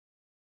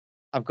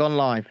I've gone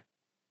live.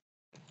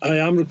 I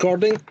am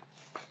recording.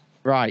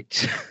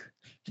 Right.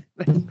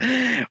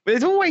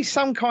 There's always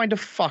some kind of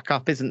fuck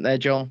up, isn't there,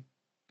 John?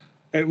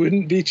 It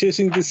wouldn't be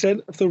Chasing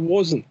Descent if there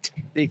wasn't.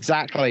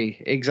 Exactly.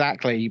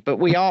 But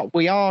we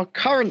are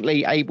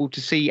currently able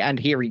to see and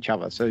hear each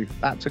other, so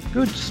that's a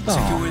good start.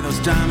 Take away those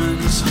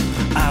diamonds,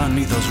 out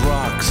underneath those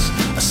rocks,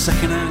 a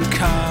second-hand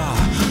car,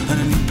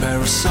 and a new pair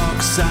of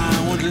socks.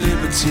 I want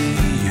liberty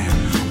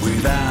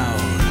without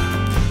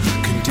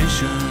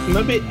condition.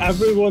 Maybe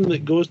everyone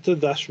that goes to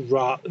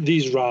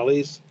these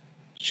rallies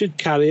should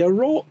carry a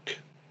rock,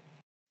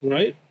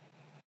 right?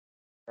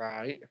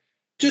 Right.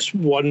 Just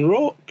one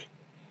rock.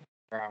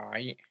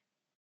 Right.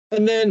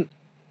 And then,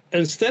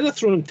 instead of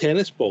throwing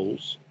tennis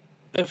balls,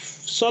 if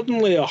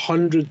suddenly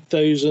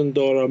 100,000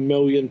 or 1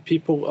 million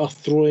people are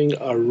throwing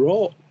a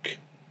rock,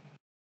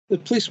 the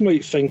police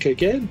might think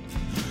again.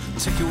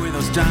 Take away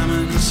those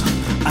diamonds,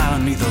 out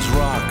underneath those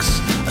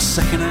rocks, a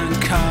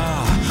second-hand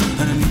car,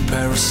 and a new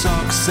pair of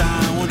socks.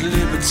 I want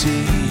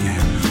liberty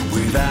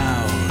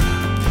without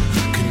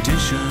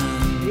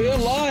condition. We're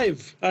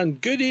live, and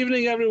good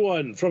evening,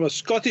 everyone, from a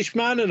Scottish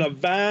man in a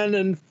van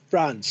in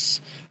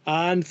France,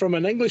 and from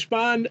an English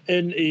man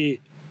in a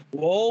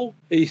in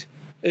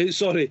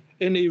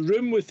a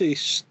room with a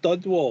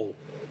stud wall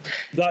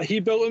that he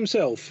built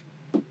himself.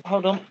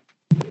 Hold on.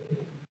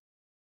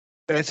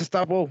 It's a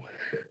stud wall.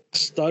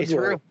 Stud wall.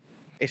 Real.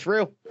 It's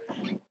real.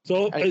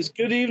 So it's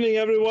good evening,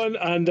 everyone,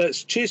 and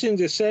it's Chasing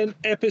Descent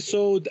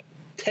episode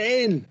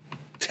 10.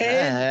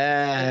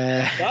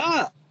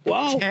 10.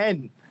 Wow.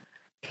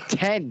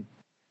 10.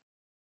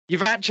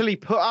 You've actually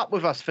put up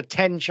with us for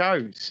 10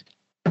 shows.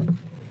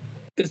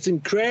 It's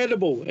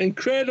incredible.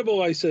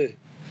 Incredible, I say.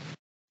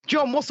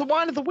 John, what's the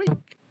wine of the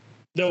week?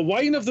 The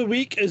wine of the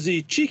week is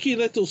a cheeky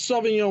little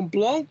Sauvignon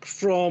Blanc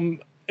from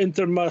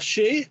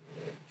Intermarché.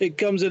 It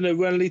comes in a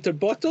 1 litre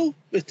bottle.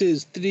 It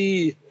is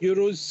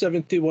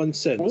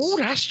 €3.71. Oh,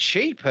 that's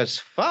cheap as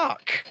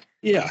fuck.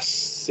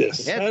 Yes.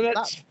 Yeah, and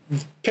it's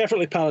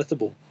perfectly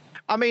palatable.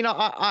 I mean,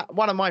 I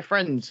one of my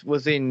friends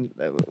was in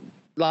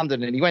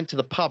London, and he went to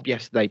the pub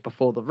yesterday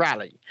before the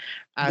rally,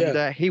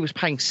 and he was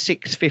paying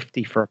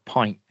 $6.50 for a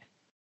pint.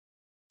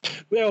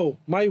 Well,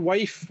 my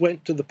wife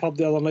went to the pub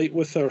the other night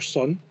with her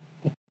son,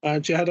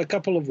 and she had a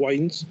couple of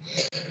wines,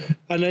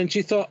 and then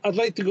she thought, I'd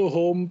like to go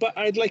home, but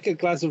I'd like a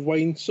glass of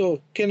wine, so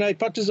can I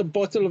purchase a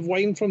bottle of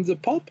wine from the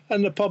pub?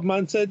 And the pub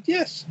man said,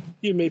 yes,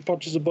 you may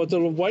purchase a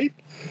bottle of wine.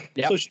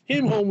 Yep. So she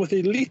came home with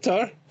a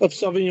litre of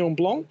Sauvignon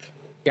Blanc.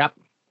 Yep.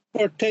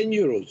 For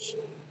 €10.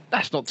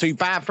 That's not too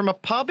bad from a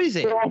pub, is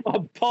it? From a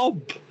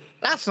pub.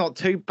 That's not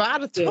too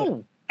bad at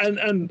all.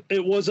 And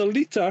it was a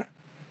litre.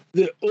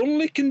 The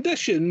only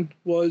condition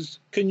was,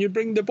 can you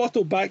bring the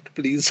bottle back,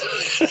 please?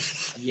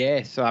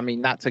 Yes, I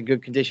mean, that's a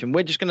good condition.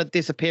 We're just going to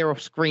disappear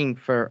off screen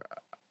for...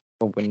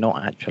 Well, we're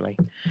not, actually.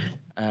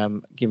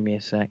 Give me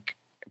a sec.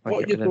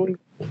 What are you doing?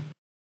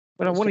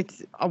 Well,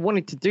 I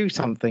wanted to do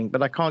something,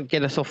 but I can't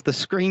get us off the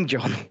screen,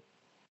 John.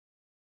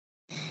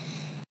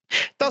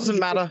 Doesn't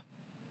matter.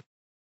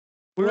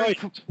 Right.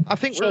 I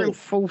think we're in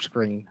full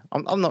screen.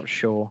 I'm not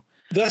sure.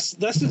 This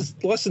is...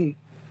 Listen,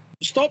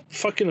 stop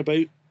fucking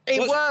about.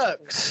 It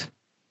works.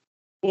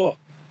 What?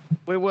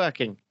 We're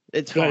working.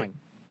 It's Right. fine.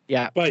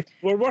 Yeah. Right,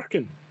 we're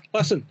working.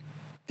 Listen,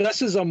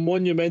 this is a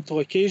monumental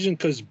occasion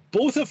because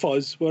both of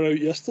us were out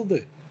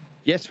yesterday.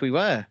 Yes, we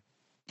were.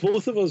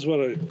 Both of us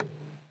were out.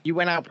 You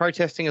went out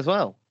protesting as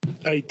well.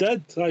 I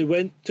did. I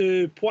went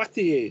to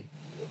Poitiers.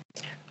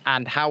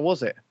 And how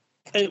was it?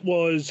 It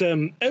was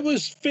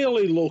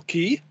fairly low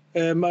key.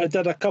 I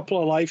did a couple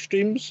of live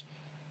streams.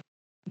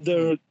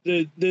 The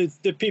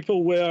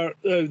people were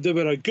they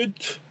were a good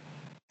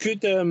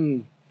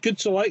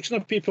selection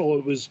of people.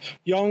 It was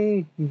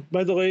young,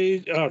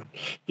 middle-aged, or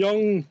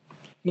young,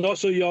 not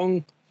so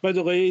young,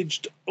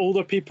 middle-aged,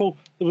 older people.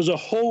 There was a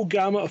whole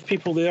gamut of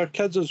people there,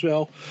 kids as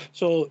well.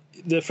 So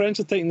the French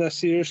are taking this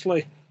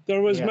seriously.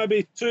 There was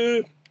maybe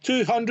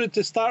 200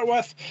 to start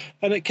with,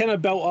 and it kind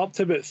of built up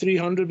to about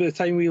 300 by the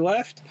time we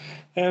left.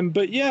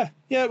 But yeah,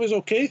 it was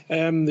okay.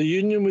 The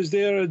union was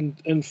there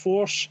in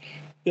force.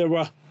 There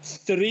were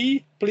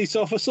 3 police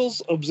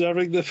officers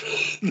observing the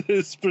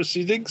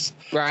proceedings.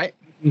 Right.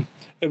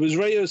 It was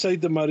right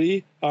outside the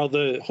Marie, or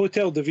the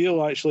Hotel de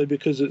Ville, actually,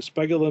 because it's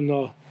bigger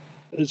than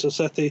it's a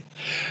city.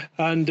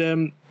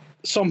 And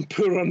some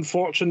poor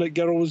unfortunate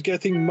girl was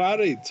getting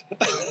married.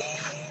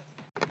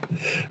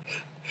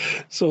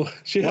 So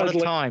she had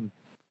time.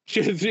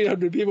 She had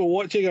 300 people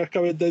watching her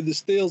coming down the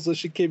stairs as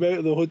she came out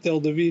of the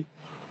Hotel de Ville.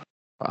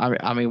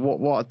 I mean,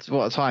 what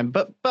a time.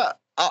 But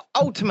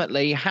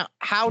ultimately,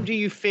 how do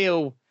you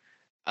feel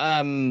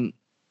the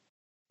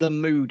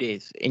mood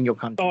is in your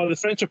country? Oh, the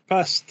French are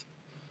pissed.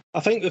 I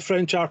think the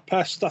French are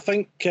pissed. I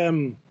think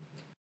there's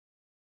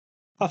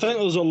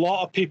a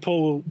lot of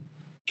people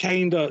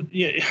kind of,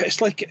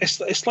 it's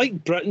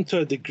like Britain to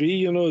a degree,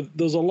 you know.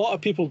 There's a lot of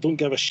people don't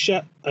give a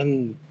shit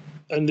and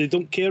they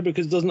don't care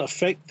because it doesn't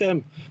affect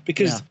them.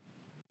 Because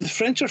the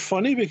French are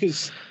funny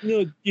because,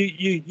 you know,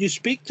 you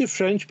speak to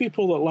French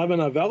people that live in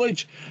a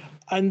village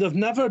and they've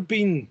never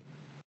been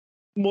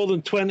more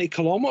than 20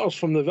 kilometres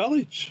from the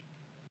village.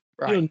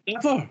 Right.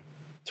 Never.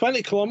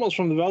 20 kilometres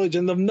from the village,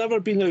 and they've never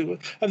been out.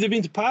 Have they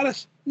been to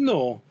Paris?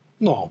 No.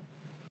 Have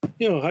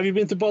you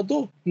been to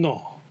Bordeaux?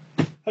 No.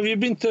 Have you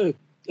been to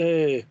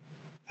Poitiers?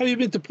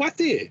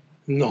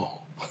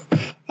 No.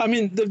 I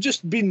mean, they've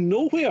just been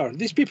nowhere.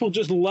 These people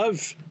just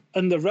live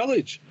in the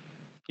village.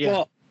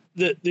 Yeah.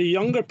 But the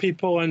younger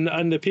people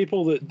and the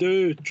people that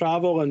do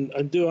travel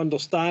and do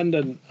understand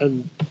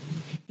and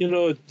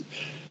they're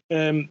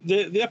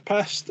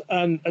pissed.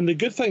 And the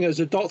good thing is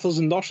the doctors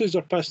and nurses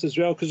are pissed as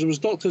well, because there was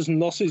doctors and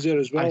nurses there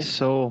as well. I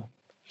saw.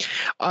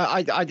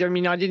 I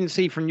mean, I didn't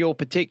see from your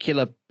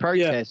particular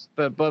protest,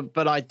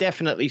 but I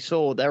definitely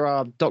saw there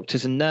are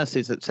doctors and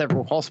nurses at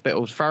several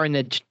hospitals throwing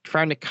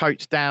the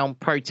coats down,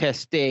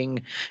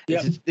 protesting.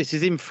 This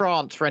is in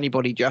France for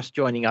anybody just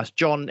joining us.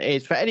 John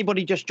is for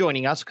anybody just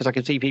joining us, because I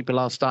can see people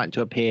are starting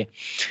to appear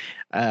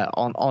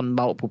on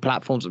multiple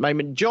platforms at the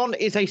moment. John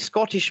is a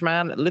Scottish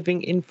man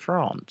living in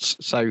France,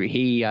 so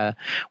we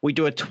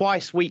do a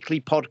twice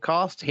weekly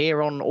podcast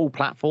here on all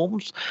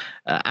platforms,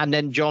 and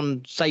then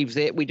John saves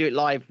it. We do it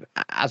live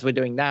as we're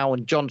doing now,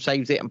 and John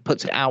saves it and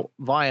puts it out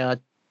via.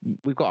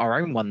 We've got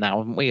our own one now,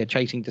 haven't we? A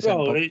Chasing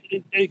December. Well,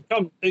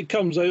 it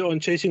comes out on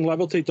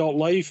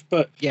chasingliberty.live,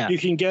 but you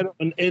can get it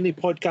on any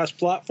podcast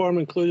platform,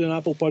 including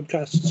Apple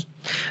Podcasts.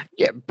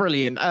 Yeah,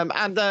 brilliant.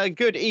 And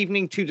good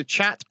evening to the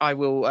chat. I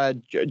will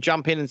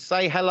jump in and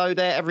say hello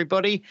there,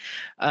 everybody.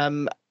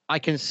 I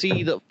can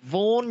see that,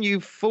 Vaughan,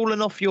 you've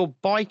fallen off your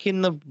bike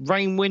in the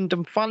rain, wind,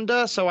 and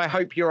thunder, so I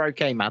hope you're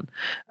okay, man.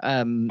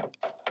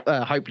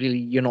 Hopefully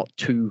you're not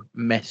too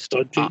messed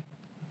up.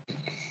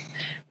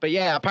 But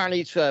yeah,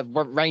 apparently it's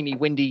rainy,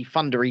 windy,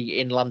 thundery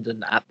in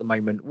London at the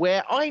moment,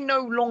 where I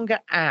no longer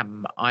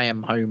am. I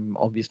am home,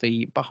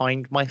 obviously,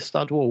 behind my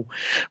stud wall.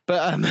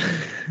 But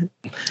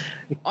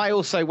I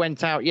also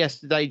went out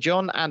yesterday,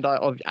 John, and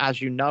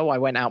as you know, I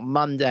went out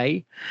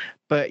Monday.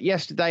 But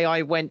yesterday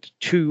I went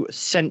to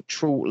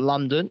central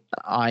London.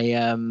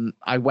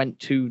 I went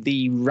to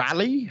the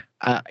rally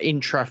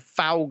in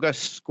Trafalgar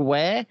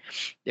Square.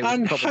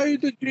 And how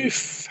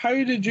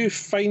did you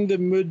find the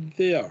mood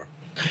there?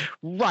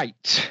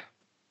 Right.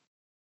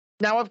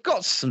 Now, I've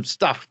got some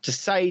stuff to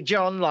say,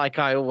 John, like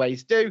I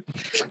always do.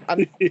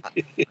 And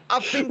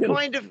I've been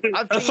kind of...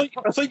 I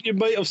think you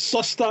might have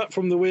sussed that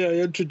from the way I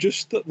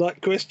introduced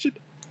that question.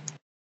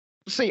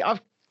 See,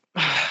 I've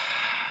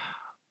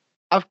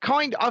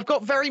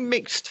got very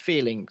mixed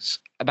feelings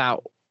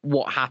about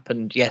what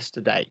happened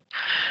yesterday.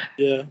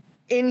 Yeah.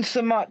 In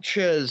so much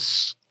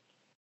as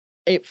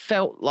it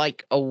felt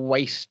like a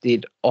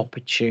wasted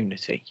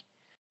opportunity.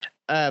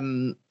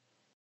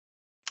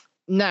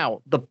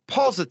 Now, the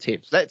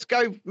positives. Let's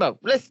go. Well,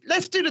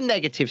 let's do the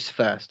negatives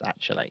first.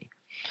 Actually,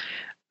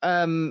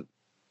 I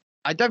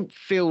don't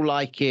feel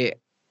like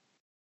it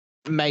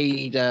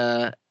made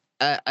a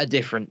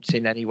difference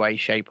in any way,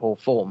 shape, or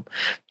form.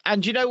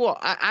 And you know what?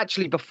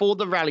 Actually, before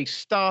the rally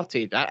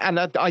started, and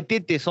I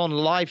did this on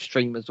live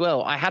stream as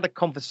well, I had a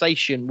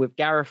conversation with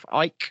Gareth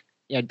Icke,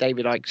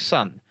 David Icke's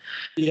son.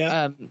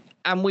 Yeah.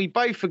 And we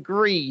both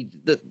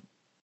agreed that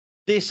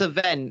this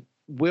event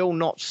will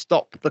not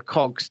stop the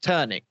cogs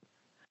turning.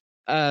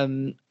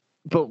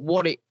 But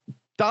what it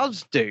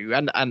does do,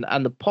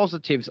 and the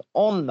positives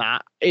on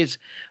that, is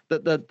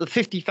that the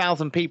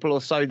 50,000 people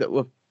or so that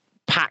were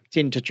packed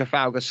into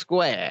Trafalgar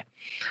Square,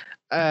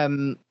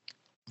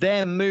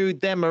 their mood,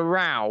 their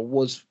morale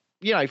was,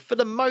 for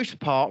the most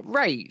part,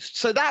 raised.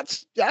 So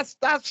that's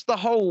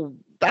the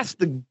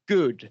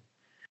good,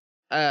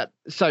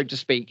 so to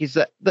speak, is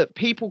that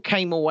people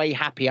came away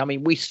happy. I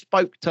mean, we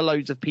spoke to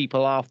loads of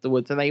people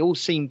afterwards, and they all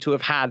seemed to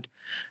have had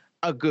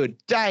a good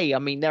day. I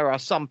mean, there are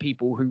some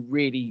people who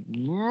really,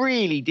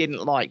 really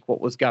didn't like what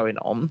was going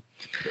on,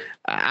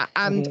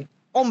 and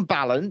on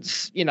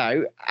balance,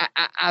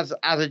 as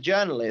a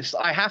journalist,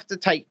 I have to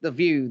take the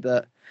view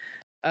that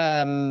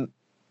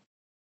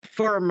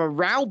for a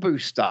morale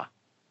booster,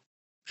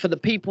 for the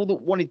people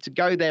that wanted to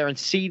go there and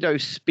see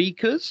those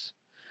speakers,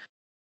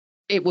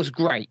 it was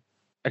great.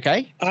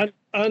 Okay,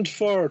 and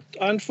for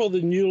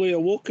the newly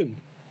awoken,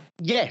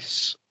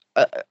 yes.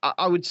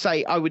 I would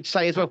say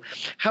as well.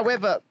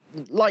 However,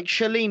 like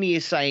Shalini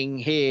is saying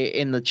here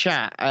in the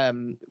chat,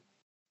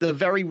 the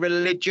very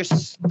religious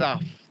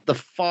stuff, the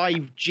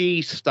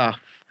 5G stuff,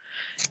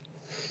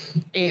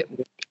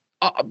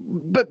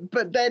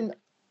 but then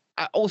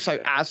also,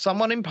 as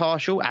someone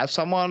impartial, as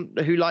someone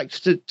who likes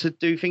to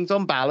do things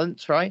on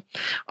balance, right?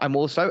 I'm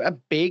also a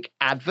big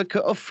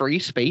advocate of free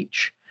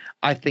speech.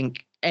 I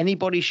think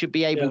anybody should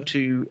be able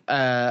to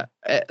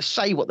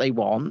say what they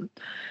want.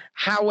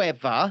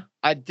 However,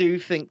 I do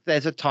think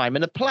there's a time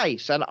and a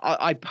place, and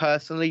I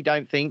personally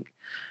don't think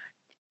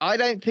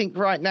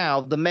right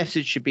now the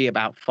message should be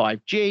about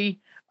 5G.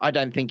 I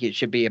don't think it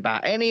should be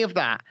about any of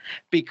that,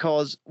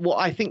 because what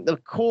I think the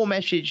core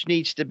message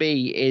needs to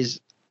be is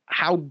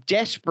how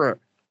desperate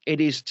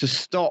it is to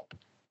stop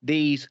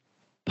these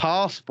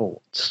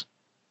passports.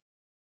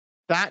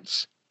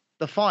 That's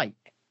the fight.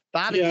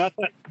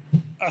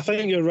 I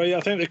think you're right.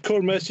 I think the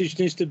core message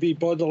needs to be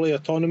bodily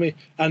autonomy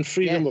and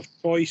freedom of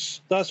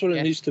choice. That's what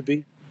it needs to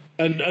be.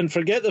 And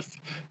forget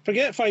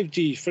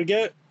 5G,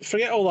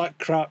 forget all that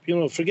crap.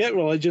 Forget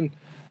religion.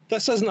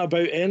 This isn't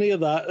about any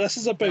of that. This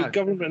is about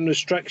government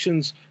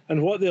restrictions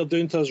and what they're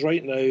doing to us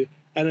right now.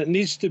 And it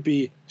needs to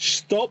be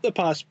stop the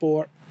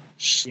passport,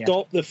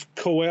 stop the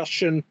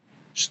coercion,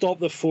 stop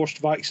the forced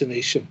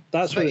vaccination.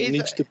 That's what it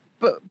needs to be.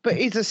 But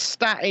is a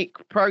static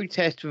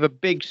protest with a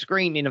big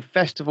screen in a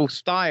festival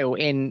style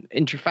in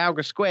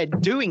Trafalgar Square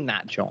doing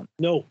that, John?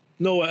 No,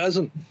 it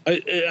isn't.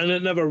 And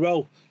it never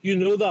will. You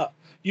know that.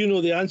 You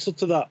know the answer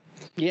to that.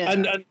 Yeah.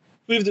 And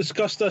we've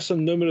discussed this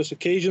on numerous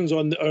occasions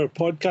on our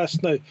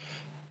podcast now.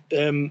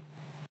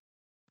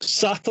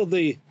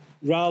 Saturday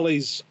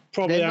rallies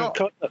probably aren't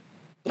cutting it.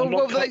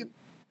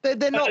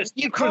 They're not.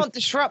 You can't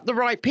disrupt the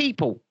right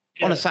people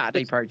on a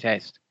Saturday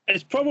protest.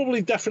 It's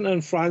probably different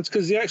in France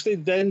because they actually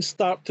then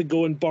start to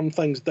go and burn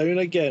things down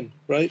again,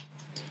 right?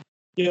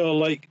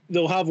 Like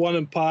they'll have one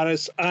in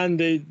Paris, and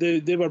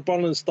they were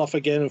burning stuff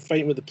again and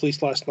fighting with the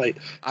police last night.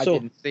 I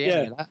didn't see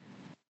any of that.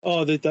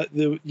 Oh, they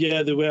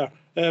were.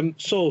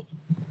 So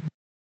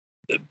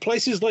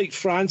places like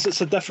France,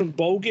 it's a different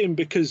ballgame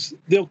because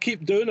they'll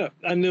keep doing it,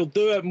 and they'll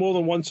do it more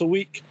than once a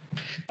week.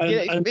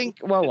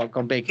 I've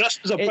gone big.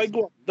 This was a big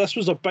one. This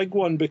was a big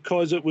one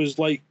because it was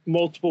like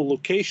multiple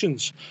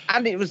locations,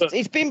 and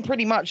it's been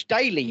pretty much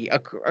daily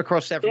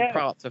across several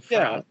parts of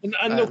France. And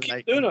they'll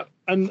keep doing it,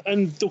 and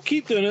they'll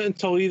keep doing it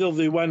until either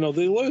they win or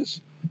they lose.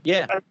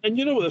 Yeah, and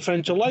you know what the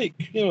French are like.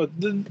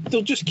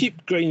 They'll just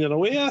keep grinding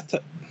away at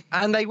it,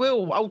 and they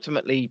will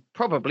ultimately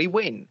probably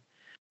win.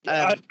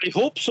 I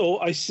hope so.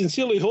 I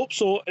sincerely hope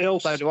so.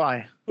 Else, so do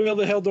I. Where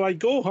the hell do I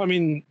go? I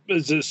mean,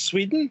 is it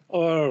Sweden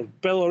or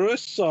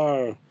Belarus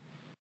or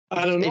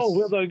I don't know.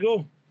 Where do I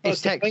go?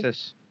 It's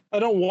Texas. I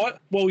don't want.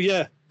 Well,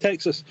 yeah,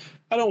 Texas.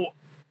 I don't.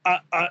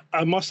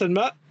 I must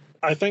admit,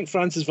 I think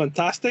France is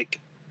fantastic.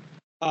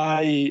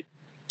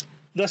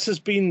 This has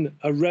been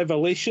a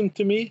revelation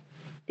to me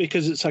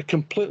because it's a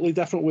completely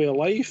different way of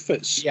life.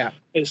 It's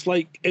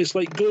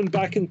like going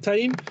back in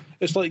time.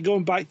 It's like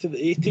going back to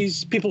the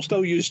 80s. People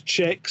still use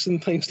checks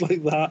and things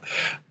like that.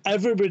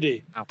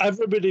 Everybody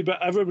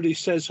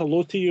says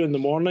hello to you in the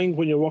morning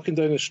when you're walking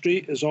down the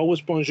street. It's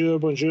always bonjour,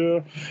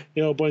 bonjour,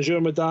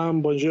 bonjour,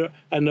 madame, bonjour,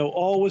 and they'll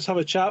always have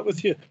a chat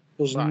with you.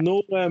 There's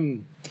no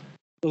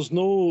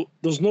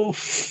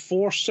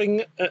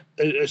forcing.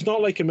 It's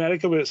not like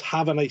America where it's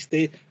have a nice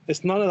day.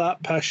 It's none of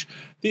that pish.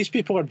 These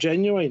people are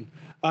genuine,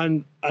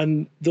 and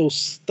they'll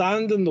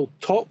stand and they'll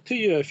talk to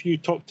you if you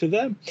talk to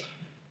them.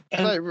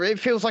 It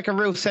feels like a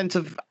real sense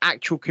of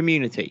actual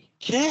community.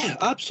 Yeah,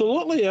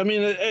 absolutely. I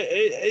mean,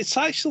 it's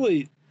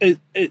actually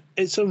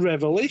it's a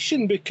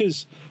revelation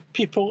because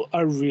people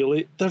they're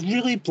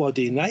really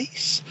bloody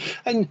nice.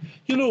 And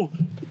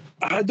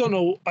I don't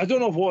know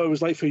what it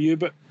was like for you,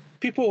 but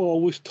people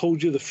always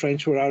told you the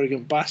French were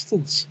arrogant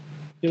bastards.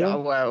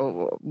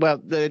 Well,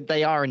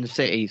 they are in the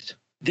cities.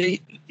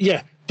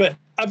 But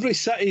every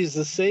city is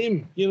the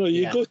same.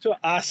 Go to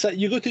Asset,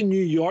 you go to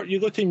New York, you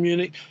go to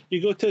Munich,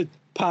 you go to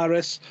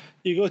Paris,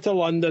 you go to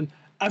London.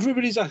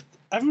 Everybody's an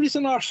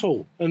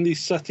arsehole in these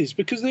cities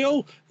because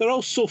they're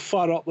all so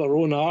far up their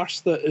own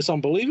arse that it's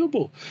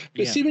unbelievable.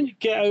 But see, when you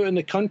get out in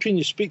the country and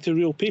you speak to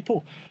real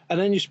people, and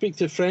then you speak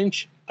to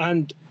French,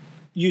 and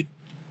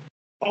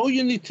all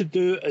you need to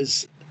do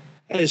is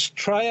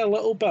try a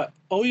little bit.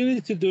 All you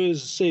need to do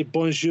is say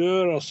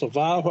bonjour or ça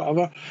va,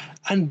 whatever,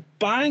 and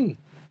bang,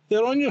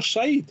 they're on your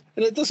side.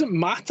 And it doesn't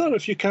matter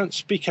if you can't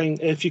speak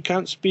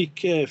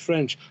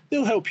French.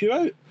 They'll help you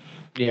out.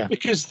 Yeah,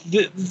 because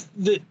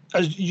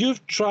as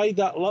you've tried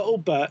that little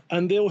bit,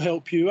 and they'll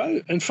help you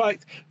out. In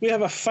fact, we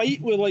have a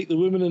fight with like the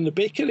woman in the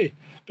bakery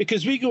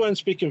because we go in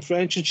speaking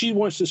French, and she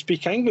wants to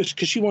speak English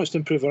because she wants to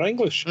improve her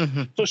English.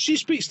 Mm-hmm. So she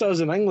speaks to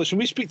us in English, and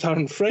we speak to her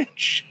in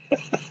French.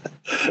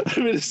 I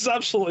mean, it's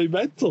absolutely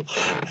mental.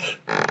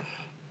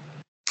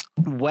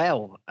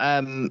 Well,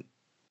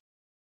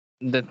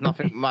 there's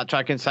nothing much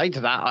I can say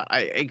to that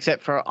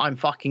except for I'm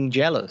fucking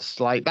jealous.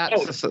 Like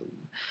that's.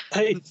 Don't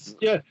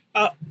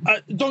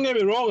get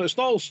me wrong.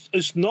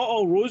 It's not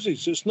all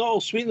roses. It's not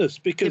all sweetness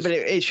because. Yeah, but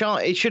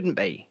it shouldn't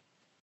be.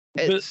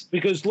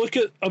 Because look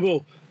at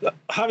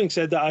having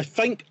said that, I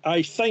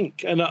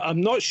think, and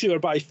I'm not sure,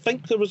 but I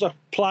think there was a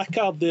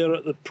placard there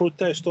at the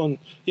protest on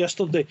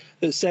yesterday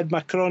that said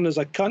Macron is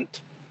a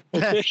cunt.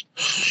 Okay.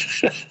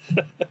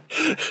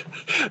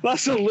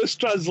 That's a loose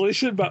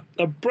translation, but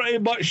I'm pretty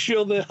much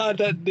sure they had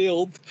it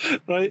nailed,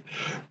 right?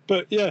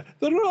 But yeah,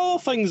 there are all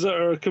things that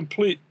are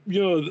complete.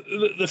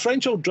 The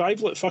French will drive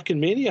like fucking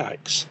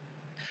maniacs.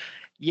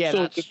 Yeah, so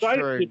that's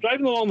true. You're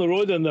driving along the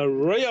road and they're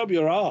right up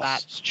your ass.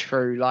 That's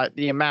true, like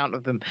the amount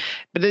of them.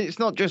 But it's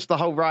not just the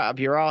whole right up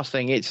your ass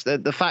thing. It's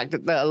the fact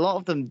that a lot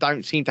of them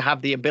don't seem to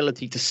have the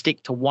ability to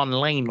stick to one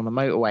lane on the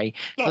motorway.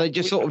 So they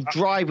just sort of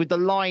drive with the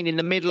line in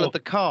the middle of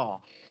the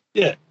car.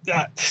 Yeah,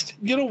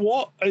 you know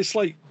what? It's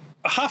like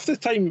half the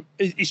time,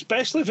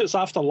 especially if it's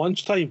after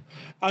lunchtime,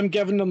 I'm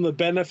giving them the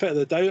benefit of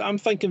the doubt. I'm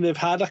thinking they've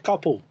had a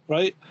couple,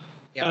 right?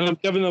 and I'm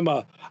giving them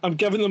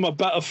a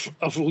bit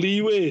of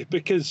leeway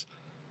because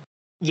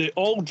they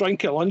all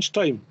drink at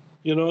lunchtime,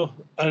 you know,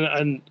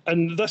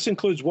 and this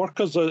includes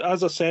workers.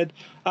 As I said,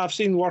 I've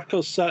seen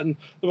workers sitting.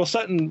 They were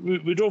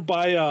sitting. We drove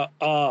by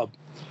a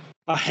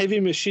heavy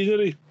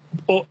machinery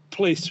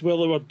place where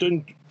they were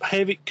doing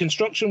heavy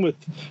construction with,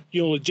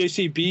 you know,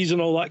 JCBs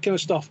and all that kind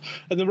of stuff,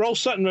 and they were all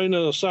sitting around in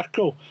a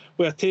circle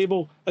with a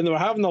table, and they were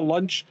having their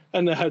lunch,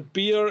 and they had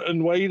beer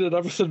and wine and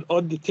everything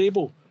on the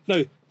table.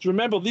 Now,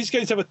 remember, these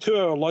guys have a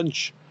 2-hour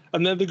lunch,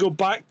 and then they go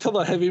back to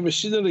the heavy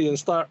machinery and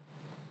start,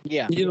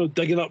 you know,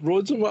 digging up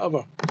roads and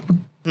whatever.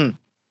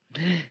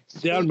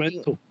 They are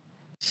mental.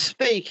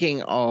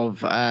 Speaking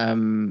of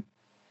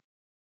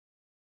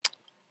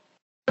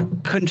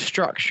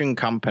construction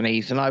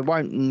companies, and I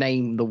won't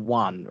name the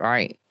one,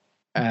 right?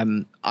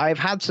 I've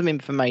had some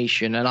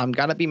information, and I'm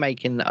going to be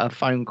making a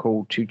phone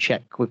call to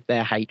check with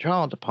their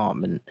HR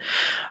department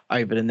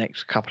over the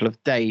next couple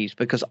of days,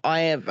 because I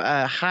have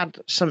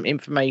had some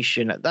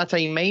information that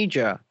a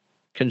major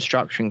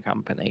construction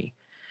company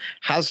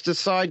has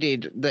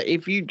decided that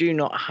if you do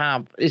not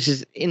have, this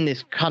is in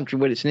this country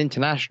where it's an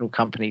international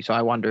company, so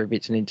I wonder if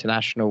it's an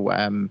international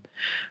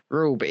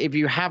rule, but if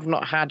you have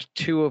not had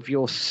 2 of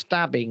your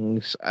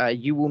stabbings,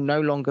 you will no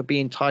longer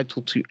be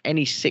entitled to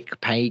any sick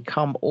pay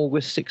come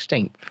August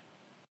 16th.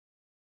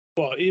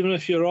 What, even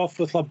if you're off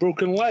with a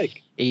broken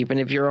leg? Even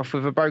if you're off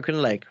with a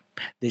broken leg.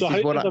 So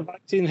how does the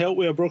vaccine help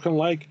with a broken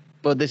leg?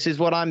 But this is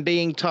what I'm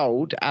being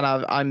told, and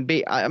I'm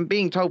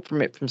being told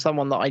from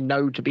someone that I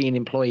know to be an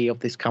employee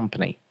of this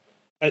company.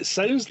 It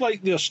sounds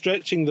like they're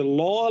stretching the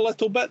law a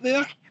little bit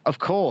there. Of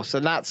course,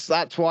 and that's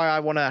why I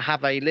want to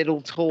have a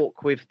little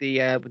talk with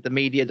the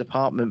media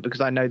department,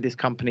 because I know this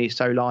company is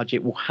so large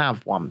it will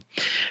have one.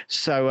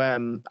 So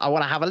I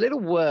want to have a little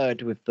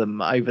word with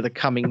them over the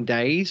coming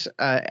days,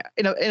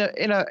 in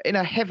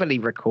a heavily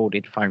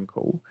recorded phone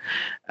call,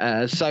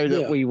 so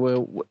that we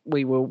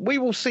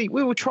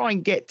will try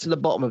and get to the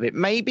bottom of it.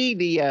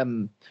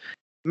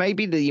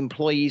 Maybe the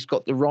employee's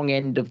got the wrong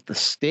end of the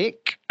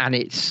stick, and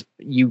it's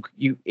you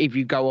if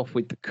you go off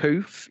with the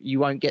coof, you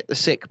won't get the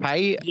sick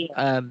pay.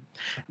 Yeah.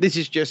 This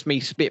is just me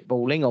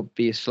spitballing,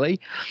 obviously,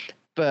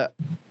 but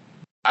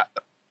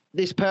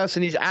this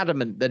person is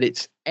adamant that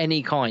it's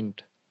any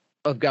kind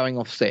of going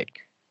off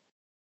sick.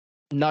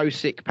 No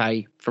sick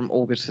pay from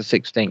August the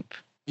 16th.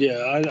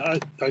 Yeah,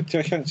 I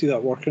can't see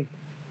that working.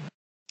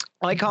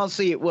 I can't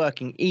see it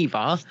working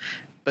either.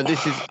 But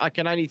I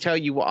can only tell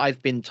you what I've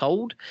been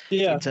told.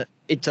 Yeah.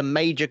 It's a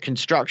major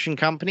construction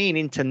company, an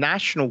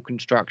international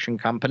construction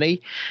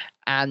company.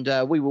 And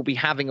we will be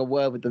having a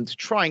word with them to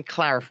try and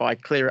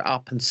clear it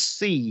up and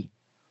see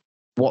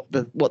what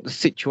the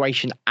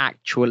situation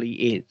actually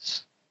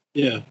is.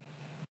 Yeah.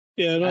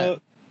 Yeah, no,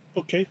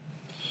 okay.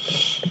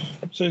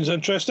 Sounds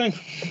interesting.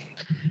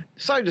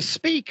 So the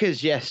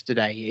speakers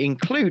yesterday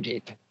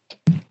included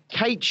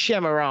Kate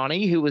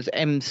Shemirani, who was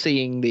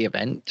emceeing the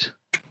event.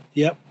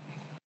 Yep.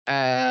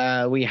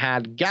 We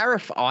had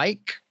Gareth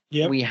Icke.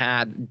 Yep. We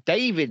had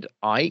David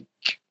Icke.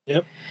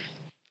 Yep.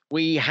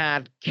 We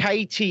had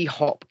Katie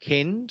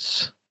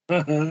Hopkins.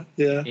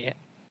 Yeah.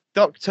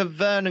 Dr.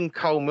 Vernon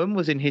Coleman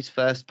was in his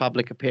first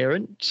public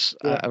appearance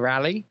at a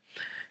rally.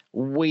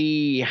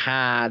 We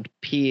had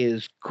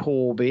Piers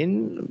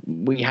Corbyn.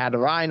 We had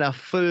Rainer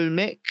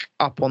Fulmick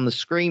up on the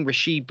screen.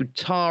 Rashid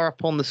Buttar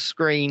up on the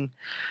screen.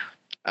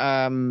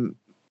 There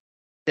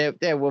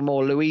were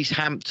more. Louise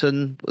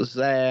Hampton was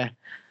there.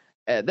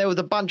 There was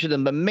a bunch of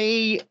them, but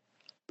me,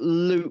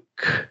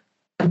 Luke,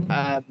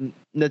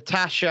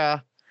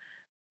 Natasha,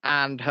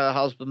 and her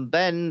husband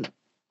Ben,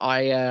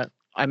 I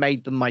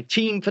made them my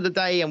team for the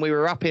day, and we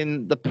were up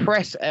in the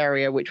press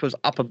area, which was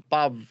up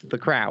above the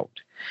crowd.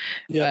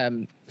 Yeah.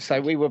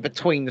 So we were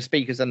between the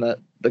speakers and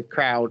the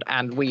crowd,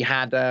 and we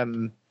had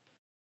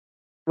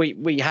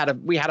we had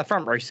a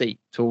front row seat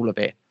to all of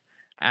it.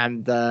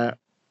 And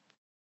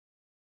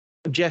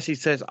Jesse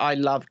says, "I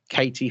love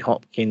Katie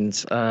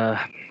Hopkins."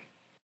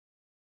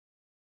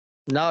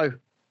 No,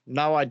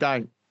 I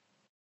don't.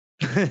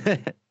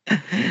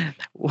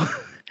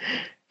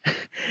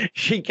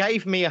 She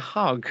gave me a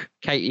hug.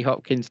 Katie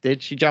Hopkins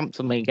did. She jumped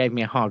on me and gave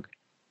me a hug.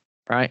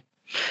 Right.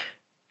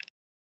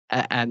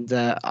 And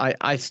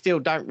I still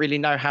don't really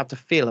know how to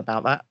feel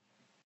about that.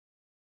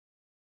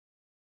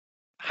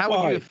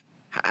 How would you?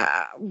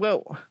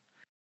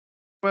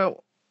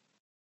 Well,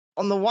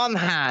 on the one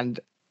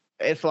hand,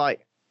 it's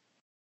like,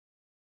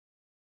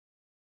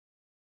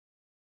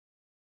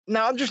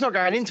 no, I'm just not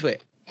going into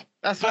it.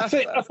 I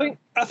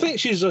think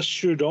she's a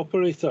shrewd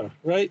operator,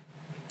 right?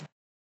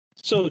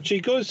 So she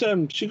goes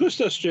to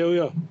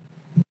Australia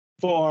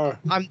for.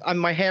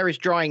 My hair is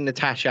drying,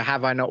 Natasha.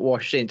 Have I not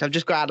washed since? I've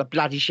just got out of a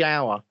bloody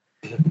shower.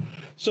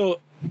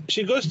 So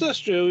she goes to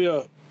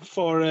Australia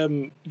for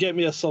get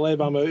me a celeb,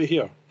 I'm out of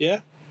here.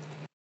 Yeah.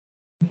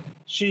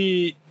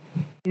 She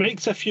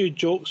makes a few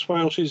jokes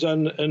while she's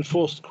in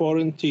enforced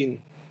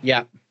quarantine.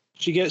 Yeah.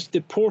 She gets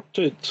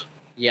deported.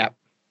 Yeah.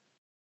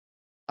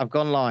 I've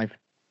gone live.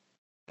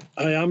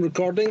 I am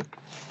recording.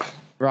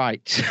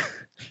 Right.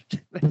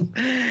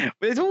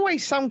 There's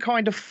always some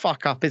kind of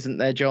fuck up, isn't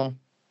there, John?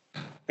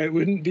 It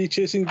wouldn't be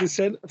Chasing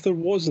Descent if there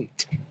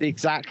wasn't.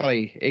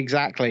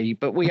 Exactly.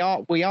 But we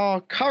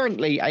are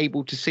currently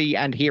able to see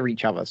and hear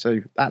each other, so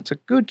that's a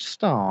good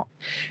start.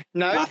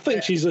 No, I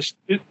think she's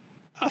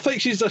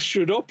a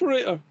shrewd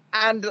operator.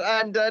 And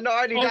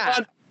not only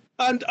that,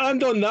 and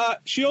on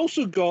that, she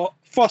also got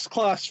first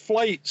class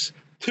flights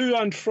to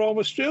and from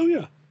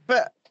Australia.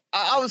 but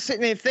I was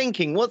sitting there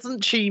thinking,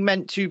 wasn't she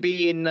meant to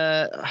be in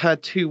her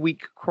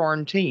 2-week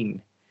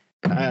quarantine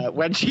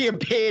when she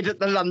appeared at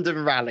the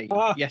London rally?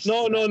 Yes.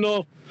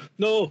 No.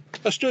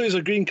 Australia's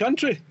a green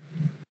country.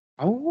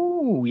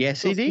 Oh,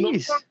 yes, it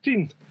is.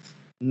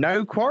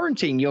 No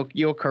quarantine.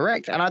 You're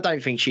correct, and I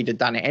don't think she'd have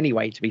done it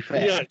anyway. To be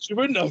fair, yeah, she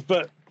wouldn't have.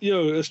 But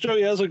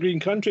Australia is a green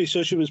country,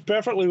 so she was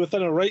perfectly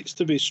within her rights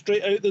to be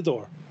straight out the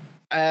door.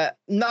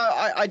 No,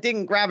 I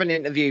didn't grab an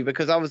interview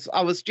because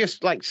I was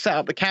just like set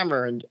up the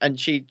camera and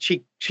she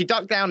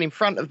ducked down in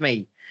front of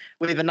me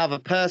with another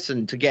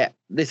person to get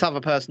this other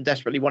person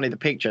desperately wanted the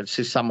picture. This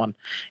is someone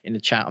in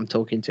the chat I'm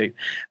talking to,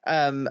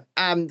 and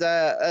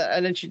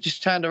then she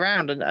just turned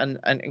around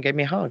and gave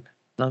me a hug,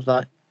 and I was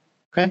like,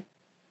 okay,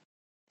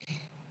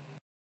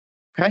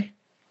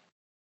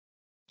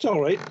 it's all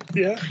right.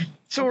 Yeah,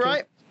 it's all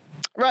right.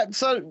 Right,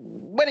 so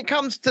when it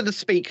comes to the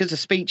speakers, the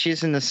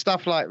speeches, and the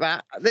stuff like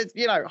that, there's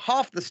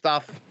half the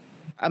stuff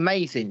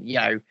amazing.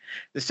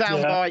 The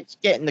sound bites,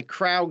 getting the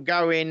crowd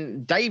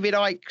going. David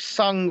Icke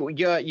sung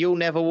 "You'll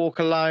Never Walk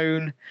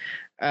Alone."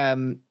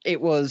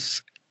 It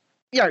was,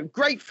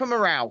 great for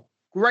morale.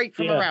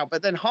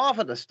 But then half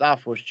of the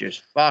stuff was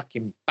just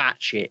fucking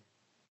batshit,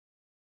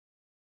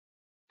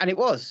 and it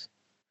was.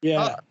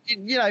 Yeah.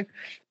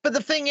 But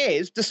the thing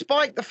is,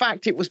 despite the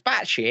fact it was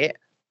batshit,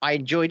 I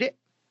enjoyed it.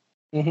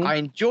 Mm-hmm.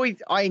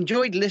 I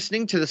enjoyed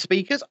listening to the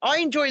speakers. I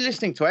enjoy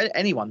listening to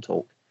anyone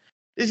talk.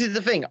 This is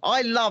the thing.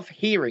 I love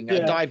hearing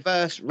a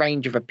diverse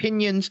range of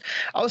opinions.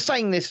 I was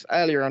saying this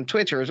earlier on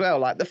Twitter as well.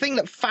 Like, the thing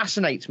that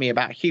fascinates me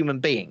about human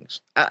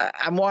beings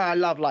and why I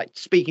love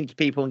speaking to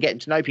people and getting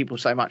to know people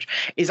so much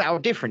is our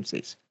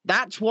differences.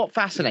 That's what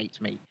fascinates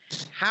me.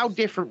 How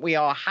different we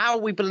are, how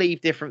we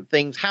believe different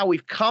things, how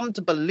we've come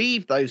to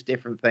believe those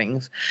different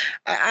things,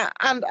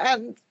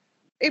 and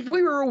if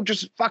we were all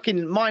just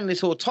fucking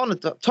mindless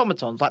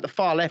automatons like the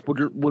far left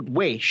would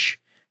wish,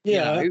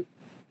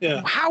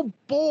 how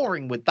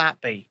boring would that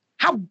be?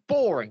 How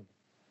boring.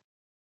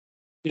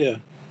 Yeah.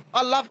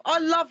 I love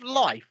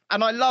life,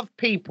 and I love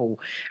people,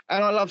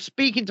 and I love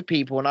speaking to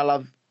people, and I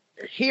love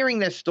hearing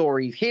their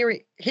stories,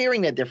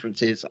 hearing their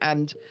differences,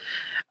 and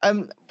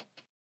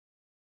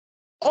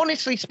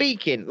honestly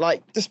speaking,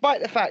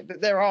 despite the fact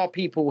that there are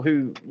people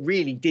who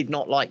really did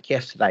not like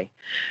yesterday,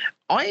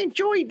 I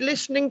enjoyed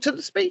listening to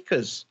the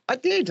speakers. I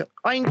did.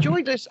 I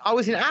enjoyed this. I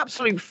was in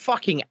absolute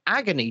fucking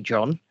agony,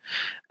 John.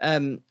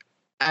 And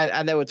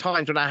there were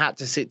times when I had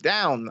to sit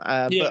down.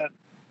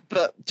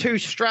 But two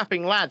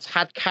strapping lads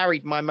had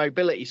carried my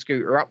mobility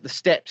scooter up the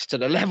steps to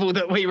the level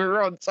that we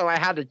were on, so I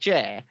had a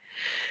chair.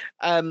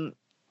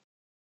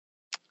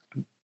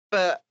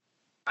 But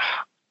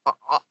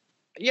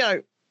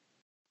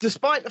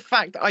despite the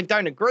fact that I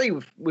don't agree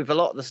with a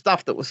lot of the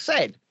stuff that was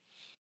said,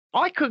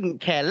 I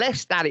couldn't care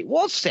less that it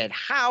was said.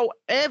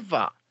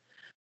 However,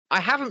 I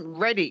haven't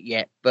read it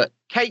yet, but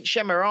Kate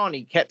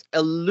Shemirani kept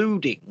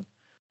alluding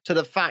to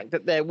the fact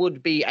that there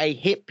would be a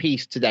hit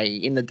piece today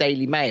in the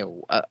Daily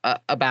Mail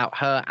about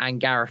her and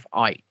Gareth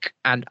Icke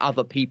and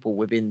other people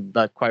within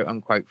the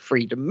quote-unquote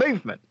freedom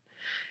movement.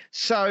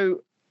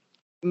 So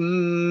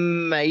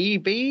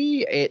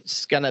maybe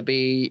it's going to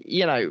be,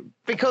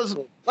 because,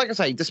 like I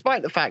say,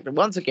 despite the fact that,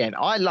 once again,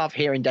 I love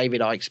hearing David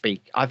Icke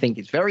speak. I think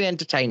it's very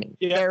entertaining.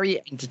 Yeah. Very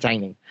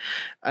entertaining.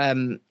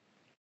 Do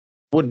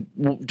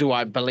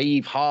I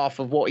believe half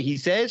of what he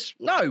says?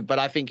 No, but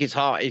I think his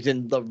heart is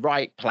in the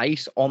right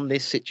place on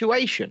this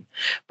situation.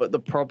 But the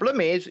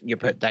problem is, you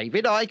put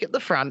David Icke at the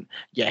front,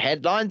 your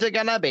headlines are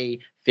going to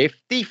be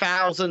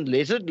 50,000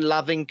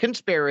 lizard-loving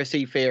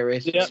conspiracy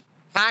theorists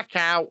pack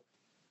out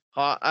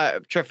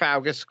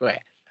Trafalgar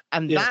Square.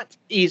 And that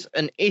is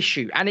an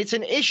issue. And it's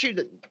an issue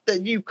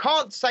that you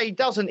can't say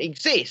doesn't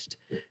exist,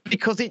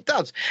 because it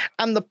does.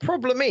 And the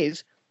problem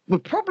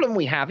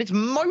we have is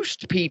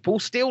most people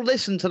still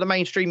listen to the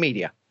mainstream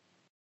media.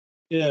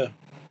 Yeah.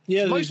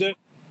 Yeah, they do.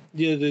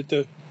 Yeah, they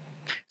do.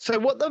 So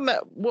when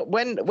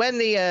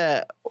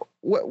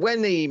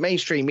the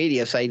mainstream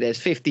media say there's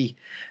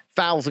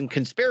 50,000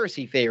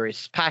 conspiracy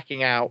theorists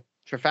packing out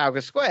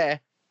Trafalgar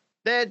Square,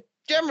 they're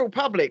general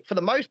public, for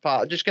the most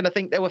part, are just going to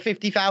think there were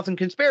 50,000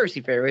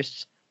 conspiracy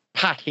theorists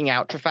packing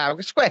out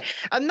Trafalgar Square.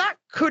 And that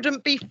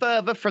couldn't be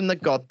further from the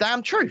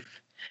goddamn truth.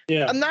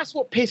 Yeah. And that's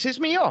what pisses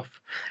me off.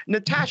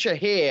 Natasha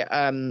here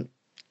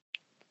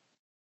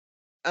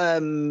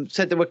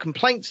said there were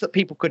complaints that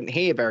people couldn't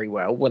hear very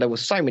well. Well, there were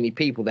so many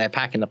people there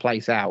packing the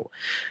place out.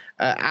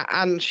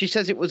 And she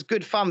says it was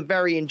good fun,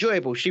 very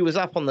enjoyable. She was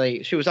up on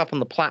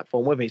the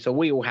platform with me, so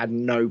we all had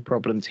no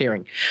problems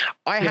hearing.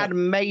 I had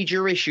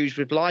major issues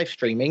with live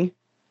streaming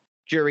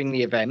during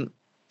the event.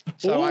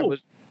 So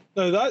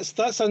Now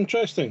that's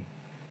interesting.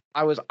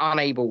 I was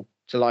unable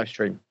to live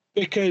stream.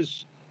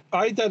 Because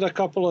I did a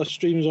couple of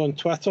streams on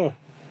Twitter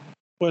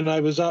when I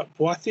was at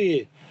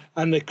Poitiers,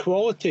 and the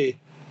quality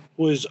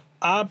was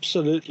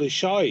absolutely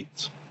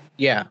shite.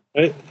 Yeah.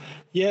 Right?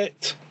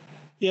 Yet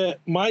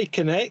my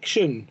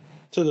connection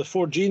to the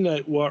 4G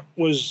network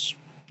was,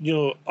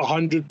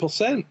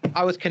 100%.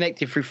 I was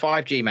connected through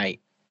 5G,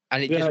 mate,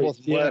 and it just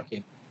wasn't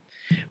working.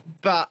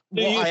 But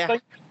do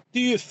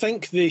you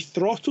think they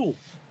throttle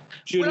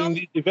during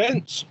these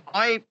events?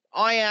 I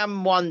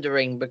am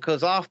wondering,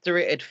 because after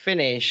it had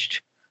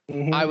finished,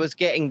 I was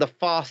getting the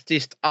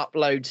fastest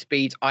upload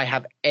speeds I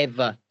have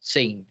ever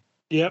seen.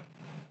 Yep.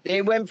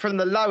 It went from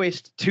the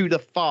lowest to the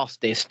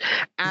fastest.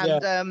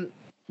 And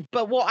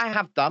but what I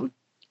have done,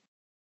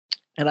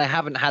 and I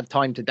haven't had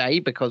time today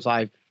because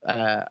I've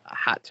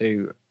had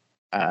to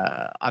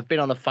I've been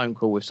on a phone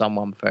call with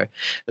someone for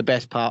the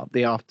best part of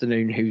the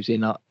afternoon who's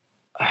in a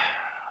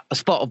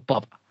spot of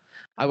bother.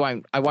 I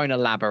won't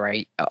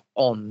elaborate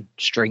on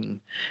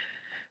stream.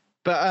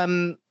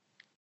 But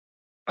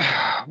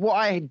what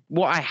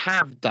I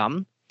have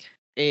done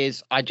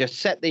is I just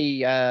set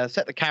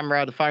the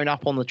camera, the phone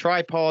up on the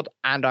tripod,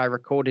 and I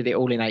recorded it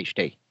all in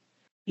HD.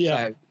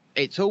 Yeah. So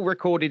it's all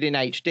recorded in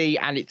HD,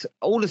 and it's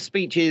all the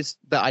speeches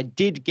that I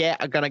did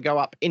get are going to go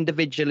up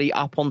individually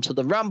up onto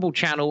the Rumble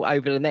channel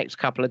over the next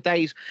couple of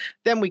days.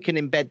 Then we can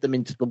embed them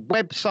into the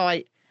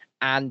website,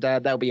 and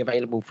they'll be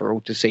available for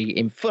all to see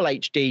in full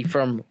HD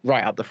from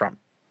right up the front.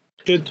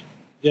 Good.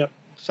 Yep.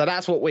 So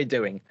that's what we're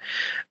doing.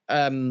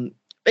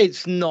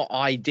 It's not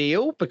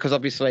ideal because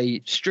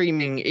obviously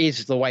streaming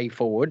is the way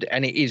forward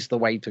and it is the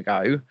way to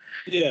go.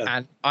 Yeah.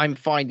 And I'm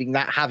finding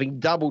that, having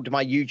doubled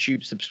my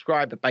YouTube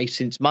subscriber base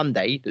since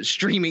Monday, that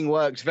streaming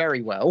works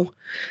very well.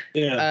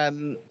 Yeah.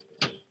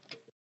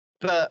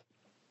 But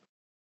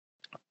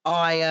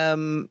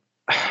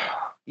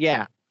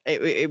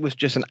it was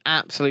just an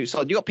absolute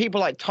solid. You got people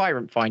like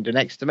Tyrant Finder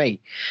next to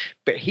me,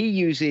 but he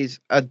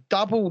uses a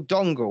double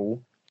dongle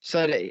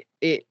so that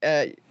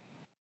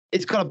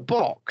it's got a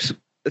box.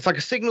 It's like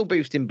a signal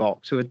boosting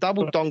box with a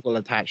double dongle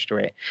attached to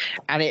it,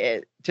 and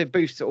it to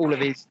boost all of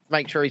his,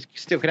 make sure he's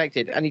still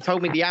connected. And he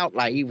told me the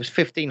outlay was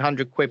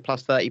 £1,500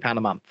 plus £30 a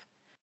month.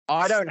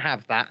 I don't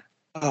have that,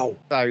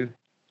 so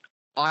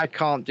I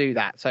can't do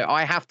that. So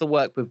I have to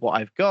work with what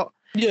I've got.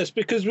 Yes,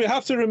 because we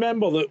have to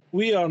remember that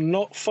we are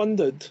not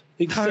funded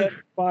except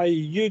by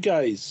you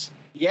guys.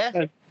 Yeah.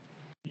 And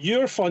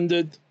you're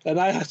funded, and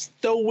I am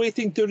still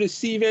waiting to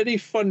receive any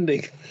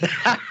funding.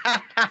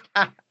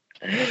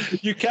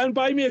 You can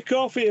buy me a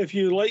coffee if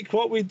you like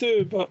what we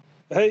do, but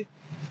hey.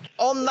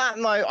 On that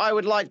note, I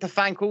would like to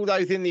thank all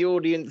those in the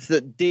audience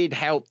that did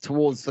help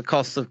towards the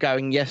costs of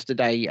going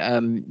yesterday.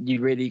 You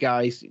really,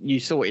 guys, you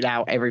sorted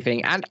out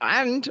everything, and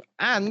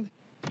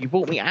you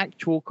bought me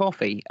actual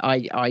coffee.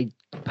 I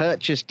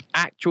purchased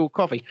actual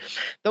coffee.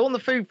 Though on the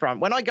food front,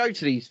 when I go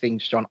to these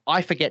things, John,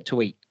 I forget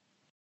to eat.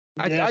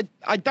 Yeah.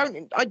 I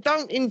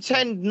don't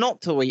intend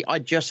not to eat. I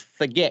just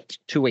forget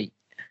to eat.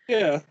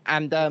 Yeah.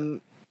 And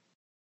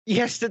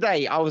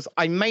yesterday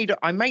I made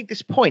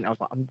this point. I was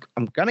like,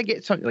 I'm gonna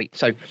get something to eat.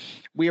 So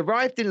I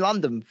arrived in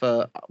London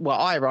for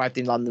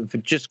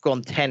just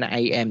gone 10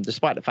 a.m.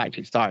 despite the fact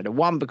it started at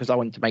 1 because I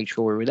wanted to make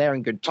sure we were there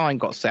in good time,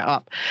 got set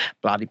up,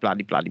 blah blah blah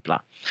blah blah.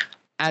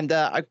 And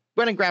I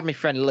went and grabbed my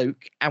friend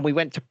Luke, and we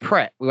went to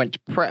Pret. We went to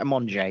Pret a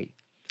Manger, and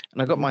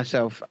I got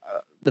myself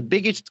the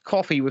biggest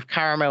coffee with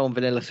caramel and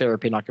vanilla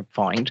syrup in I could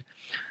find,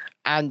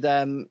 and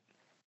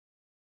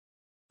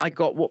I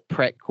got what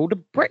Pret called a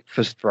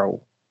breakfast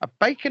roll. A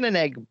bacon and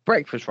egg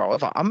breakfast roll. I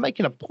was like, I'm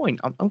making a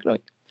point. I'm going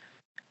to...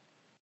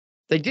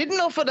 They didn't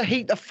offer to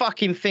heat the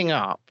fucking thing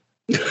up.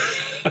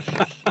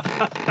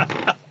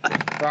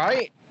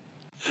 Right?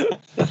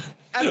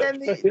 And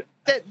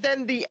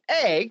then the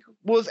egg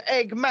was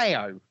egg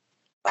mayo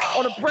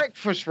on a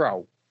breakfast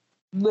roll.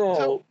 No.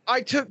 So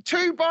I took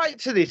 2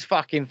 bites of this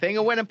fucking thing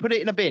and went and put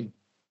it in a bin.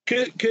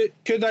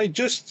 Could I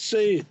just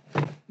say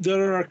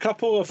there are a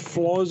couple of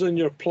flaws in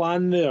your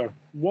plan there.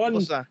 One,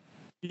 what's that?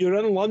 You're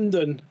in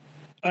London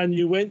and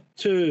you went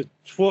to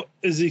what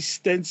is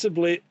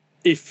ostensibly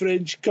a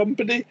French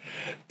company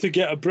to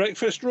get a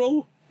breakfast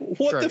roll.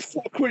 What the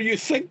fuck were you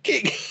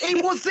thinking?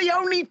 It was the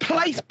only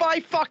place by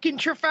fucking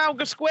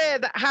Trafalgar Square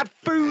that had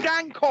food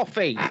and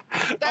coffee.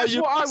 That's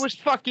what I was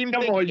fucking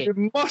thinking. Come on,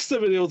 you must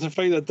have been able to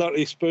find a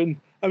dirty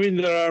spoon. I mean,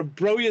 there are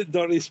brilliant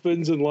dirty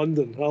spoons in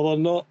London, are there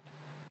not?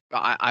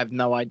 I have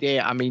no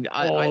idea. I mean,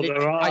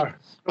 there are.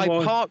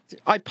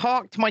 I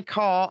parked my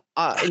car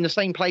in the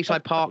same place I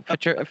parked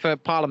for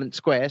Parliament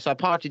Square. So I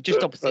parked it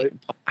just opposite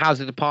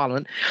Houses of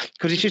Parliament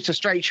because it's just a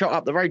straight shot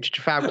up the road to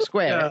Trafalgar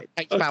Square. Yeah, it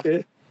takes about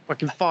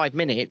fucking 5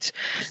 minutes.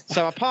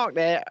 So I parked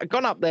there, I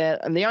gone up there,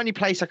 and the only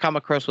place I come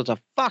across was a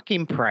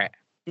fucking Pret.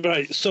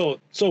 Right. So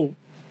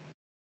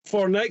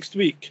for next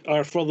week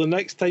or for the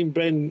next time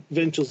Ben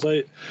ventures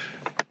out,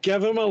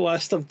 give him a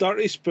list of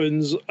dirty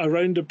spoons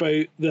around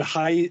about the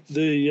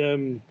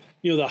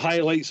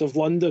highlights of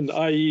London,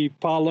 i.e.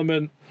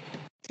 Parliament,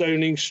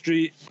 Downing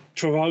Street,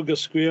 Trafalgar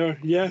Square.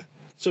 Yeah.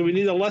 So we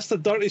need a list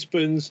of dirty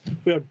spoons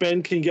where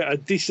Ben can get a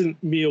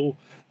decent meal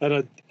and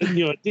a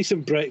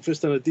decent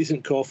breakfast and a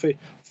decent coffee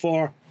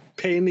for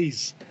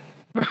pennies.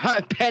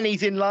 Right,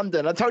 pennies in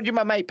London. I told you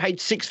my mate paid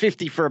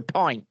 $6.50 for a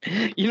pint.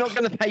 You're not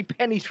going to pay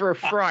pennies for a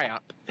fry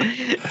up.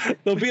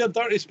 There'll be a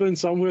dirty spoon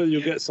somewhere.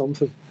 You'll get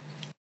something.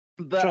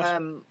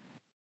 But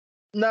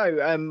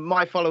no,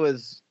 my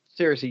followers.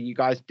 Seriously, you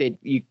guys did.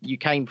 You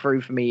came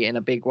through for me in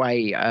a big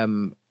way.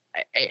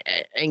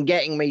 In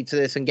getting me to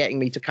this and getting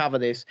me to cover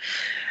this.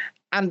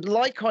 And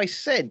like I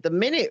said, the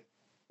minute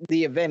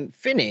the event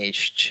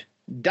finished,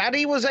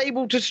 Daddy was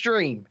able to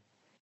stream,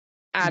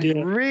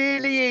 and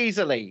really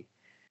easily.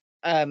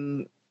 I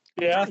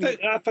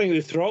think they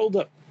throttled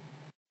it.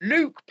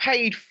 Luke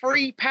paid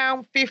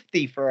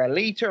 £3.50 for a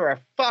litre of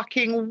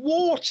fucking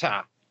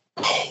water.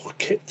 Oh,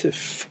 get the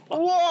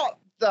What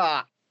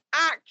the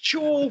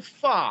actual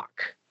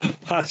fuck?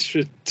 That's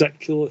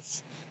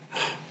ridiculous.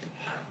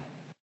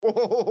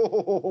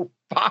 Oh,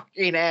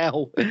 fucking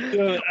hell.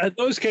 At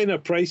those kind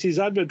of prices,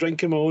 I'd be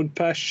drinking my own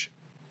pish.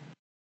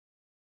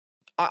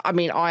 I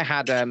mean, I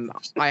had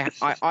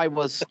I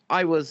was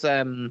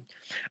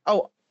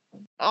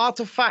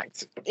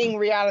Artifact in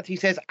reality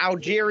says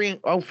Algerian.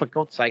 Oh, for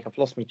God's sake, I've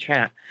lost my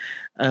chat.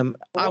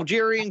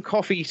 Algerian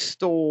coffee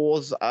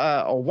stores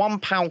or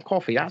 £1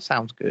 coffee. That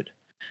sounds good.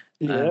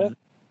 Yeah,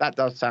 that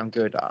does sound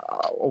good. A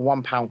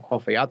 £1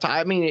 coffee.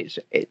 I mean,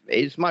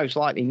 it's most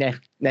likely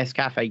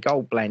Nescafe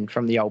Gold Blend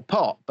from the old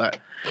pot. But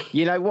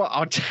you know what?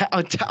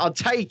 I'll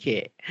take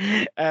it.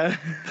 Give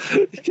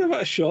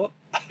it a shot.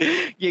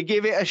 You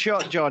give it a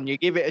shot, John. You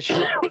give it a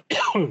shot.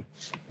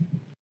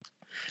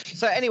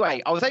 So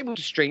anyway, I was able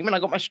to stream and I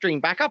got my stream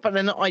back up, and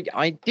then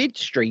I did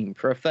stream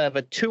for a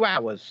further 2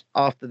 hours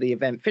after the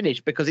event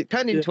finished because it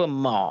turned into a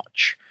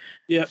march.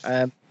 Yeah.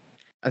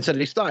 And so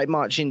they started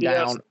marching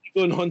down.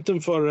 Going hunting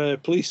for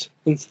police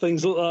and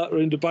things like that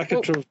around the back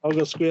of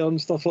Trafalgar Square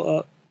and stuff like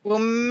that.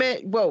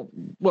 Well,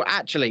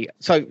 actually,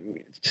 so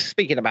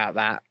speaking about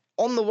that,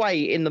 on the way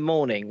in the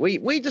morning,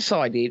 we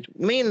decided,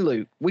 me and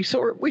Luke, we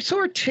saw a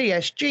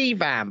TSG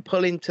van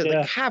pull into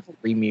the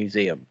Cavalry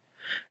Museum,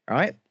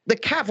 right? The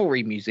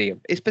Cavalry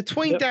Museum. It's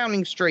between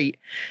Downing Street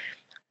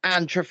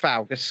and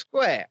Trafalgar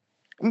Square.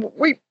 And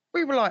we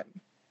were like,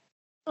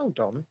 hold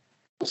on,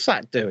 what's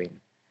that doing?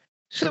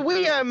 So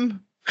we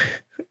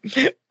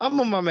I'm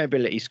on my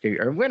mobility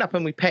scooter and went up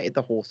and we petted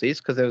the horses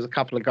because there was a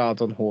couple of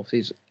guards on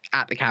horses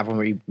at the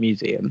Cavalry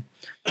Museum.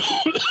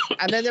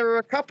 And then there were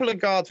a couple of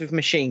guards with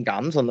machine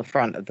guns on the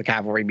front of the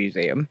Cavalry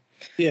Museum.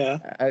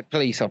 Yeah.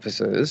 Police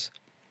officers.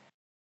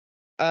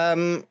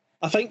 I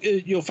think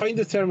you'll find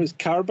the term is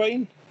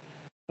carbine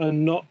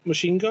and not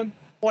machine gun.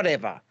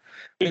 Whatever.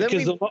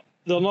 Because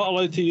they're not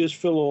allowed to use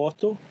full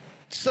auto.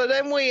 So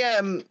then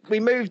we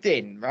moved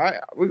in, right?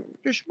 We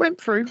just went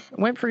through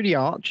the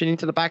arch and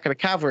into the back of the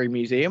Cavalry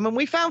Museum, and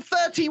we found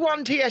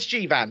 31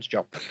 TSG vans,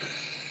 John.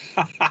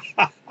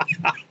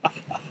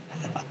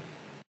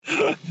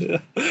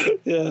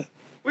 Yeah.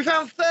 We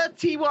found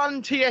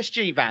 31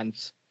 TSG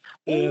vans,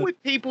 all with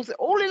people,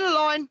 all in a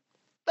line.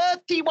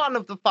 31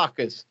 of the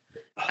fuckers,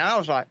 and I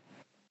was like,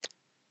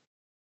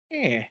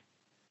 "Yeah,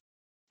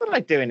 what am I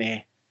doing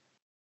here?"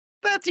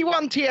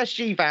 31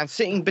 TSG vans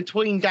sitting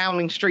between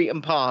Downing Street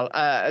and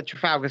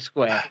Trafalgar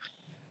Square.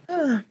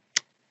 I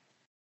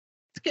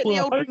can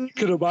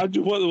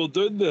imagine what they were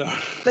doing there.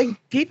 They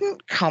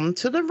didn't come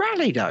to the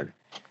rally, though.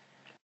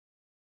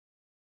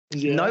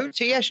 Yeah. No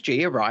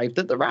TSG arrived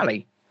at the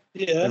rally.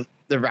 Yeah.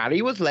 The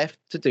rally was left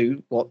to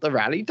do what the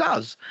rally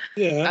does.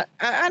 Yeah.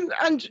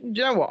 And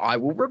you know what? I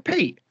will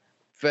repeat.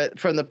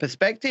 From the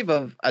perspective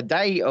of a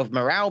day of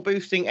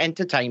morale-boosting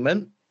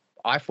entertainment,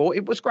 I thought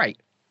it was great.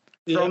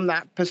 From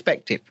that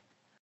perspective.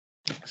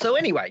 So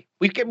anyway,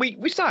 we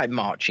started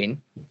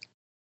marching.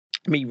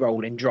 Me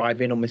rolling,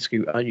 driving on my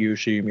scooter. You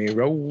see me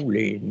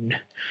rolling.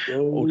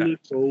 Rolling.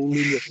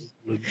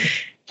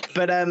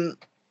 But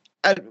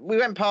we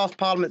went past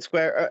Parliament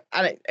Square,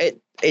 and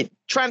it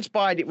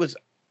transpired. It was,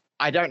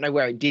 I don't know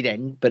where it did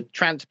end, but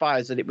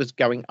transpires that it was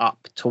going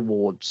up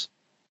towards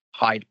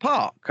Hyde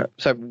Park.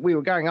 So we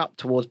were going up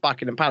towards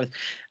Buckingham Palace,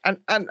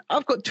 and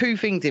I've got two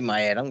things in my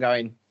head. I'm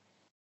going,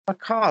 my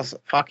car's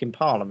at fucking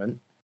Parliament.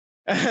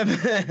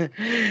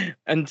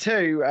 And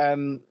two,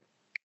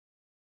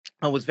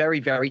 I was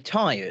very, very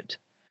tired.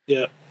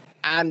 Yeah.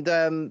 And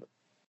then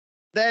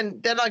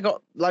I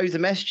got loads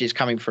of messages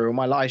coming through on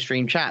my live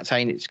stream chat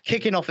saying it's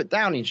kicking off at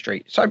Downing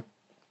Street. So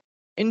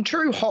in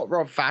true hot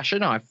rod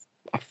fashion, I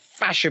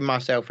fashioned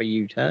myself a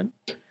U-turn,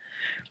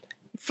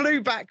 flew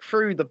back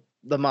through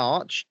the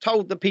march,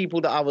 told the people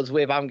that I was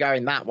with I'm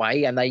going that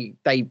way, and they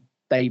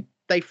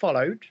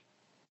followed.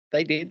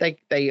 They did.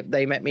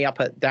 They met me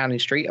up at Downing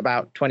Street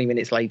about 20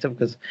 minutes later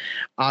because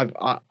I've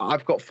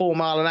got 4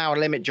 mile an hour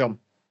limit, John.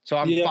 So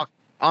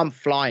I'm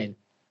flying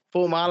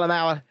 4 mile an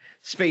hour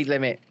speed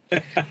limit.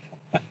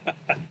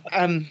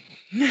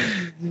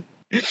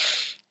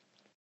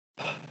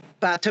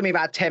 But it took me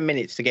about 10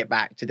 minutes to get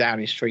back to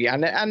Downing Street,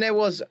 and there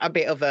was a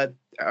bit of a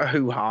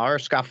hoo-ha, a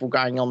scuffle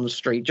going on the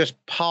street just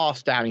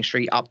past Downing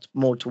Street up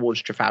more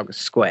towards Trafalgar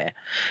Square.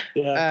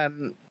 Yeah.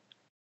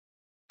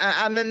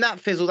 and then that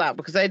fizzled out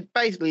because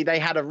they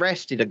had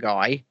arrested a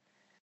guy,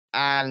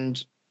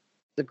 and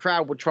the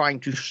crowd were trying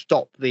to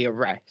stop the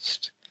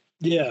arrest.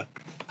 Yeah.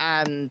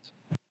 And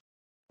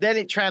then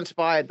it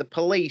transpired the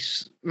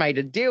police made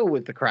a deal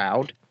with the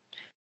crowd.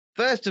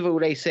 First of all,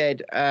 they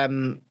said,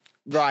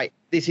 right,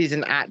 this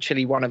isn't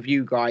actually one of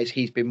you guys.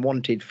 He's been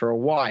wanted for a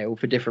while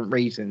for different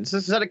reasons.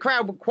 So the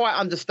crowd were quite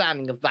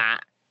understanding of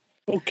that.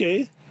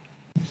 Okay.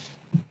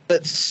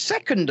 But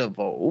second of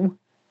all,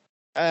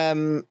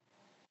 the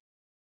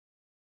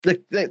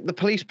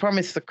police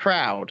promised the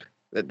crowd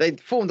that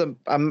they'd formed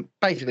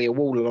basically a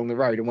wall along the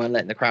road and weren't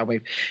letting the crowd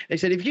move. They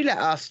said, if you let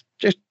us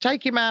just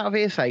take him out of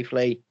here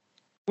safely,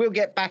 we'll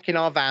get back in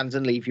our vans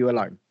and leave you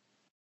alone.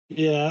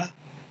 Yeah.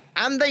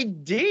 And they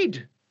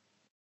did.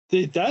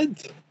 They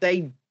did.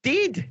 They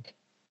did.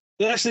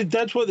 They actually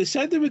did what they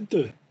said they would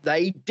do.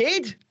 They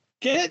did.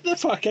 Get the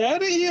fuck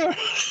out of here.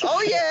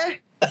 Oh, yeah.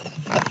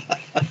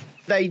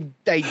 They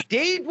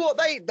did what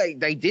they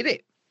did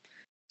it.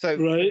 So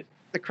right.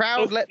 The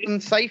crowd let them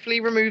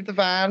safely remove the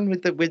van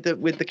with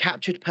the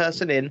captured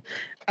person in,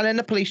 and then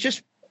the police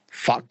just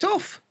fucked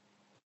off.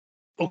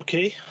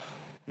 Okay.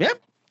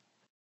 Yep.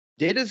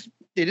 Did as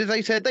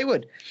they said they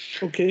would.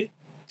 Okay.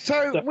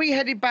 So we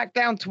headed back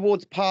down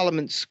towards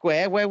Parliament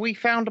Square, where we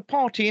found a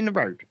party in the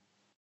road.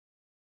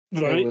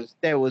 Right.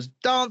 There was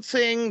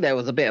dancing. There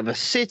was a bit of a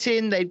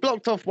sit-in. They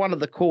blocked off one of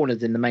the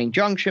corners in the main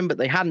junction, but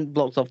they hadn't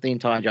blocked off the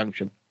entire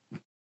junction.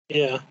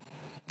 Yeah.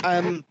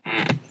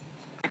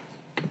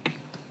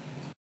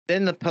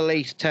 Then the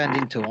police turned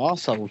into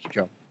arseholes,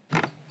 John.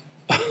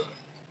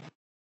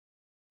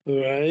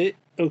 Right.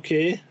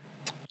 Okay.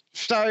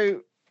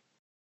 So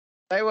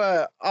they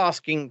were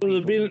asking.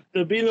 Well,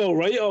 they've been all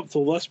right up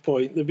till this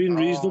point. They've been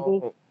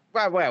reasonable.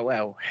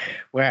 Well.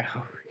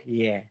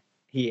 Yeah.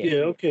 Yeah.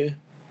 Okay.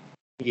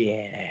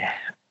 Yeah.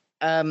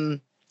 They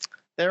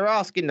were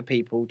asking the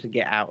people to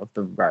get out of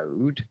the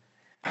road.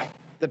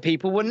 The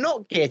people were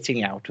not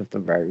getting out of the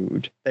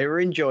road. They were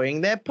enjoying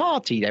their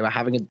party. They were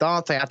having a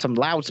dance. They had some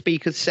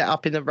loudspeakers set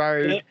up in the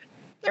road. Yeah.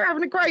 They're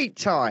having a great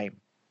time.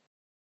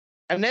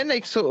 And then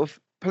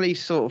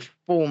police sort of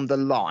formed a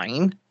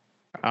line,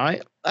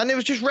 right? And it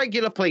was just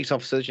regular police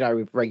officers,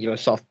 with regular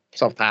soft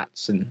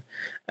hats and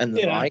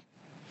the like.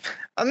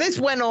 And this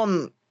went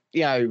on,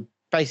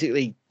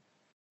 basically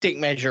dick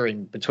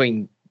measuring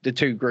between the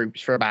two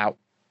groups for about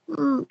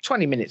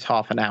 20 minutes,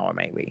 half an hour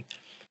maybe.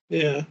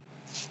 Yeah.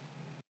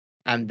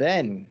 And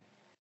then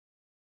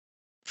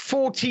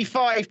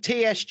 45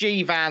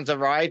 TSG vans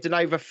arrived and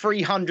over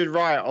 300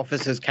 riot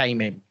officers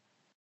came in.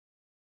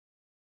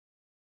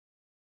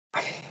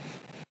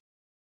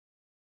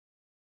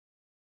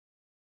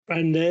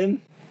 And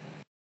then?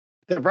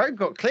 The road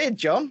got cleared,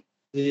 John.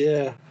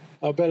 Yeah,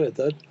 I bet it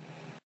did.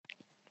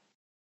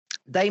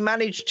 They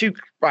managed to...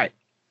 Right.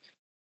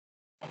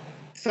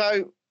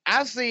 So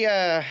as the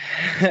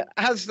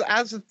as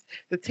the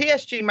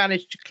TSG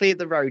managed to clear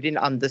the road in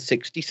under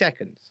 60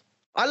 seconds.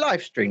 I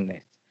live streamed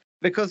this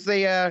because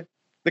the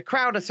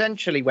crowd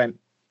essentially went,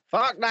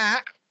 fuck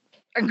that,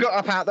 and got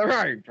up out the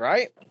road,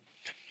 right?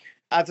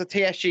 As the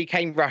TSG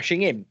came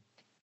rushing in.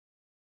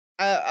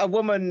 A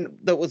woman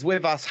that was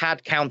with us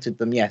had counted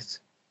them, yes.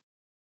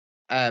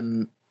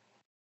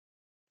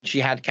 She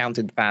had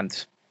counted the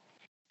vans.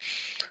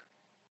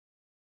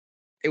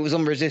 It was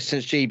on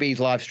Resistance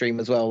GB's live stream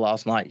as well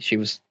last night. She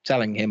was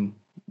telling him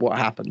what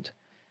happened.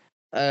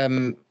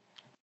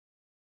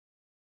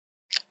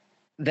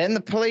 Then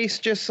the police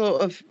just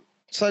sort of...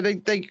 So they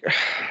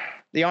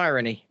the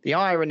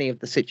irony of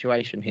the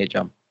situation here,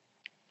 John.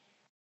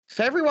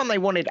 So everyone they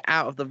wanted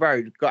out of the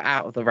road got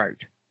out of the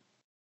road.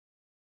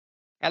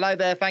 Hello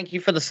there, thank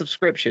you for the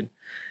subscription.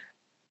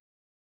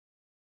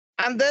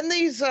 And then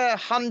these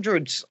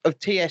hundreds of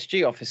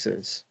TSG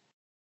officers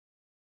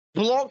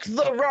blocked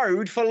the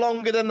road for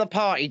longer than the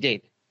party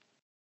did.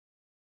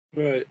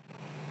 Right.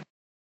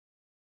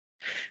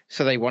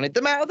 So they wanted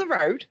them out of the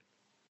road.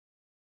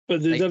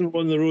 But they didn't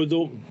want the road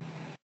open.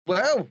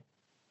 Well,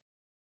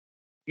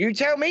 you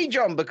tell me,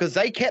 John, because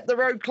they kept the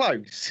road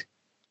closed.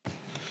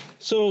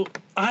 So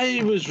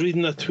I was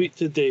reading a tweet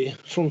today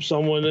from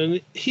someone,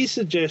 and he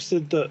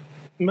suggested that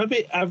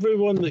maybe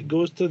everyone that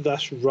goes to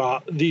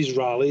these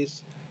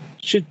rallies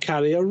should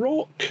carry a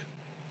rock,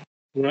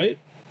 right?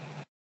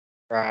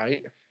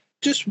 Right.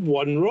 Just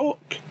one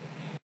rock.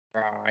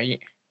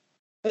 Right.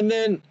 And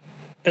then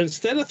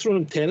instead of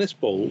throwing tennis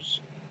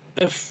balls,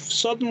 if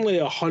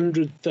suddenly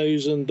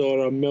 100,000 or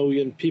 1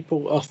 million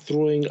people are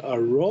throwing a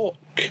rock,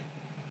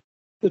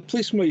 the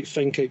police might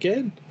think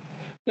again.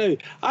 Now,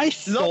 I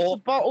thought... Lots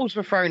of bottles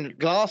were thrown,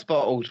 glass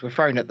bottles were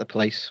thrown at the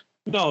police.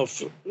 No,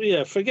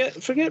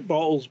 forget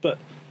bottles, but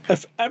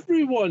if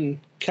everyone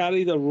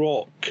carried a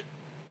rock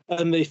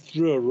and they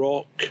threw a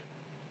rock,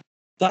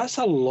 that's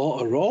a lot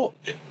of rock.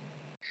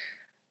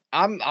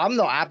 I'm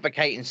not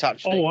advocating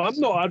such things. Oh, I'm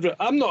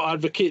not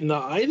advocating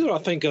that either. I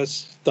think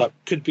that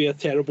could be a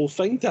terrible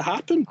thing to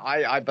happen.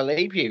 I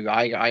believe you.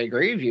 I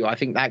agree with you. I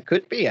think that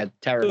could be a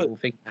terrible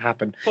thing to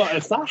happen. But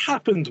if that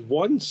happened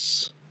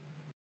once,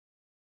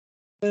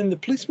 then the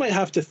police might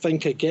have to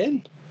think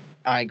again.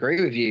 I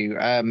agree with you.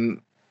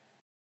 I'm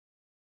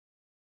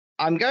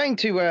going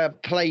to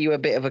play you a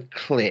bit of a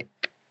clip.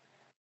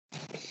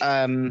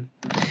 The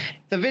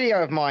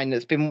video of mine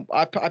that's been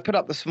I put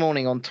up this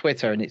morning on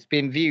Twitter, and it's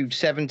been viewed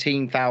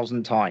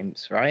 17,000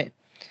 times. Right.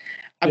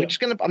 I'm just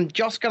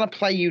gonna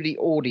play you the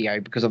audio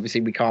because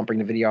obviously we can't bring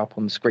the video up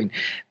on the screen.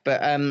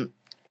 But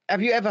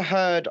have you ever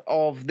heard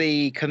of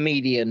the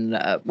comedian,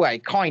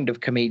 kind of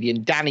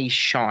comedian, Danny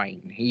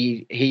Shine?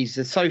 He's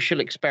a social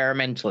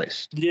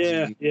experimentalist.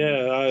 Yeah.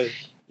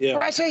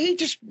 Right, so he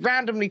just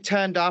randomly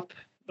turned up.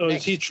 Oh,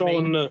 is he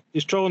trolling?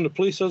 He's trolling the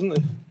police, isn't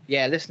he?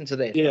 Yeah, listen to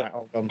this. Yeah. Right,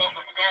 hold on. And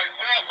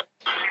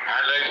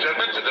ladies and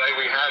gentlemen, today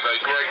we have a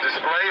great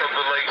display of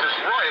the latest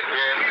riot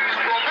gear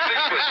from the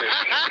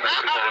British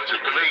Metropolitan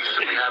Police.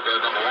 We have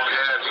number one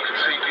here, as you can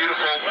see,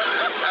 beautiful,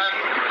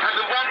 and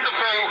a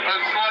wonderful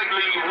and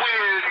slightly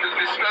weird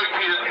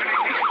dystopian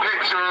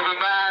picture of a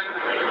man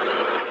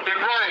in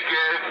riot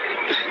gear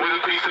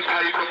with a piece of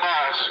paper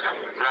mask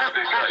around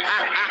his face.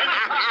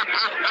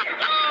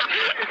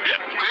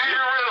 Do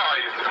you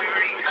realise,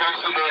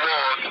 Constable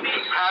Ward,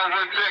 how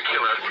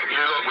ridiculous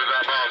you look with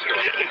that mask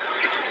on?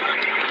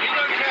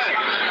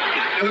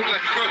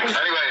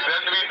 Anyway,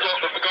 then we've got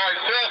the guy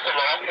fourth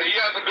along. He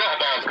hasn't got a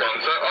mask on.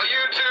 So are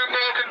you two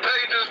more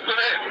contagious than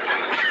him?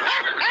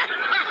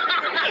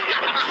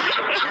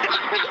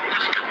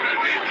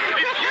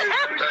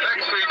 So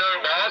next three,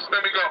 no mask. Then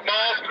we got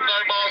mask, no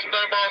mask,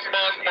 no mask,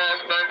 mask,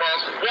 mask, no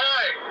mask.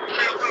 Why?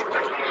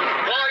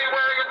 Why are you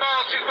wearing a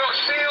mask? You've got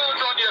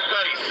shields on your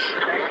face.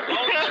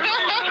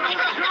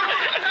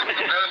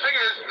 Now the thing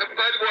is,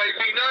 by the way,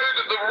 we know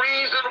that the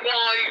reason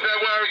why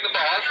they're wearing the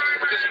mask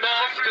is because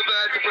masks are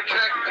there to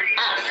protect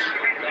us.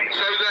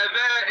 So they're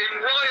there in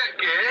riot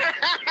gear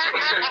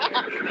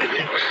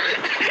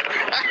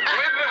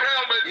with the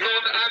helmets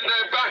on and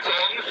their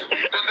batons,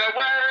 but they're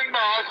wearing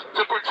masks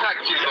to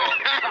protect you lot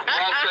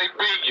whilst they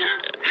beat you.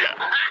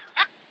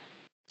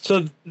 So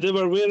they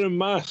were wearing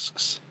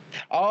masks.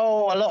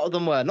 Oh, a lot of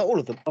them were. Not all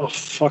of them. Oh,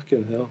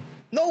 fucking hell.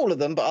 Not all of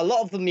them, but a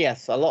lot of them,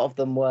 yes. A lot of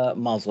them were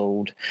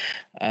muzzled.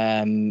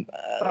 You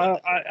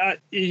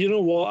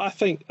know what? I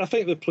think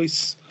the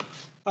police.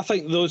 I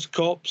think those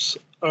cops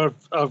are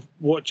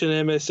watching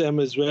MSM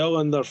as well,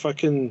 and they're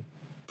fucking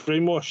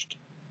brainwashed.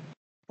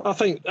 I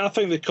think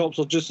the cops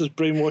are just as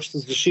brainwashed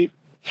as the sheep.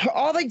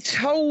 Are they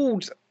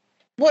told?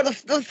 Well,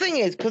 the thing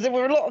is, because there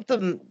were a lot of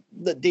them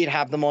that did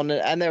have them on,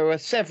 and there were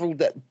several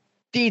that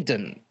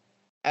didn't.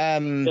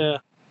 Yeah.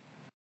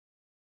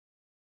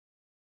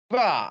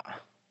 But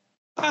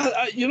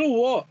you know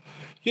what?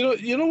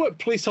 You know what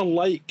police are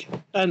like,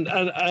 and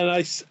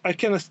I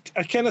kind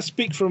of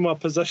speak from a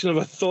position of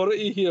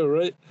authority here,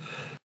 right?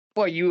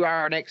 Well, you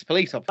are an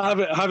ex-police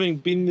officer. Having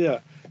been there.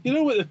 You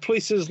know what the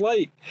police is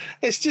like?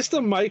 It's just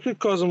a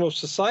microcosm of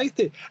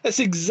society. It's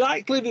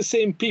exactly the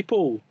same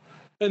people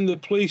in the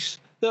police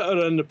that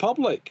are in the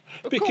public.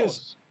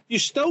 Because you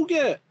still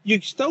get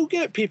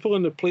people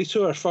in the police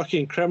who are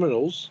fucking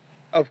criminals.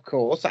 Of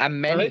course,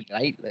 and many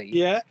lately.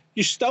 Yeah.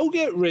 You still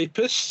get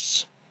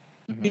rapists.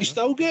 Mm-hmm. You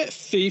still get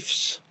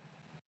thieves.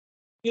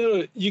 You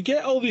know, you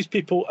get all these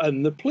people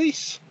in the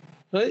police,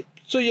 right?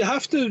 So you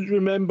have to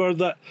remember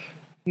that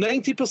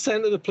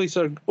 90% of the police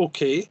are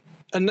okay,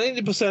 and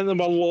 90% of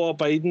them are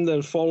law-abiding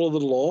and follow the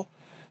law.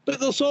 But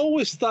there's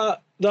always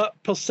that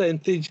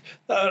percentage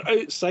that are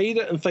outside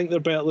it and think they're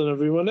better than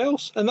everyone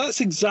else. And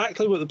that's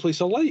exactly what the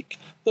police are like.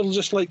 They're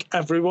just like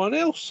everyone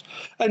else.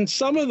 And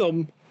some of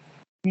them,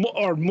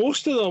 or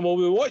most of them, will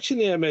be watching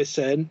the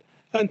MSN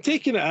and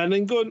taking it in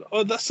and going,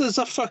 oh, this is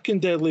a fucking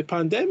deadly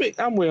pandemic.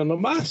 I'm wearing a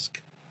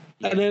mask.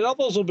 Yeah. And then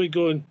others will be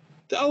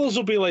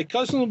like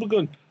us and they'll be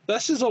going,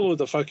 this is a load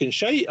of fucking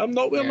shite. I'm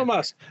not wearing a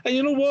mask. And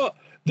you know what?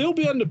 They'll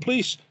be in the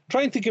police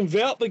trying to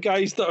convert the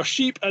guys that are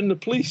sheep in the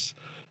police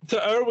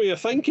to our way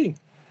of thinking.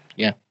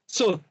 Yeah.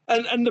 So,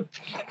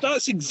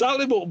 that's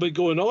exactly what will be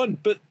going on.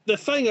 But the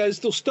thing is,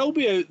 they'll still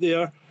be out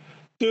there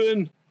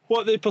doing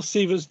what they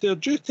perceive as their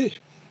duty.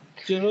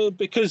 You know,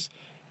 because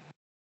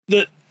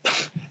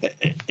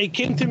it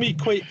came to me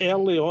quite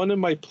early on in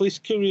my police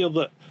career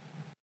that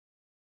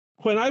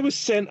when I was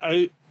sent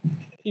out,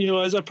 you know,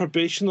 as a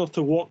probationer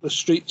to walk the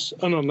streets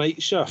on a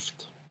night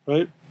shift,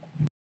 right?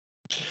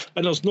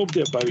 And there's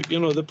nobody about, you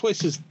know, the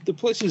place is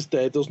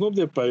dead, there's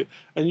nobody about,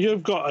 and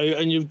you've got out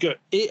and you've got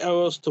 8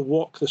 hours to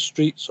walk the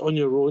streets on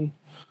your own.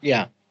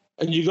 Yeah.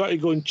 And you got to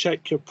go and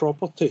check your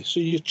property. So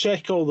you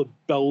check all the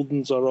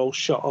buildings are all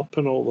shut up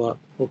and all that,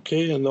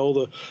 okay? And all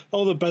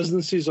the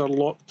businesses are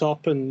locked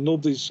up and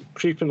nobody's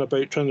creeping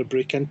about trying to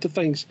break into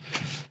things.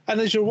 And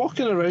as you're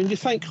walking around, you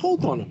think,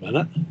 hold on a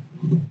minute,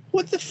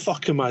 what the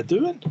fuck am I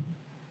doing?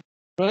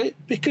 Right?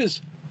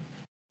 Because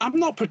I'm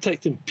not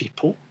protecting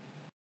people.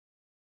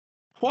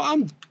 What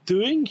I'm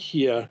doing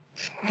here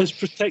is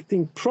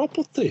protecting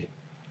property,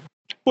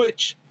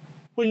 which,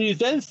 when you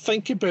then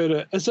think about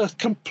it, is a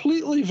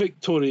completely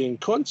Victorian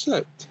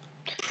concept.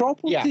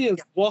 Property is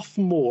worth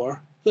more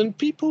than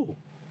people.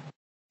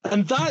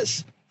 And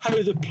that's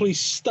how the police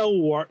still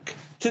work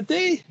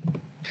today.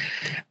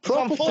 It's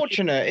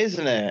unfortunate,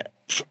 isn't it?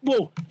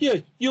 Well, yeah,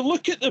 you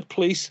look at the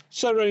police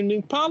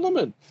surrounding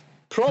Parliament.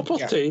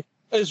 Property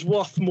is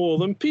worth more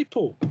than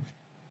people.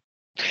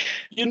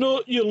 You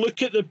know, you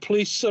look at the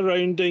police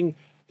surrounding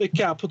the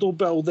Capitol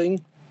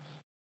building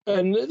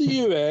in the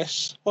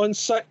US on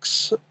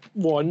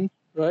 6-1,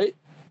 right?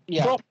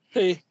 Yeah.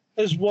 Property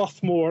is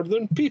worth more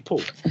than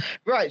people.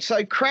 Right.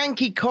 So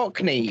Cranky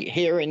Cockney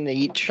here in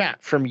the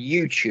chat from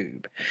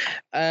YouTube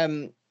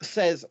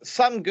says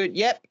some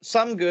good,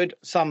 some good,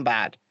 some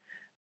bad.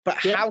 But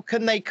how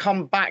can they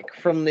come back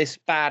from this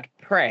bad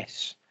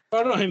press?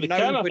 I don't think they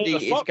can. Nobody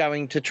is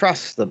going to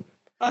trust them.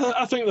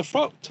 I think they're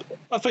fucked.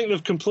 I think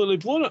they've completely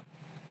blown it.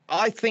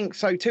 I think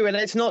so too, and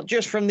it's not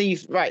just from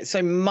these. Right,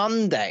 so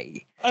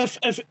Monday.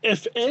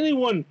 If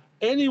anyone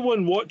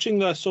watching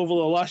this over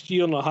the last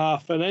year and a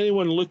half, and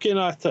anyone looking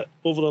at it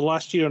over the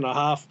last year and a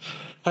half,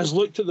 has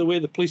looked at the way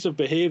the police have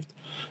behaved,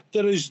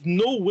 there is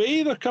no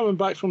way they're coming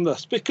back from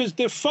this because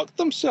they've fucked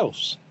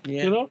themselves.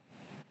 Yeah. You know,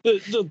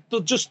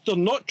 they're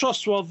not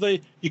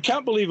trustworthy. You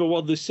can't believe a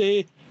word they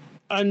say,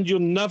 and you're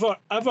never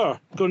ever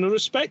going to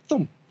respect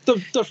them.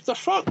 They're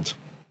fucked.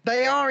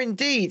 They are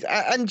indeed,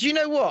 and do you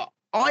know what?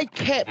 I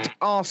kept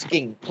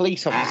asking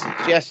police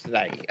officers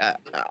yesterday.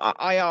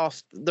 I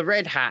asked the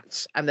red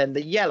hats and then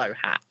the yellow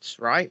hats,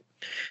 right?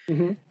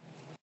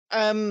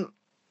 Mm-hmm.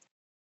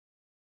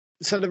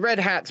 So the red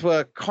hats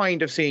were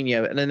kind of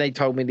senior, and then they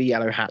told me the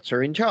yellow hats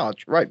are in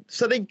charge, right?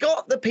 So they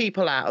got the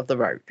people out of the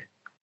road.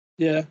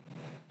 Yeah.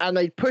 And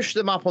they pushed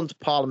them up onto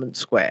Parliament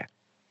Square.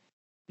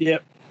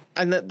 Yep.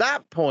 And at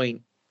that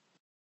point,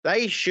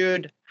 they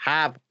should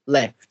have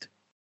left,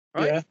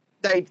 right? Yeah.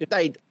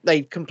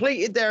 They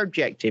completed their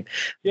objective.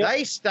 Yep.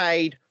 They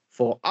stayed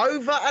for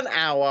over an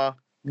hour,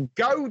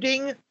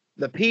 goading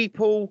the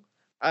people,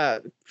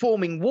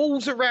 forming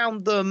walls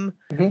around them,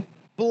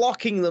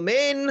 blocking them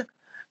in.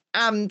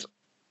 And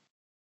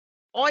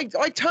I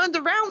turned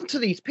around to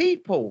these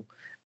people,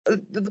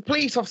 the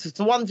police officers,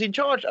 the ones in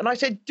charge, and I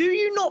said, do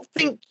you not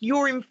think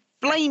you're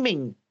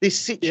inflaming this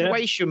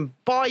situation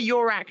by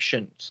your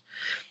actions?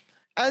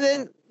 And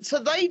then, so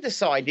they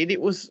decided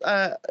it was,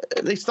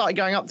 they started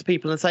going up to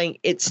people and saying,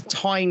 it's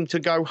time to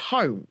go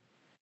home.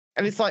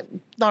 And it's like,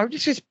 no,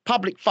 this is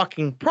public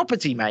fucking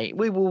property, mate.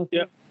 We will,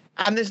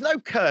 and there's no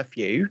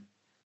curfew.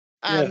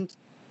 And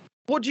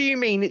what do you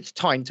mean it's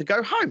time to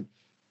go home?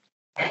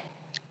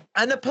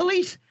 And the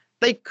police,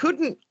 they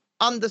couldn't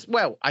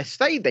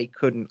they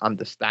couldn't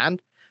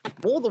understand.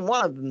 More than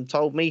one of them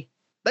told me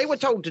they were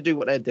told to do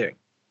what they're doing.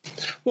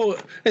 Well,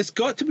 it's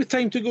got to be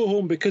time to go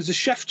home because the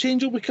shift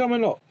change will be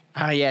coming up.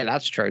 Yeah,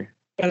 that's true.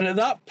 And at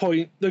that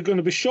point, they're going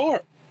to be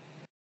short.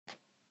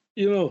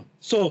 You know,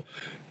 so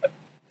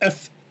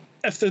if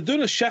they're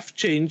doing a shift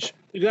change,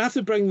 they're going to have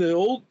to bring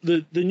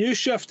the new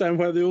shift in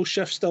while the old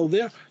shift's still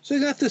there. So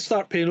they're going to have to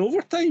start paying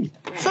overtime.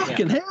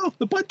 Fucking hell,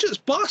 the budget's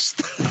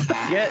bust.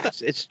 Yeah,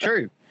 it's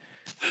true.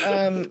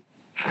 There's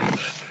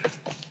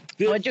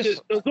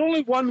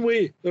only one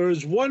way. There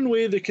is one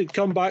way they could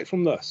come back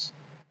from this.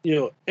 You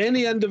know,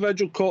 any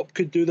individual cop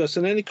could do this,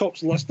 and any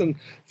cops listening,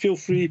 feel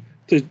free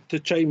to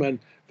chime in.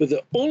 But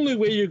the only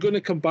way you're going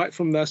to come back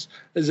from this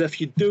is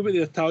if you do what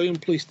the Italian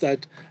police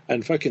did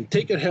and fucking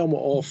take your helmet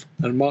off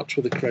and march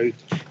with the crowd.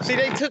 See,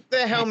 they took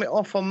their helmet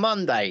off on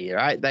Monday,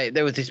 right?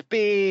 There was this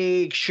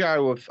big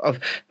show of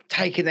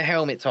taking the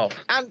helmets off.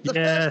 And the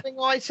first thing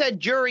I said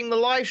during the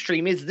live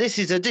stream is, this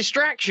is a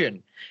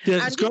distraction.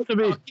 Yeah, it's got to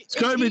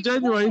be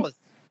genuine.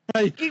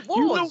 Hey, it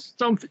was.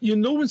 You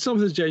know when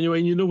something's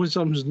genuine, you know when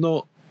something's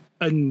not.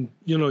 And,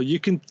 you know, you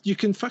can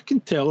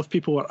fucking tell if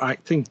people are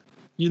acting.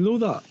 You know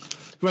that.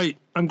 Right,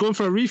 I'm going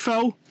for a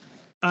refill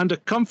and a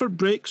comfort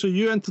break, so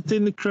you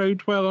entertain the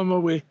crowd while I'm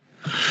away.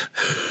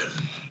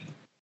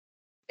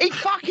 He's in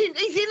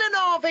an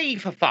RV,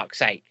 for fuck's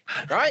sake,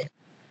 right?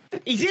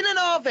 He's in an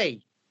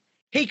RV.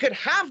 He could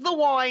have the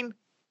wine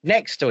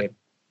next to him.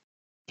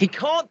 He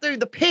can't do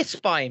the piss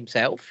by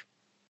himself,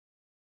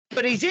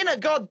 but he's in a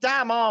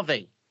goddamn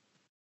RV.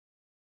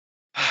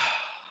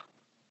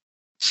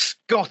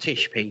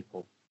 Scottish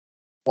people.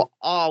 What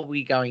are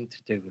we going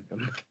to do with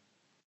them?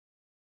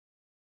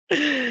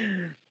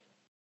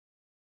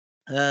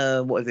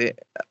 What is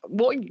it?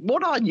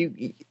 What are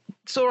you?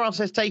 Sauron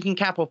says taking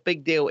cap off,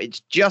 big deal.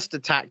 It's just a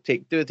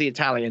tactic. Do it the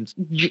Italians.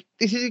 This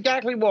is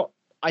exactly what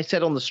I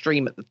said on the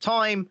stream at the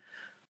time.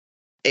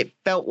 It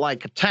felt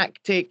like a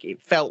tactic.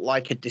 It felt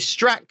like a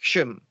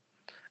distraction.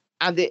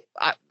 And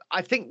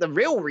I think the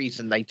real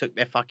reason they took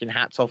their fucking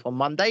hats off on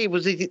Monday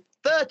was it's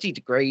 30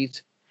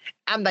 degrees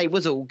and they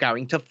was all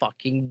going to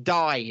fucking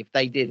die if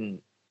they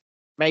didn't.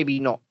 Maybe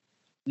not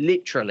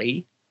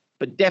literally,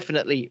 but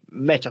definitely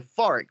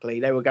metaphorically,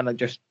 they were going to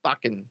just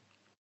fucking,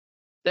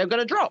 they were going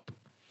to drop.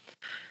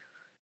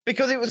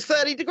 Because it was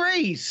 30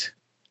 degrees.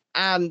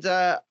 And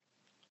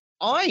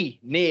I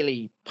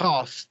nearly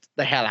passed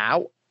the hell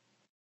out.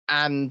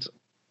 And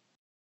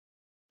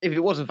if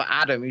it wasn't for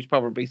Adam, who's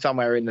probably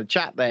somewhere in the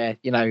chat there,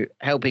 you know,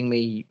 helping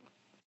me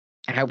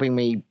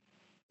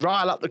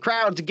rile up the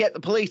crowd to get the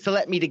police to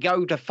let me to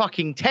go to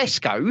fucking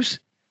Tesco's,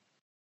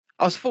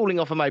 I was falling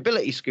off a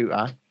mobility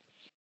scooter.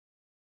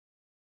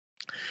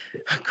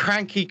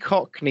 Cranky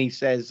Cockney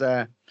says,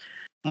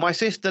 my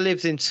sister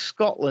lives in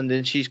Scotland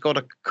and she's got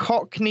a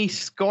Cockney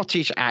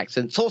Scottish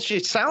accent. So she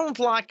sounds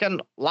like an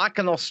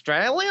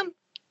Australian.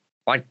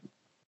 Like,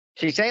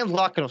 she sounds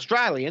like an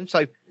Australian.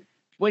 So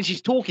when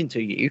she's talking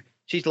to you,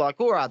 she's like,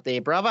 all right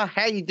there, brother.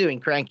 How you doing,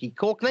 Cranky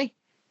Cockney?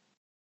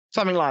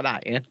 Something like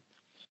that, yeah.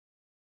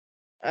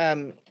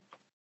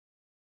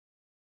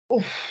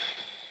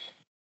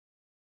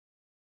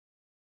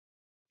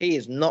 He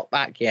is not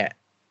back yet.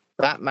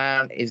 That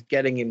man is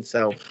getting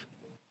himself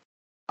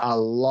a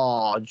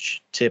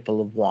large tipple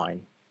of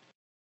wine.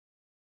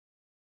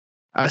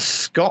 A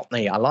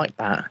Scotney, I like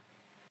that.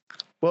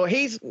 Well,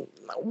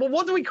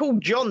 what do we call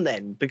John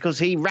then? Because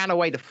he ran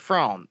away to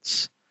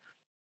France.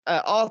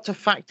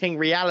 Artifacting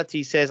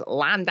Reality says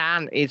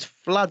London is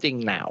flooding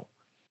now.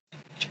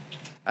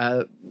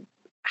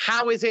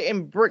 How is it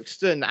in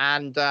Brixton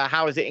and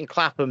how is it in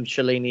Clapham,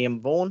 Shalini and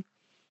Vaughan?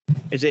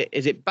 Is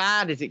it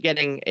bad? Is it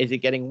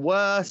getting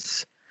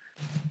worse?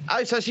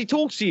 Oh, so she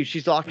talks to you.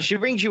 She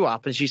rings you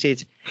up and she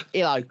says,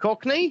 "Hello,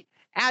 Cockney.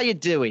 How you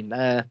doing?"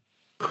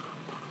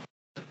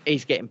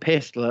 He's getting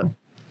pissed. Look,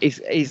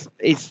 he's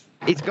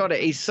got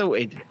it. He's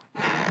sorted.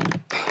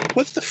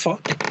 What the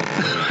fuck?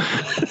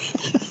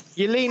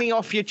 You're leaning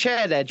off your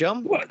chair there,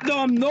 John. What? No,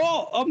 I'm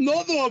not. I'm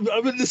not though.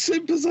 I'm in the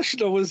same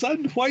position I was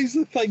in. Why is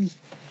the thing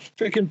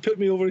freaking put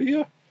me over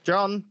here?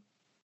 John.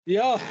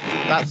 Yeah.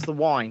 That's the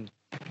wine.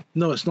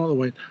 No, it's not the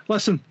wine.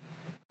 Listen,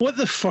 what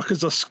the fuck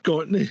is a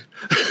Scotney?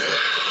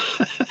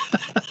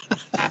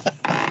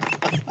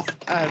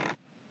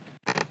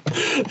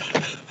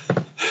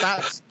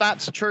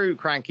 That's true,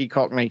 Cranky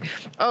Cockney.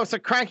 Oh, so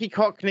Cranky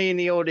Cockney in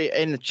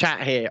the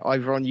chat here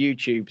over on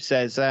YouTube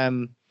says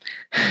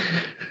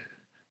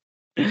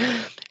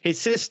his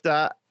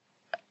sister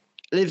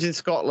lives in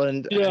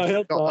Scotland. Yeah, I and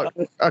heard got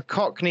that. a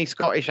Cockney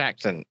Scottish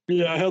accent.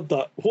 Yeah, I heard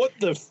that. What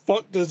the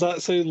fuck does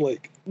that sound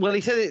like? Well, he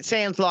said it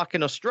sounds like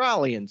an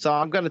Australian, so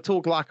I'm going to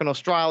talk like an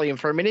Australian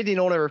for a minute in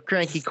honour of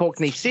Cranky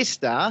Cockney's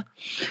sister.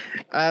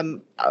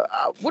 What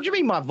do you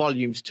mean my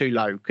volume's too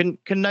low? Can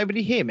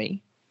nobody hear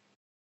me?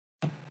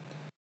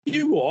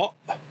 You what?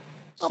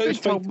 Sounds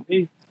fine to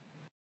me.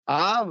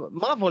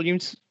 My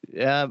volume's...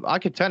 I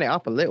could turn it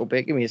up a little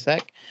bit. Give me a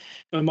sec.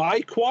 Am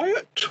I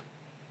quiet?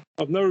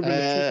 I've never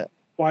been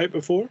quiet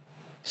before.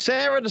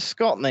 Sarah the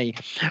Scotney.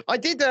 I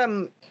did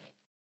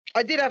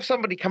have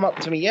somebody come up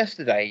to me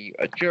yesterday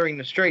during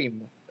the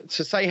stream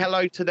to say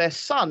hello to their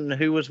son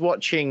who was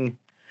watching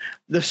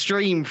the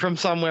stream from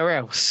somewhere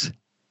else.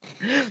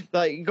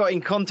 Like, got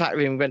in contact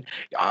with him and went,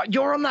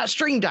 "You're on that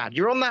stream, Dad.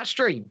 You're on that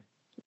stream."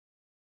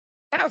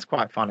 That was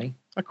quite funny.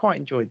 I quite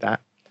enjoyed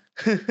that.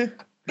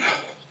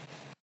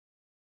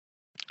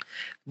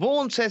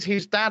 Vaughan says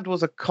his dad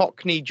was a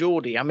Cockney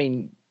Geordie. I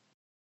mean,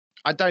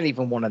 I don't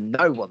even want to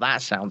know what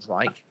that sounds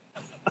like.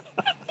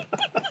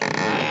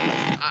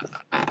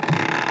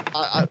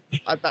 I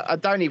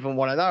don't even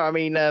want to know. I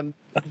mean,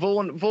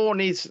 Vaughan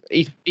he's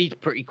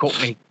pretty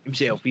Cockney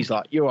himself. He's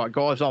like, "You're right,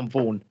 guys. I'm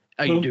Vaughan.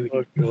 How you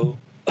doing?"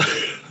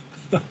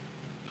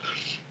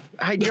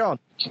 Hey, John.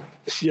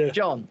 Yeah.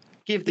 John,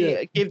 give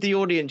the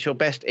audience your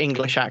best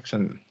English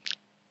accent.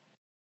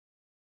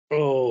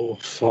 Oh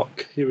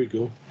fuck! Here we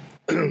go.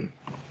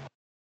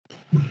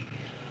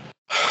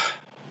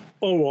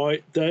 All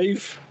right,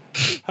 Dave.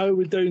 How are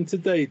we doing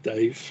today,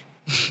 Dave?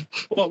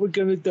 What are we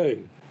going to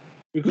do?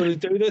 We're going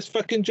to do this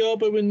fucking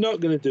job, or we're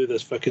not going to do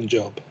this fucking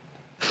job?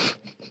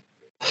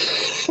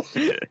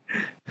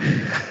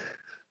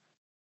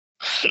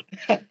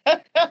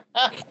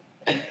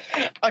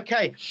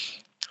 Okay.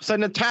 So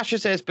Natasha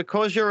says,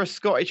 because you're a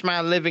Scottish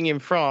man living in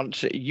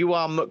France, you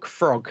are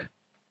McFrog.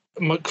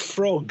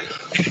 McFrog.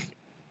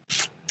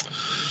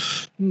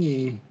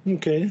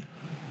 Okay.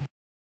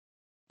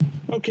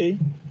 Okay.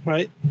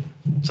 Right.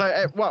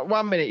 So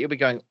 1 minute you'll be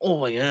going,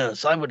 "Oh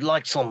yes, I would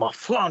like some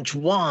French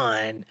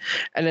wine,"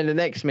 and then the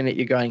next minute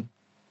you're going,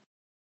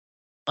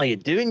 "How you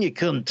doing, you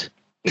cunt?"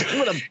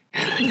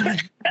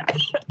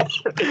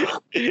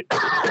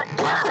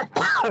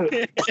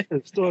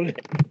 Sorry.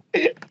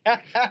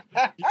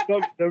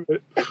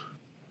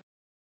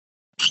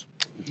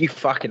 You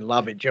fucking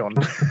love it, John.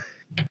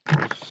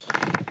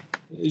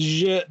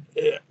 Yeah.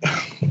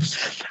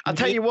 I'll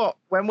tell you what,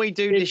 when we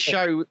do this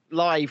show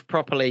live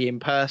properly in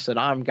person,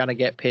 I'm going to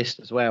get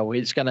pissed as well.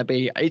 It's going to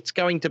be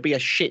a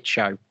shit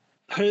show.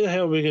 How the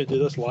hell are we going to do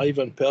this live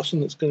in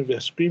person? It's going to be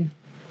a scream.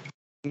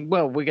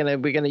 Well, we're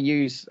going to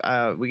use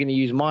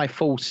my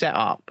full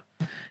setup.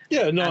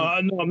 Yeah, no,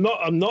 I'm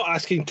not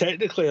asking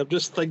technically. I'm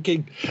just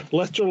thinking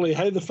literally,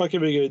 how the fuck are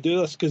we going to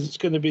do this? Because it's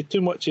going to be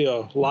too much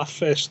of a laugh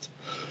fest.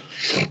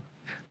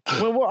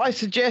 Well, what I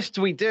suggest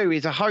we do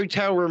is a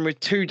hotel room with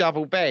 2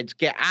 double beds,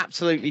 get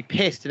absolutely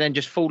pissed, and then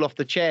just fall off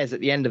the chairs at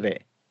the end of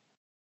it.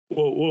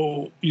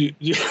 Whoa, you're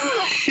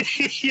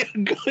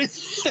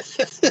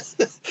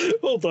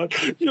hold on,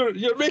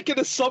 you're making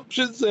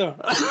assumptions there.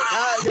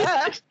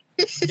 Yeah,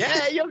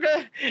 Yeah,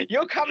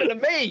 you're coming to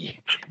me.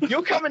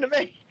 You're coming to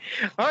me.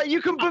 All right,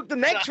 you can book the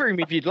next room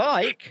if you'd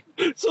like.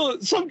 So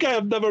some guy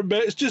I've never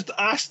met has just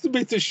asked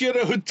me to share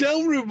a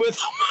hotel room with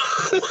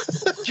him.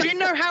 Do you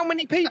know how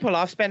many people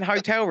I've spent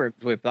hotel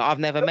rooms with that I've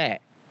never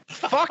met?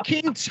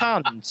 Fucking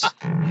tons.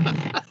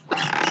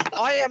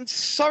 I am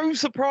so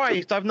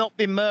surprised I've not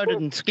been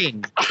murdered and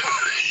skinned.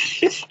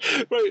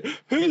 Right,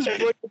 who's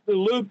bringing the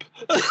lube?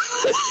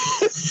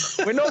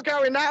 We're not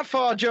going that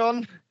far,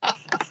 John.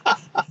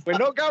 We're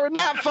not going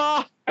that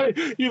far.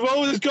 You've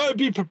always got to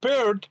be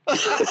prepared.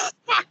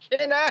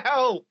 Fucking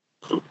hell.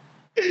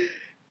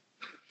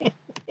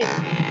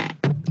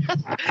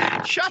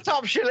 Shut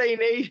up,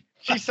 Shalini.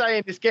 She's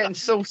saying it's getting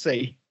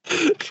saucy.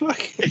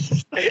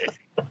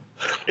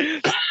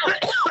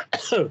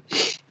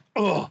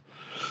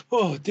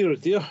 Oh, dear, oh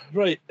dear.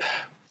 Right.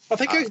 I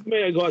think I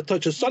may have got a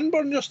touch of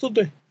sunburn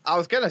yesterday. I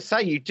was going to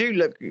say, you do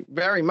look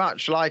very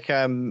much like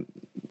a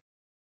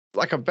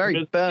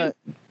very burnt,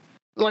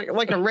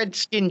 like a red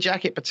skin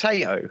jacket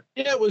potato.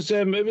 Yeah, it was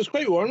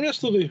quite warm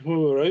yesterday when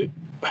we were out.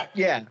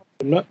 Yeah.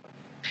 Well,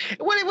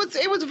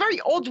 it was a very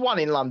odd one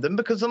in London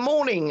because the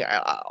morning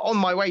on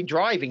my way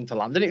driving to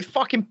London, it's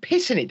fucking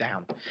pissing it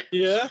down.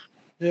 Yeah.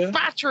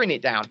 Battering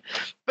it down.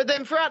 But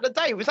then throughout the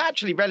day, it was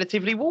actually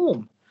relatively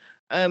warm.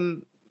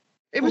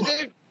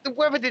 The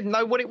weather didn't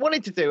know what it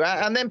wanted to do,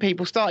 and then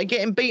people started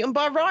getting beaten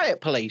by riot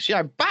police. You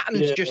know,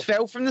 battens just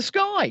fell from the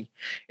sky.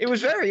 It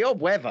was very odd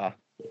weather.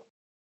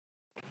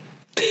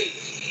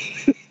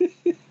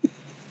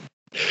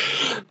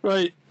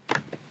 Right.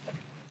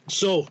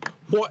 So,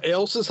 what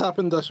else has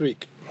happened this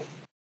week?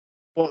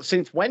 Well,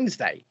 since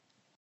Wednesday.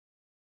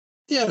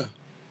 Yeah.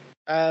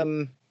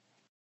 The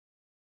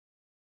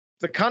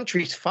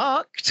country's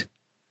fucked.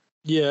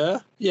 Yeah,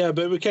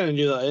 but we kind of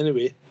knew that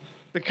anyway.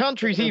 The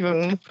country's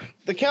even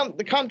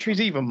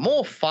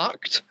more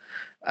fucked.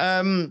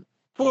 Why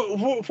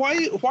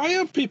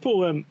are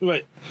people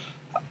right?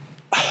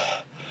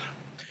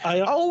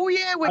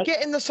 We're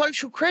getting the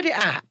social credit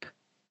app.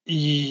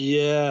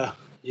 Yeah.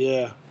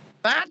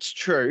 That's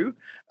true.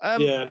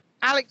 Yeah.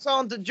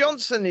 Alexander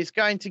Johnson is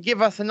going to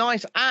give us a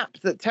nice app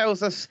that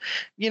tells us,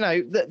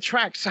 that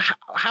tracks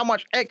how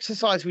much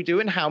exercise we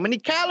do and how many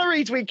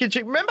calories we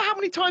consume. Remember how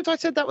many times I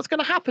said that was going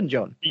to happen,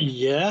 John?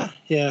 Yeah.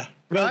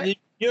 Right?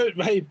 You're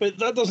right, but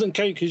that doesn't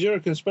count because you're a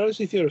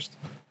conspiracy theorist.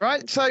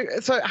 Right. So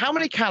how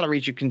many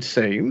calories you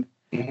consume,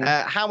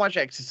 how much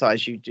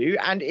exercise you do,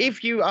 and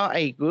if you are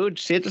a good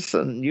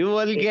citizen, you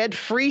will get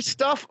free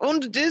stuff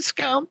and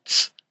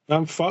discounts.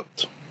 I'm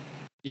fucked.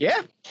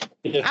 Yeah.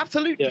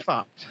 Absolutely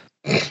fucked.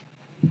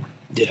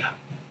 Yeah.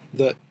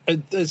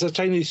 It's a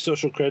Chinese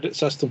social credit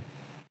system.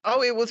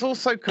 Oh, it was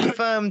also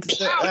confirmed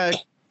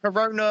that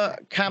corona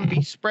can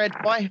be spread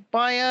by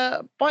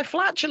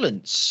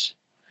flatulence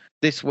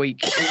this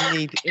week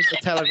in the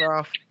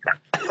Telegraph.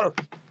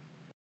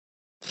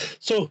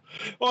 So,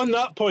 on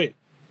that point,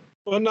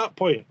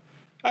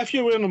 if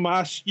you're wearing a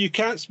mask, you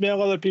can't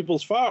smell other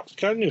people's farts,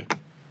 can you?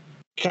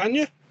 Can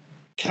you?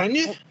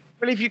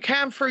 Well, if you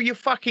can through your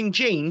fucking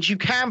jeans, you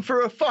can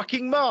through a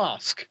fucking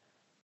mask.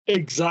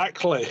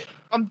 Exactly.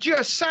 I'm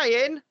just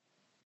saying.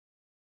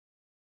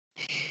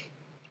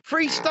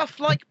 Free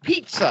stuff like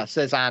pizza,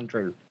 says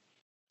Andrew.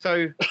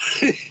 So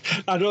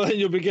I don't think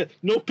you'll be getting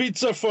no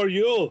pizza for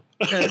you.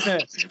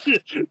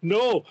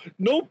 No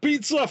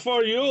pizza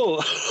for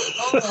you.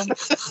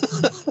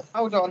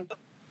 Hold on.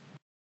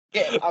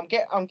 I'm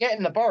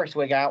getting the Boris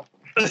wig out.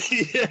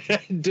 Yeah,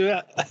 do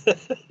it.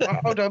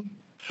 Hold on.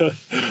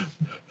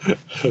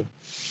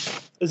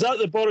 Is that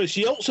the Boris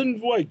Yeltsin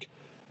wig?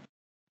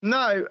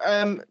 No.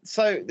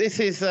 So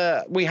this is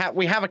we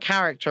have a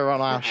character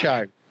on our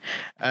show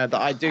that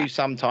I do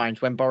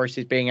sometimes when Boris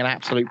is being an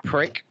absolute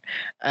prick.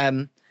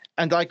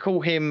 And I call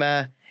him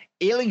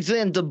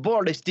Alexander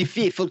Boris the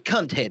Fearful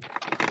Cunthead.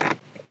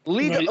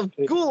 Leader of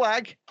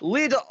Gulag,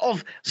 leader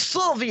of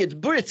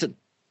Soviet Britain.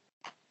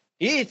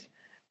 Yes,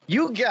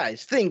 you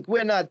guys think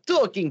when I'm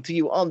talking to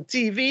you on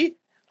TV,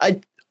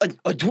 I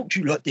talk to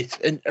you like this,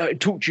 and I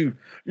talk to you,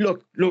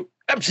 look,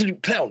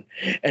 absolute clown.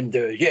 And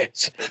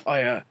yes,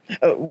 I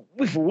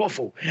wiffle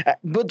waffle.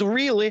 But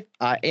really,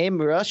 I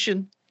am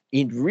Russian.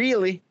 And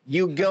really,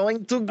 you're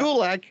going to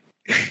Gulag.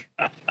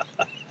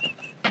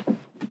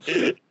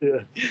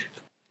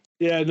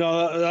 Yeah.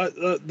 No,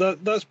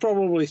 that's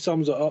probably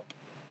sums it up.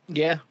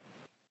 Yeah,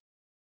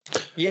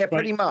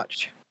 pretty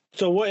much.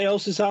 So what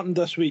else has happened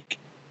this week?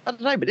 I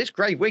don't know, but this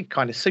grey wig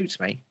kind of suits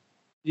me.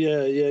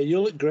 Yeah, you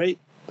look great.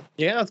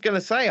 Yeah, I was going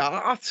to say,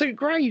 I suit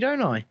grey,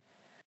 don't I?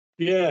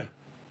 Yeah.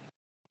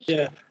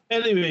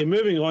 Anyway,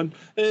 moving on.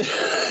 The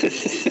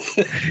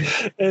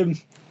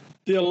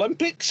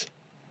Olympics.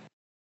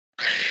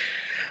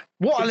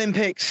 What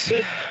Olympics?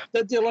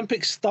 Did the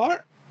Olympics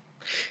start?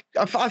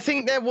 I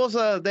think there was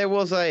a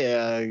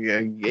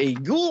gulag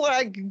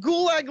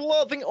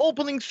loving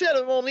opening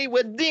ceremony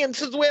where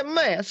dancers wear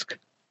masks.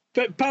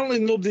 But apparently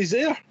nobody's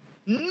there.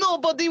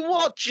 Nobody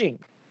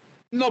watching.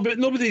 No, but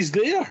nobody's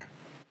there.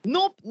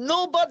 Nope,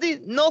 nobody,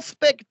 no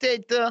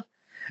spectator.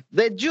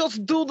 They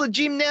just do the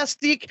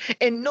gymnastic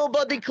and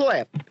nobody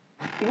clap.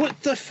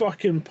 What the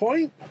fucking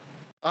point?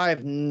 I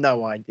have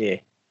no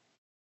idea.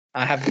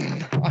 I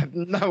have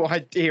no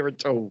idea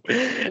at all.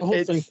 The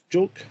whole thing's a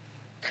joke.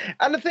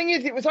 And the thing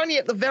is, it was only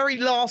at the very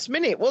last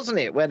minute, wasn't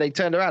it, where they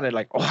turned around and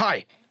like, oh,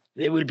 hi,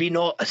 there will be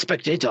no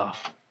spectator.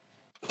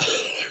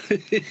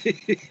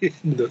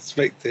 No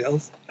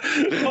spectators.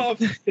 I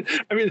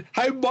mean,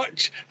 how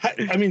much?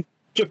 I mean,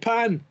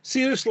 Japan,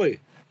 seriously,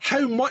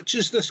 how much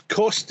is this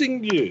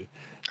costing you?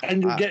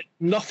 And you get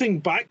nothing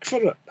back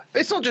for it.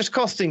 It's not just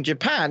costing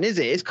Japan, is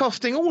it? It's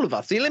costing all of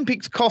us. The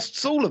Olympics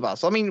costs all of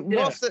us. I mean,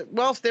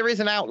 whilst there is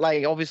an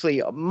outlay,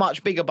 obviously,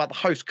 much bigger by the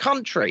host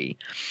country,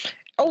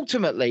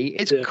 ultimately,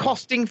 it's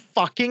costing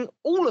fucking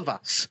all of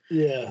us.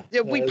 Yeah,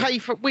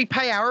 we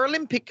pay our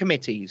Olympic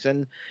committees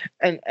and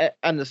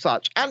the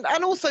such, and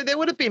also there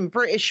would have been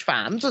British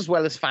fans as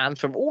well as fans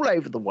from all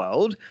over the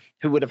world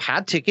who would have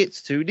had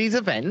tickets to these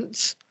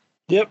events.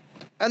 Yep,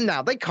 and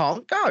now they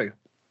can't go.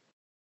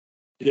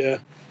 Yeah,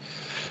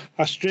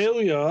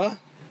 Australia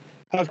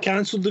have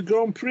cancelled the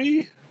Grand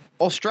Prix.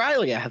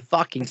 Australia have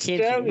fucking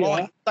cancelled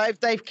life.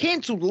 They've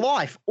cancelled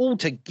life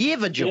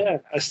altogether, John. Yeah,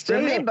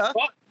 Australia.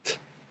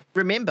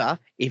 Remember,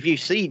 if you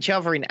see each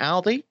other in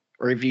Aldi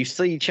or if you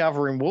see each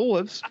other in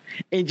Woolworths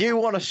and you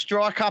want to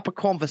strike up a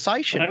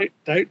conversation,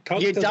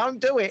 don't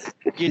do it.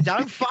 You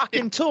don't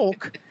fucking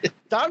talk.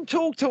 Don't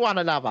talk to one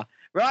another,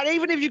 right?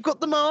 Even if you've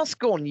got the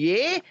mask on,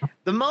 yeah?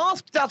 The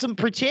mask doesn't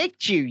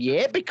protect you,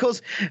 yeah?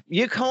 Because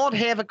you can't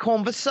have a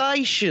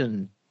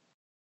conversation.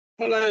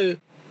 Hello.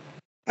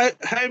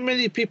 How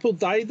many people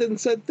died in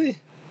Sydney?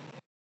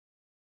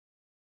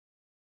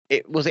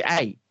 Was it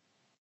 8?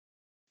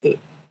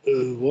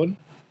 1.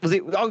 Was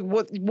it? Oh,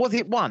 was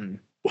it 1?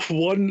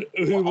 One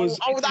who was.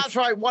 Oh, that's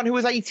right. One who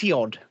was 80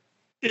 odd.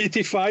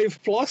 85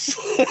 plus.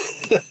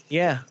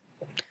 Yeah.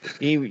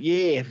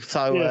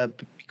 So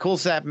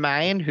because that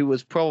man who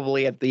was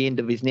probably at the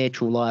end of his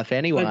natural life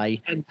anyway.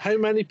 And how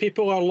many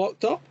people are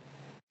locked up?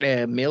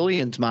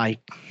 Millions, mate.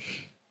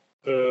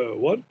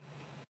 What?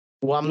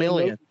 1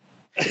 million.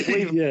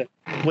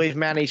 We've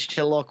managed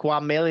to lock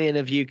 1 million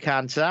of you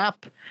cunts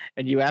up,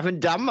 and you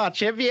haven't done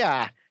much, have you?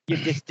 You're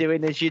just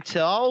doing as you're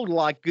told,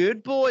 like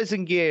good boys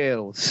and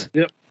girls.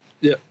 Yep.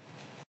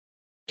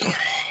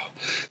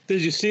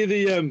 Did you see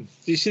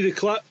the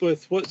clip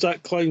with what's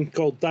that clown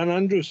called, Dan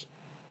Andrews?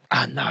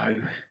 I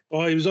know.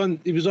 Oh, he was on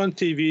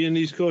TV and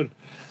he's going,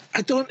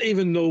 I don't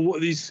even know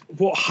what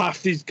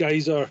half these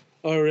guys are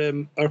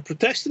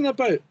protesting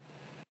about.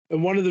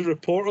 And one of the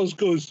reporters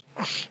goes,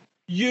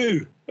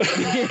 you.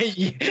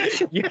 you.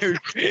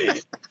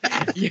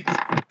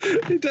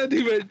 And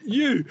he went,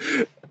 you.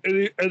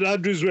 And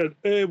Andrews went,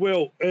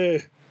 well,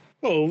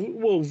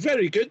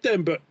 very good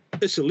then, but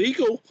it's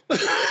illegal.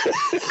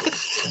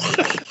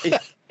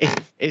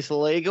 It's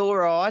illegal,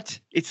 right?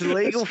 It's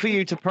illegal for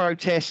you to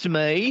protest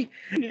me.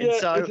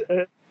 Yeah.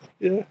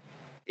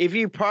 If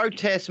you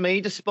protest me,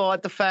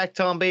 despite the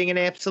fact I'm being an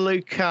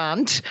absolute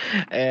cunt,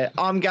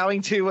 I'm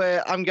going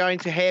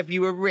to have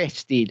you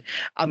arrested.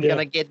 I'm going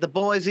to get the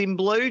boys in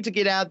blue to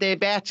get out their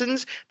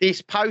batons. They're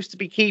supposed to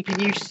be keeping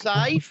you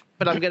safe,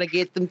 but I'm going to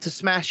get them to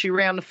smash you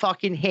around the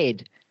fucking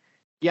head.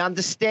 You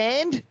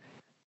understand?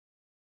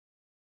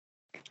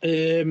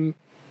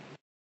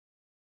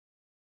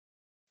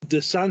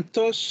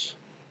 DeSantis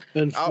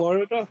in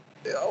Florida?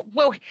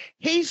 Well,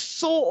 he's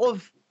sort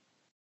of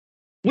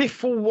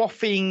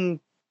whiffle-waffing,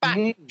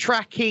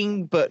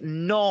 backtracking, but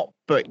not,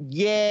 but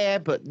yeah,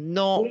 but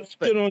not. What's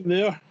going on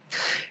there?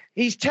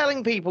 He's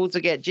telling people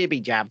to get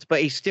jibby jabbed,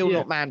 but he's still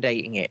not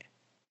mandating it.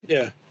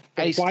 Yeah.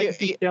 And why is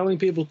he telling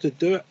people to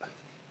do it?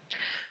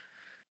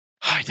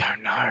 I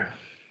don't know.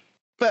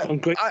 But I'm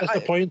quite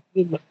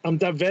disappointed. I'm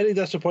very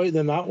disappointed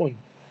in that one.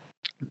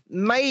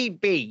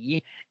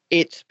 Maybe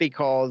it's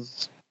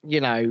because,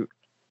 the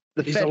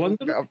federal,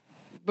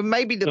 but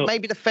maybe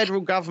the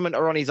federal government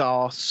are on his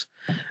arse.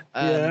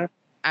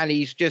 And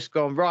he's just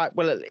gone, right,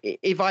 well,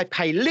 if I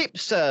pay lip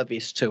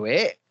service to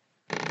it,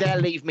 they'll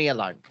leave me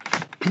alone.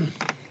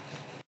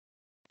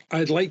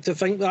 I'd like to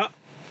think that.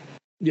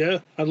 Yeah,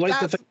 I'd like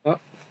to think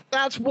that.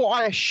 That's what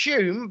I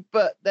assume,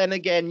 but then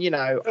again,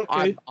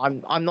 okay.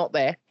 I'm not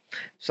there.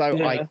 So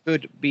I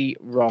could be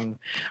wrong.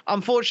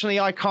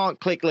 Unfortunately, I can't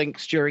click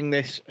links during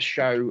this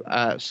show,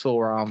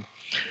 Sauron.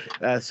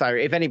 So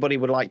if anybody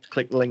would like to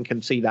click the link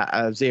and see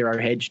that Zero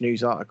Hedge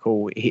news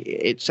article,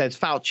 it says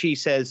Fauci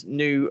says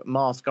new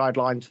mask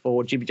guidelines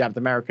for jibby-jabbed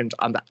Americans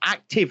under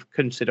active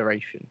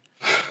consideration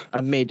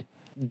amid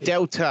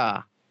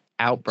Delta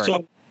outbreak.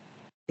 So,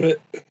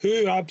 but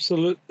who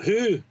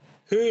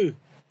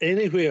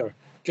anywhere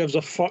gives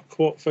a fuck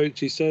what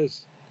Fauci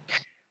says?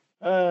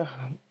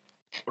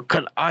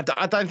 I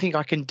don't think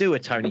I can do a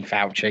Tony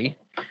Fauci.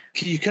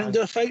 You can't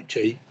do a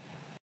Fauci?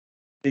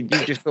 You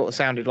just sort of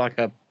sounded like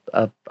a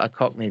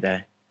Cockney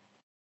there.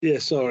 Yeah,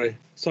 sorry.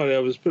 I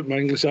was putting my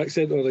English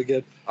accent on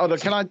again. Oh, no,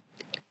 can I?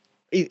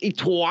 He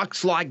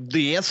talks like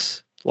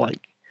this,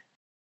 like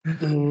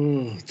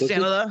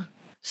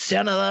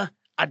Senator.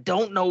 I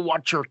don't know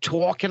what you're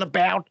talking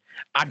about.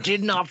 I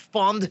did not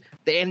fund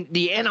the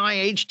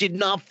NIH did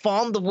not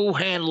fund the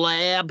Wuhan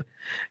lab.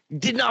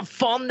 Did not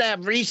fund that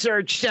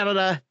research,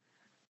 Senator.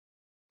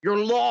 You're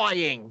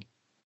lying.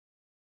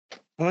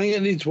 I think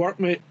it needs work,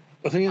 mate.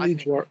 I think it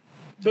needs work.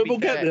 But we'll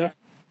get there.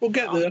 We'll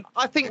get there.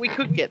 I think we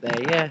could get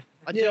there, yeah.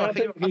 I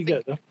think we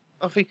get there.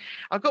 I think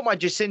I've got my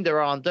Jacinda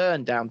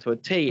Ardern down to a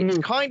T. It's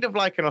kind of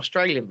like an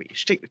Australian, but you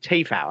stick the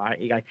teeth out, right?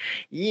 You go,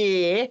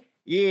 yeah,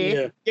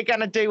 you're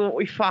gonna do what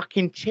we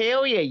fucking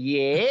tell you,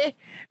 yeah.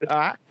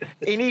 And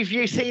if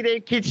you see the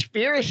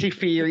conspiracy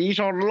theories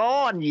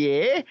online,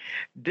 yeah,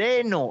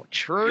 they're not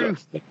true.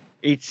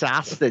 It's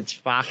us that's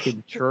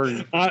fucking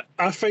true.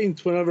 I find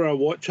whenever I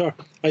watch her,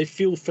 I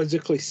feel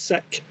physically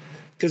sick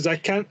because I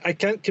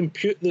can't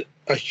compute that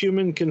a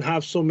human can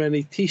have so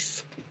many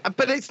teeth.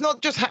 But it's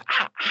not just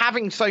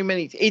having so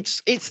many.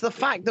 It's the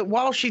fact that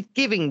while she's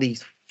giving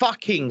these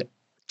fucking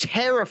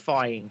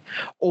terrifying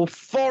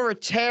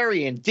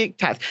authoritarian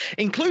diktats,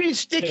 including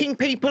sticking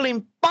people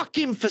in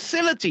fucking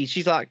facilities,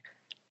 she's like,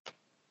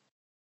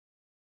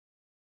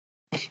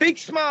 big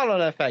smile on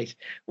her face.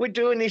 We're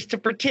doing this to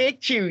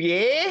protect you,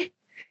 yeah?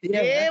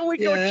 Yeah, we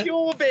got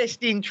your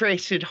best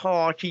interests at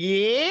heart,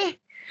 yeah?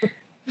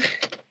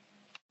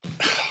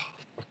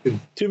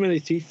 Too many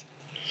teeth.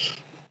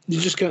 You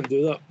just can't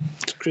do that.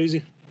 It's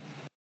crazy.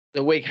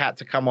 The wig had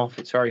to come off.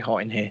 It's very hot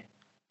in here.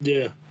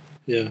 Yeah.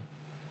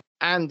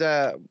 And,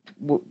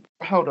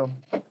 hold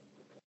on.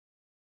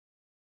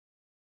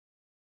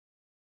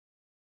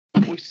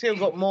 We've still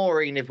got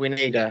Maureen if we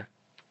need her.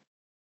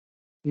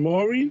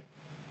 Maureen?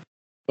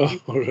 Oh,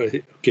 all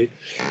right. Okay.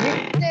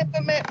 You've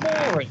never met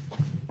Maureen.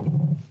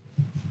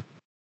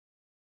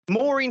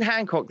 Maureen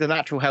Hancock, the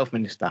Natural Health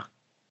Minister.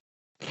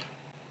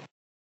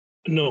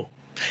 No.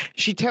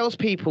 She tells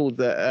people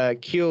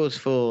that cures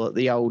for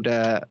the old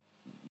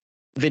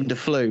Vinda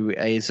flu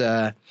is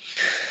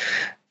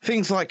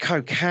things like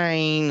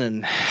cocaine,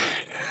 and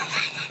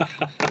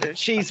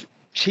she's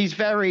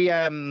very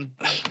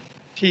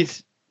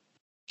she's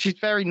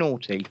very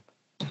naughty.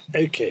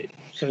 Okay.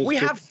 We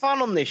have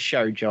fun on this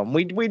show, John.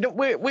 We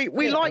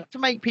like to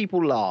make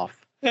people laugh.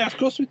 Yeah, of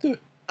course we do.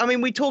 I mean,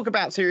 we talk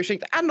about serious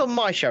things, and on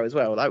my show as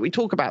well. Like, we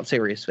talk about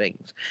serious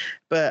things,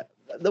 but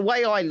the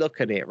way I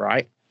look at it,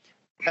 right,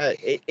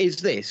 is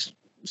this: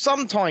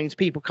 sometimes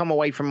people come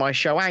away from my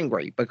show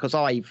angry because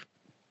I've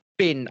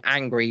been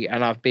angry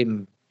and I've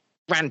been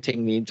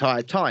ranting the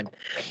entire time.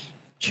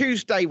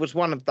 Tuesday was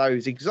one of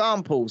those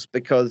examples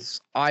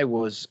because I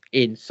was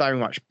in so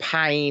much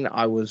pain.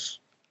 I was,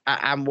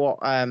 and what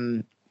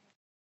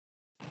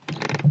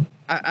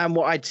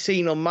I'd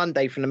seen on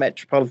Monday from the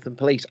Metropolitan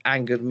Police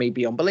angered me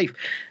beyond belief.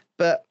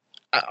 But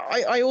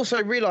I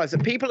also realised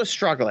that people are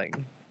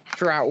struggling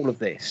throughout all of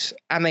this,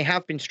 and they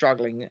have been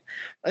struggling.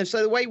 And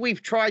so the way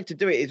we've tried to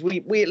do it is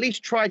we at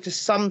least try to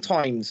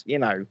sometimes,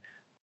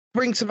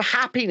 bring some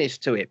happiness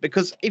to it,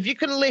 because if you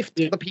can lift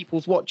the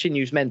people's watching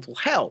you's mental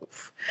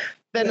health,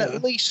 then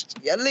at least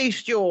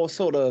you're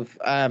sort of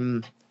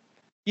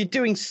you're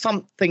doing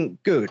something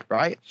good,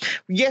 right?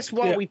 Yes,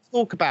 while we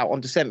talk about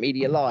on Dissent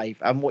Media Live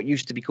and what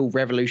used to be called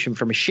Revolution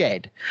from a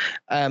Shed,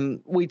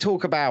 we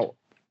talk about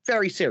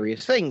very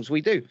serious things,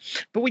 we do.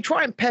 But we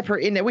try and pepper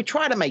it in there. We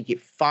try to make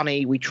it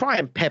funny. We try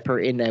and pepper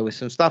it in there with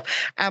some stuff.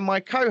 And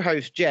my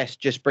co-host, Jess,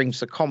 just brings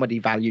the comedy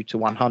value to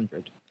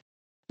 100.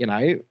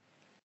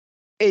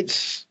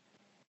 It's...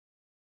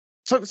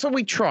 So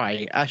we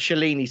try.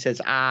 Shalini says,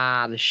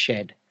 the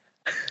shed.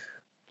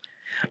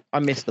 I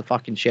miss the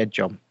fucking shed,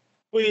 John.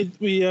 We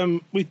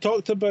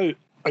talked about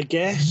a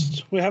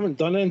guest. We haven't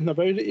done anything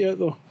about it yet,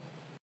 though.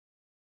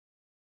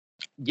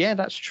 Yeah,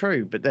 that's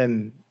true. But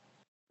then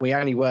we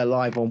only were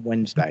live on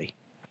Wednesday.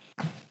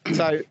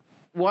 So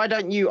why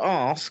don't you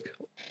ask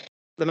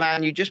the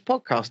man you just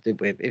podcasted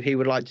with if he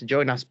would like to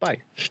join us both?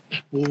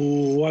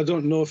 Oh, I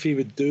don't know if he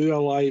would do a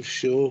live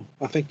show.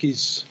 I think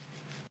he's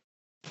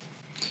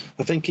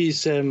what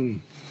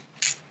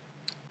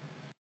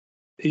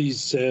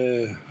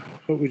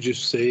would you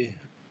say?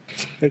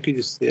 How could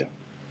you say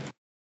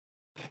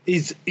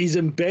it? He's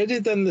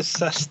embedded in the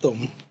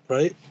system,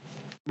 right?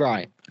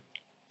 Right.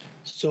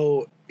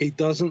 So he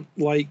doesn't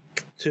like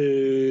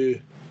to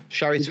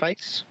show his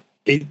face.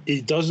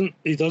 He doesn't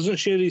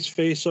share his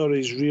face or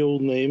his real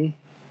name.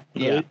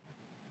 Right? Yeah.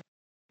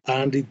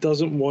 And he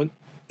doesn't want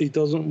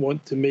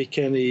to make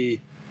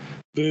any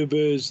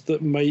boo-boos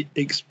that might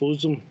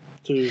expose him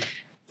to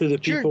the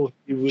people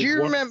he would. Do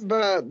you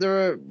remember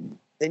there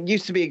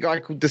used to be a guy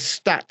called the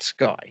Stats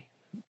Guy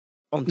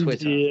on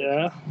Twitter?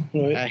 Yeah,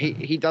 right.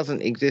 He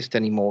doesn't exist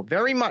anymore.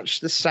 Very much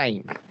the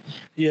same.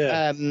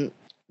 Yeah.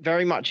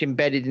 Very much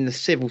embedded in the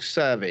civil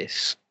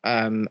service.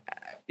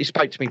 He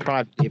spoke to me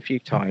privately a few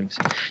times,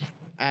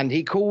 and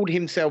he called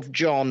himself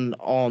John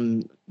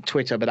on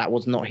Twitter, but that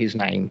was not his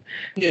name.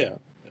 Yeah.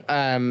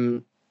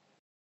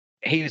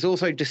 He was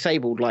also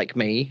disabled like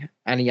me,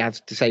 and he has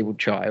a disabled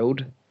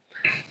child.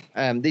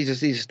 These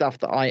are stuff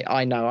that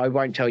I know. I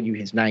won't tell you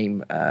his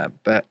name,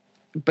 but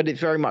it's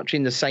very much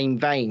in the same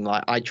vein.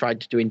 Like, I tried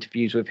to do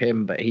interviews with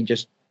him, but he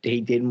just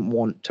didn't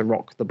want to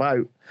rock the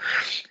boat.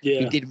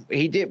 Yeah.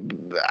 He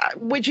did,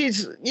 which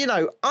is,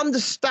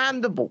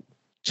 understandable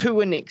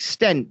to an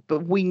extent,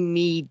 but we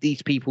need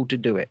these people to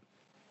do it.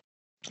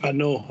 I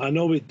know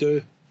we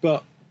do,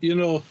 but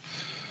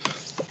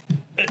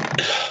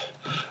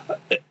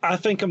I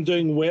think I'm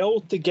doing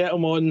well to get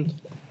him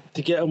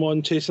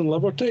on Chasing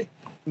Liberty.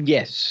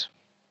 Yes.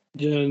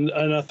 Yeah,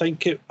 and I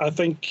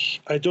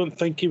don't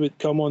think he would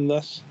come on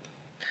this,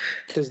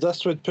 because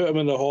this would put him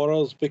in the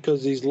horrors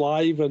because he's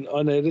live and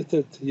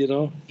unedited.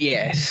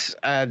 Yes,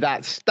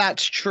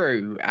 that's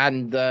true,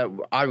 and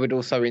I would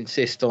also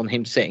insist on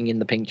him sitting in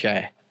the pink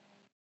chair.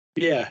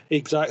 Yeah,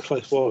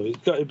 exactly. Well, he's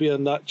got to be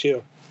in that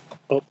chair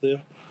up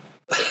there.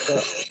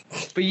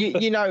 But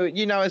you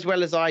know as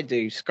well as I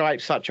do,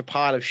 Skype's such a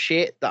pile of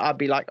shit that I'd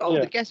be like,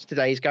 the guest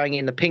today is going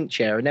in the pink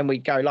chair, and then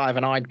we'd go live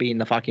and I'd be in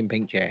the fucking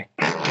pink chair.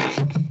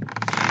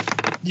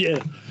 Yeah.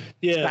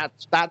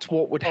 That's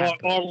what would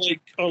happen.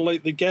 Or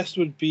like the guest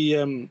would be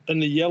in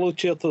the yellow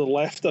chair to the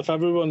left if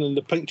everyone in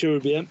the pink chair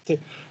would be empty.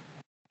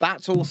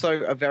 That's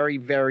also a very,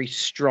 very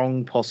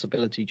strong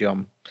possibility,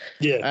 John.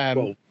 Yeah.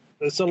 Well,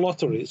 it's a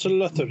lottery. It's a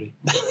lottery.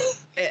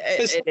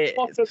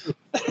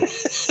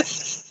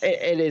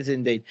 It is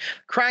indeed.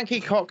 Cranky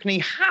Cockney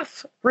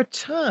has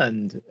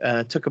returned,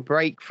 took a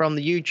break from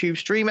the YouTube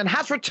stream and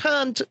has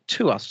returned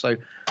to us. So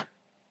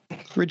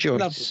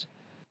rejoice.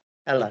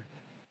 Hello.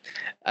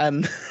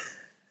 I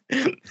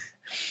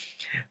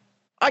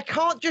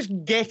can't just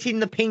get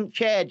in the pink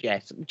chair,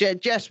 Jess.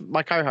 Jess,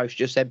 my co-host,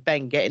 just said,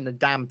 Ben, get in the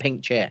damn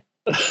pink chair.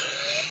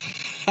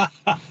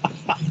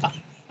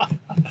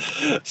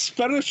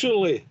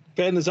 Spiritually,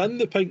 Ben is in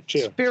the pink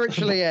chair.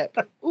 Spiritually,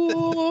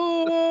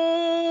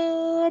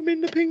 ooh, I'm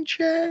in the pink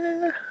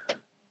chair.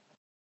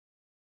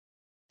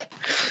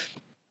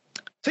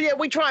 So yeah,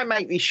 we try and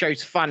make these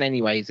shows fun,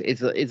 anyways. Is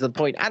the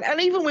point,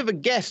 and even with a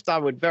guest, I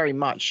would very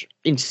much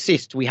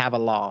insist we have a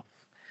laugh.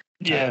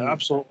 Yeah,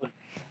 absolutely.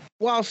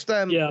 Whilst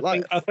I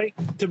think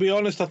to be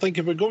honest, I think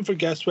if we're going for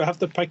guests, we have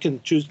to pick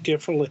and choose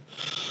carefully.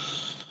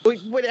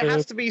 But it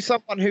has to be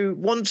someone who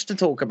wants to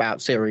talk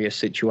about serious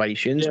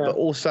situations, but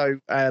also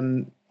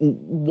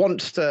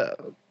wants to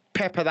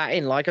pepper that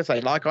in, like I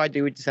say, like I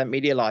do with Descent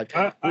Media Live.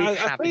 I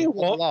tell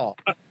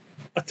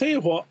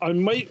you what, I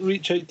might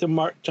reach out to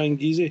Mark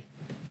Changizi,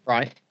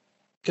 right?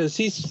 Because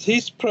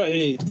he's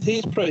pretty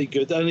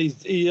good, and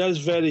he is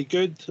very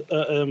good.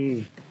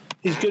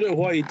 He's good at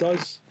what he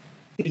does.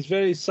 He's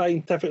very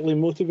scientifically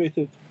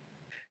motivated.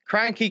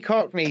 Cranky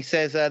Cockney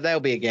says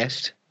there'll be a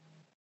guest.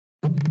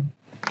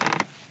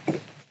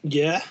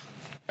 Yeah.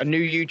 A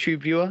new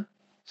YouTube viewer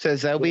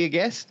says there'll be a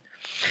guest.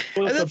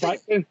 Well,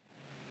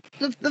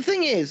 the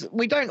thing is,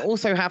 we don't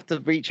also have to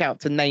reach out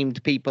to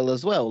named people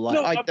as well. Like,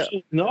 no,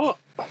 absolutely not.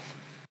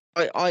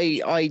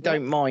 I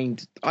don't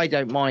mind. I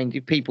don't mind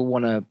if people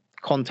want to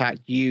contact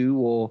you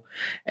or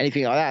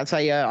anything like that and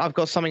say, I've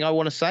got something I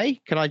want to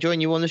say. Can I join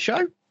you on the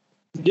show?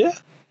 Yeah.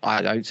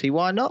 I don't see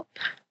why not.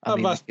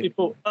 I've asked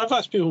people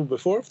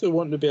before if they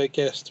want to be a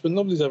guest, but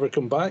nobody's ever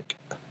come back.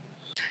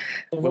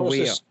 Well,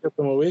 just skip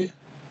them away.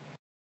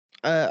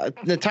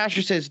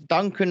 Natasha says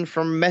Duncan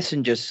from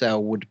Messenger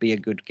Cell would be a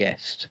good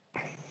guest.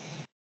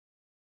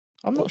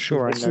 I'm not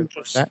sure I know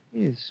what that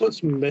is.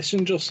 What's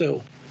Messenger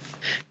Cell?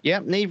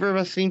 Yep, neither of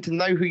us seem to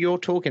know who you're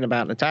talking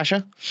about,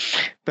 Natasha.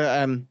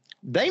 But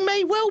they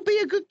may well be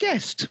a good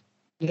guest.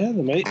 Yeah,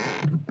 they might.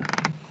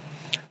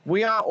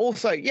 We are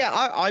also,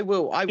 I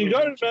will. You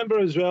got to remember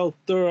as well,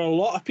 there are a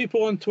lot of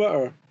people on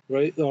Twitter,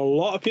 right? There are a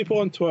lot of people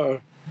on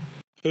Twitter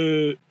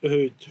who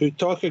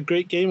talk a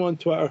great game on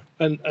Twitter,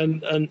 and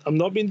I'm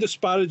not being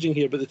disparaging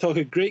here, but they talk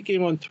a great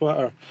game on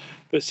Twitter.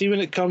 But see,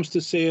 when it comes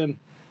to saying,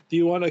 do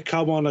you want to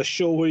come on a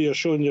show where you're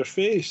showing your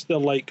face? They're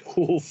like,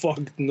 oh,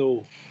 fuck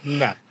no.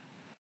 Nah.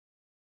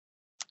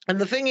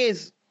 And the thing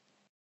is,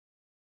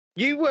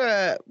 you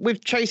were,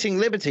 with Chasing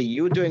Liberty,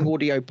 you were doing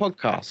audio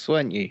podcasts,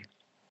 weren't you?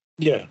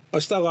 Yeah, I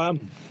still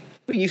am.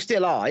 Well, you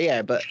still are,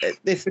 yeah. But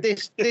this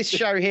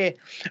show here,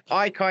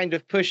 I kind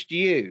of pushed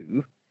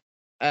you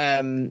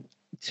I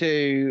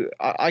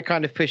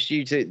kind of pushed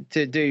you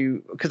to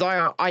do, because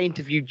I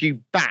interviewed you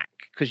back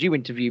because you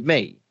interviewed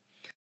me.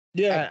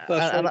 Yeah,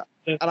 that's right.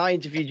 And I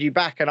interviewed you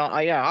back, and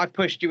I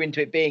pushed you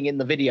into it being in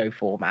the video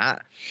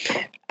format.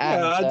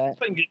 And, I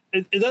think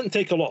it didn't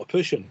take a lot of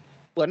pushing.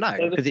 Well,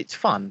 no, because it's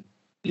fun.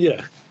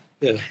 Yeah.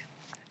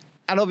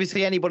 And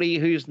obviously, anybody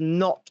who's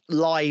not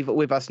live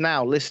with us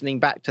now, listening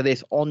back to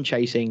this on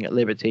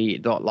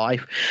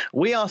ChasingLiberty.life,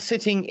 we are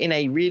sitting in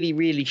a really,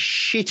 really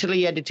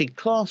shittily edited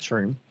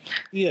classroom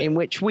in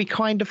which we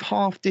kind of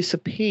half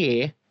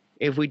disappear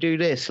if we do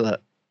this.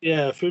 Look.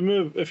 Yeah, if we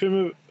move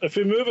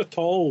at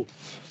all,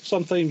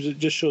 sometimes it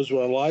just shows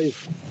we're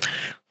live.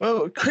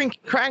 Well, Cranky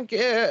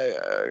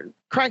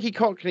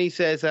Cockney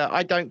says,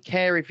 "I don't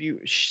care if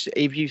you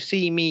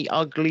see me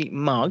ugly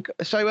mug."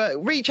 So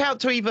reach out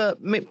to either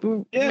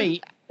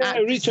me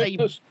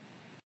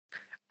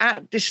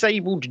at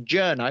Disabled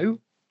Journo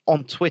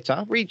on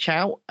Twitter. Reach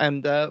out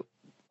and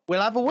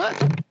we'll have a word.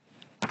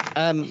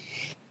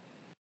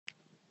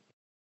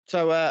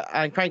 So,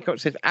 and Crane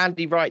Cox says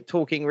Andy Wright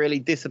talking really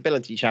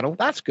disability channel.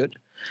 That's good.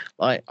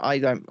 I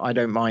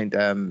don't mind.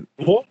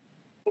 What?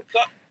 What's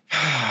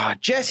that?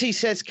 Jesse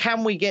says,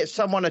 can we get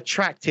someone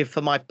attractive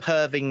for my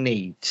perving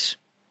needs?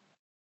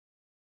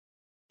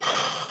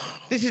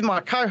 This is my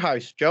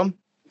co-host, John.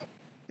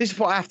 This is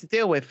what I have to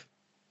deal with.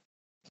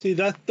 See,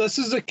 this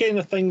is the kind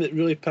of thing that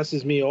really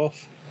pisses me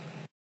off,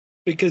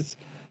 because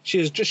she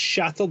has just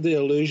shattered the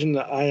illusion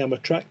that I am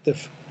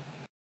attractive.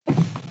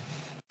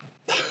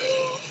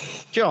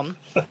 John,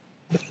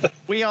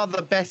 we are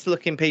the best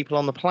looking people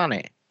on the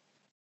planet.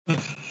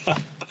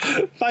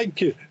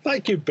 Thank you,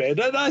 Ben.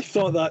 And I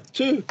thought that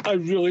too. I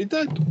really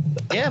did.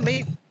 Yeah,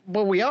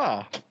 well, we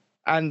are.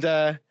 And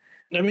I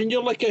mean,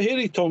 you're like a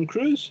hairy Tom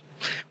Cruise.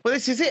 Well,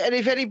 this is it. And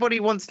if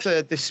anybody wants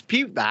to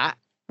dispute that,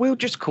 we'll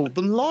just call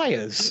them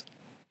liars.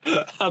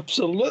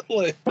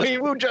 Absolutely. We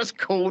will just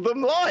call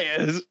them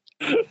liars.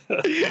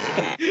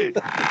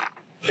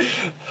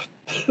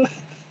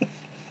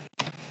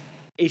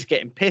 He's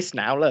getting pissed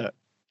now. Look,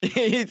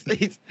 he's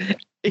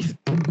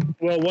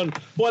well,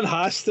 one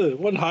has to.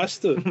 One.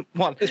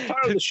 It's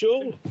part of the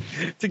show.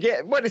 To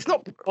get well, it's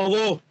not.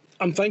 Although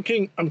I'm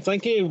thinking of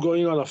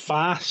going on a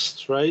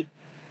fast, right?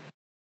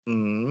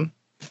 Mm.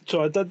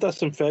 So I did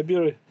this in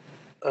February.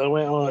 I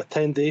went on a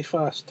 10-day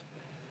fast.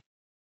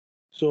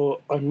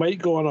 So I might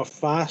go on a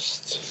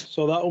fast.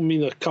 So that'll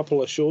mean a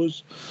couple of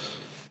shows,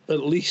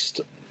 at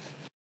least,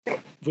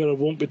 where I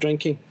won't be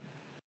drinking.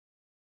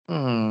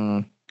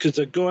 Because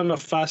I go on a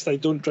fast, I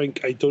don't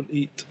drink, I don't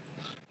eat.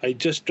 I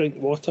just drink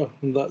water,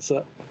 and that's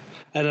it.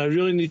 And I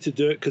really need to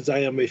do it because I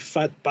am a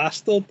fat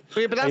bastard.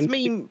 Yeah, but that's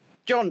me,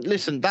 John.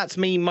 Listen, that's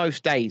me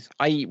most days.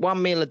 I eat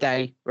one meal a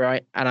day,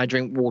 right, and I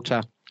drink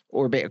water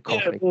or a bit of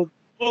coffee. Yeah,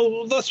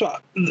 well, that's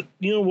what.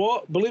 You know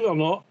what? Believe it or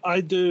not,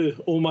 I do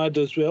OMAD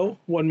as well,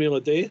 one meal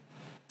a day,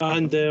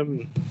 and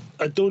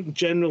I don't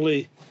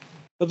generally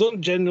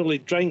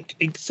drink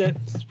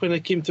except when I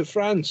came to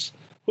France,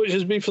 which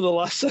has been for the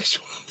last 6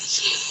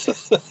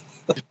 months.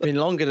 It's been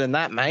longer than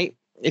that, mate.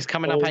 It's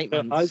coming up 8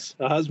 months.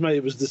 It has, mate.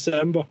 It was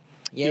December.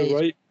 Yeah, you're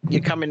right.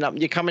 You're coming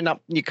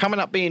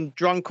up being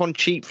drunk on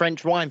cheap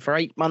French wine for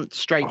 8 months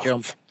straight,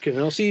 John.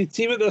 See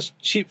what this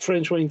cheap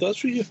French wine does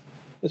for you.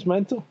 It's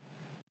mental.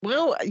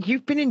 Well,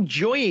 you've been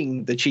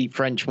enjoying the cheap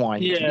French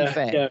wine, to be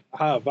fair. Yeah,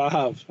 I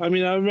have. I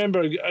mean, I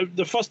remember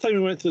the first time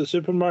we went to the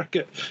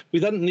supermarket, we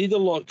didn't need a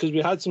lot because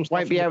we had some stuff.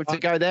 Won't be able to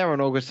go there on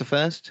August the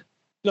 1st.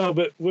 No,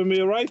 but when we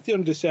arrived here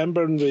in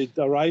December and we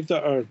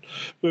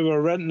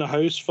were renting a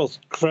house for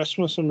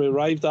Christmas, and we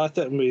arrived at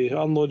it and we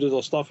unloaded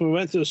our stuff and we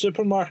went to the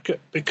supermarket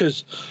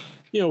because,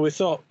 we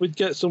thought we'd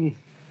get some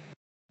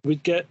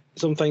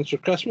things for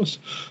Christmas.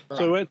 Right.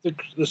 So we went to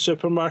the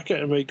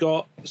supermarket and we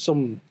got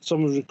some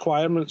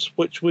requirements,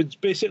 which was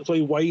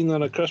basically wine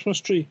and a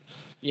Christmas tree.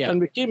 Yeah. And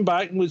we came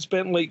back and we'd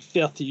spent like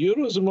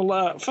 €30 and we're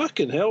like,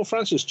 fucking hell,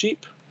 France is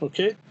cheap,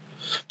 okay?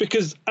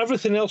 Because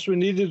everything else we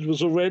needed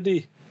was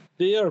already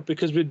there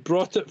because we'd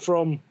brought it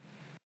from,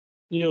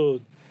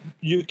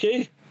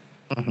 UK.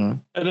 Mm-hmm.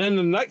 And then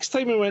the next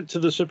time we went to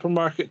the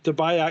supermarket to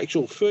buy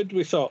actual food,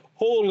 we thought,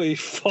 holy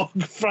fuck,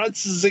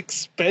 France is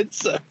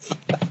expensive.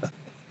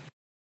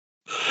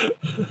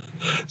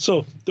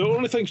 So the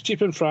only things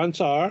cheap in France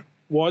are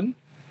 1,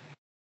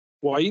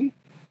 wine,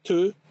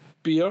 2,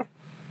 beer,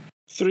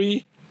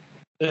 3,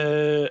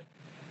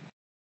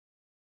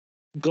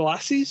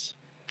 glasses,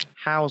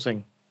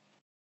 housing.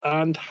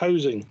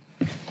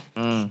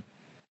 Mm.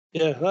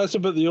 Yeah, that's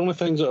about the only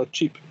things that are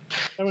cheap.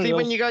 See,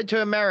 when you go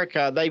to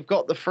America, they've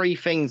got the 3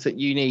 things that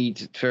you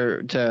need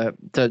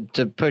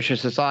to push a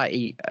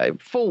society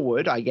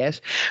forward, I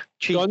guess.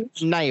 Cheap,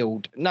 guns?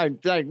 Nailed. No,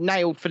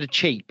 nailed for the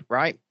cheap,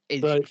 right?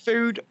 It's right.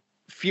 Food,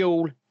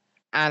 fuel,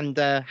 and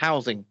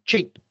housing.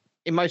 Cheap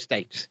in most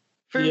states.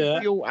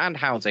 Food, fuel, and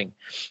housing.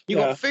 You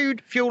got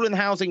food, fuel, and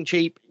housing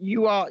cheap.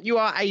 You are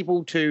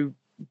able to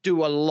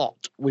do a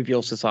lot with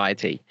your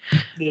society.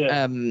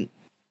 Yeah.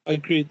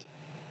 Agreed.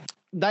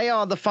 They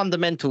are the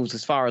fundamentals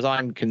as far as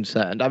I'm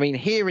concerned. I mean,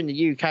 here in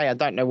the UK, I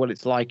don't know what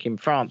it's like in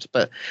France,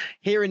 but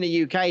here in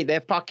the UK, they're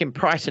fucking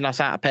pricing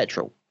us out of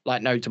petrol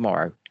like no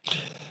tomorrow.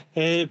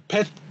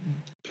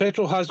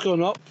 Petrol has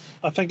gone up.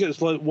 I think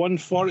it's like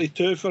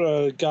 $1.42 for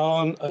a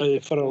gallon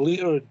for a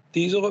litre of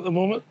diesel at the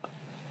moment.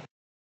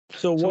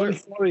 So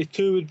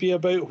 $1.42 would be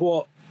about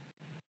what?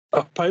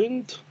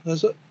 £1?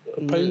 Is it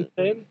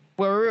 £1.10?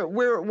 We're at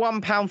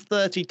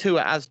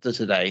 £1.32 at Asda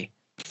today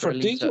for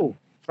diesel,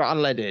 for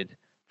unleaded.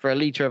 For a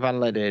litre of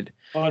unleaded.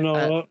 Oh,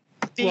 no.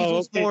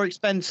 Diesel's more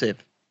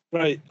expensive.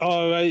 Right.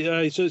 Oh,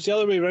 right. So it's the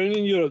other way around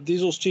in Europe.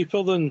 Diesel's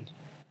cheaper than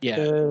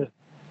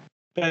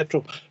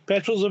petrol.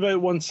 Petrol's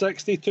about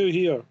 $1.62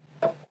 here.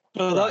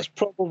 That's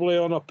probably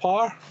on a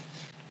par.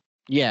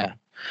 Yeah.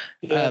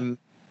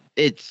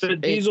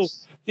 Diesel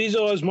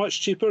is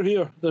much cheaper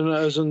here than it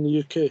is in the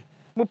UK.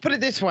 We'll put it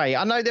this way.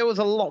 I know there was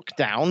a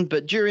lockdown,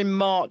 but during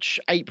March,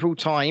 April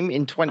time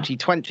in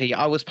 2020,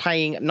 I was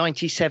paying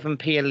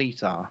 97p a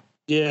litre.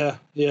 Yeah,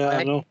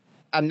 I know.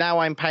 And now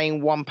I'm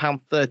paying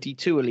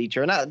 £1.32 a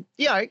litre. And that,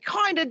 it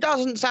kind of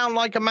doesn't sound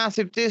like a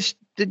massive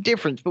the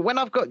difference. But when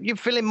I've got you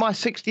filling my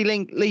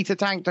 60-litre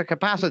tank to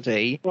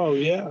capacity, Well,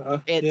 yeah.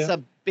 it's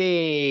a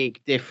big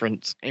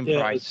difference in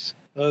price.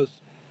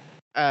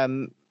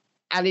 And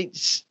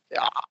it's,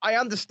 I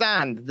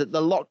understand that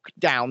the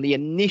lockdown, the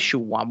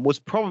initial one, was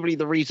probably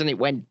the reason it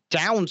went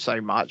down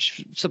so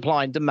much,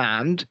 supply and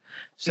demand,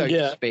 so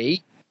to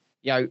speak.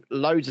 You know,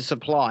 loads of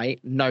supply,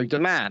 no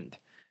demand.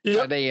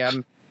 So they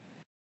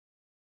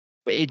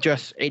it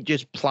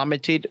just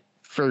plummeted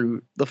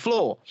through the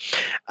floor.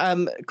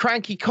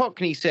 Cranky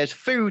Cockney says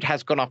food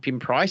has gone up in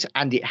price,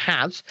 and it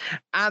has,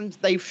 and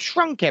they've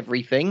shrunk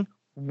everything,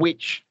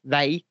 which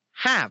they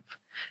have.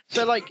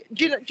 So, like,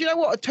 do you know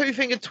what a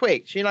 2-finger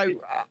Twix? You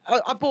know,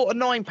 I bought a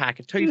 9-pack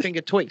of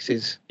 2-finger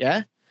Twixes.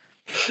 Yeah,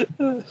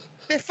 they're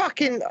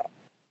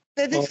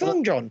this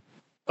long, John.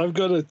 I've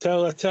got to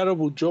tell a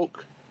terrible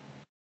joke.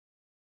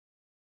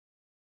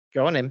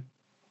 Go on, him.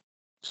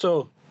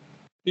 So,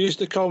 I used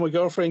to call my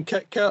girlfriend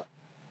Kit Kat.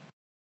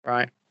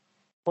 Right.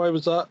 Why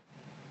was that?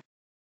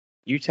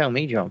 You tell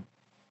me, John.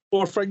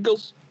 4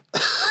 fingers.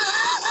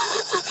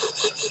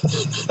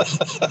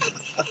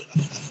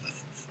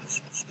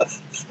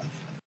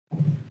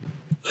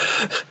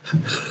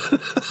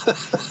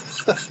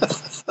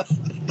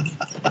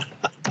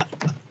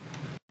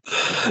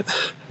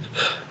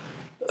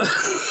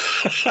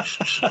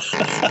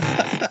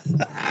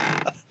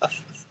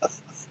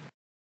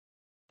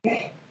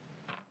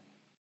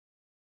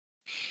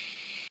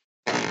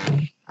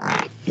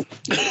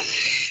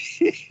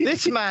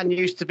 This man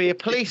used to be a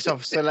police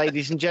officer,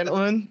 ladies and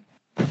gentlemen.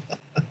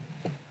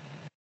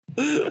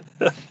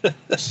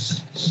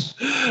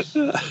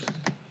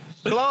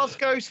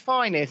 Glasgow's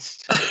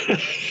finest.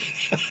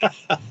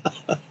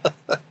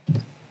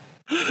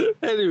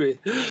 Anyway,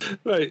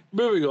 right,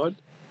 moving on.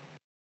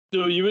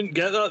 No, you wouldn't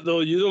get that, though.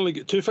 You'd only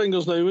get 2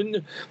 fingers now, wouldn't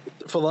you,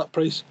 for that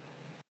price?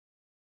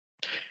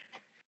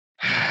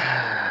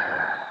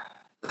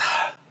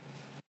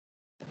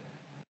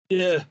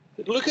 Yeah.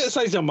 Look at the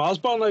size of Mars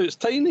bar now. It's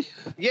tiny.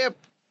 Yep.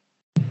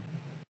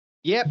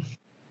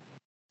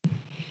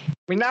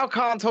 We now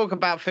can't talk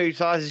about food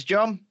sizes,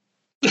 John.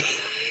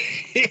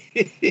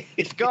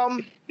 It's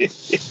gone.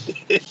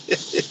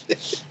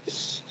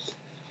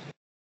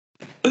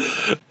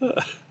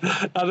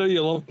 I know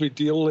you love me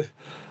dearly.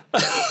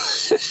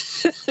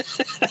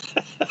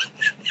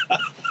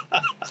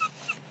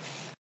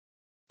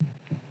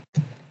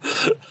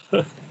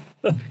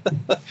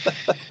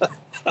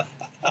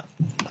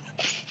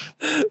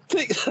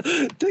 Take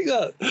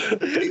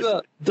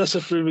that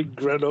disapproving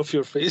grin off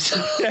your face.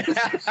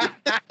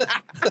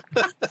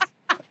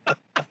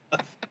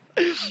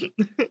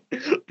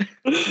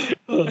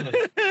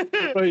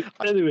 Right,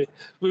 anyway,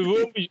 we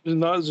won't be using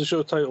that as a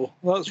show title,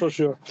 that's for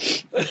sure.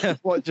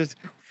 What, just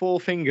 4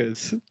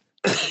 fingers?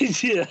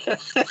 Yeah.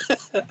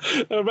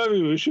 Or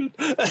maybe we should.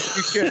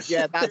 You should,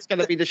 yeah, that's going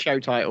to be the show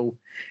title.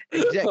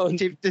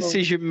 Executive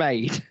decision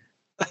made.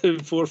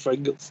 4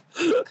 fingers.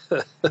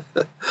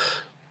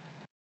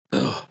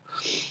 Oh.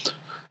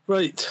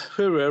 Right,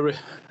 where were we?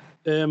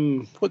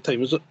 What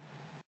time is it?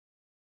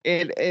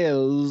 It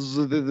is.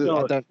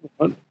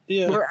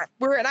 Yeah.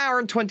 We're an hour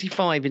and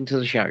 25 into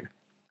the show.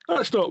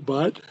 That's not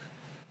bad.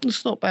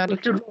 It's not bad We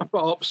at can all. wrap it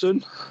up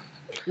soon.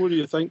 What do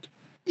you think?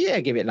 Yeah,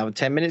 give it another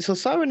 10 minutes or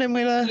so, and then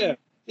we'll. Yeah.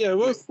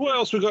 What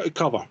else we got to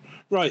cover?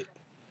 Right.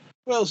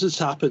 What else has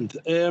happened?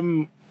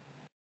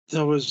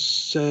 There was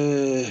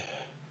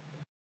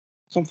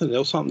something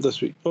else happened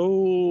this week.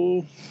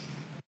 Oh.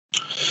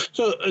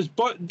 So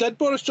did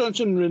Boris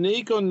Johnson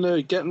renege on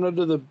getting rid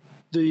of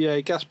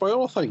the gas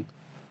boiler thing?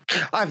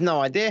 I have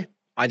no idea.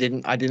 I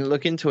didn't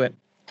look into it.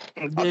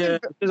 Yeah,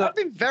 I've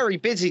been very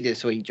busy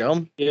this week,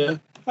 John. Yeah.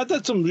 I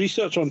did some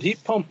research on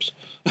heat pumps.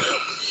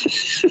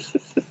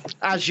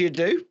 As you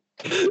do.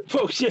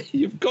 Well, yeah,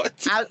 you've got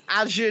to.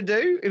 As you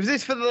do. Is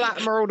this for the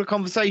Latimer Order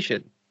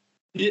conversation?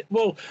 Yeah,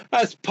 well,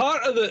 as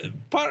part of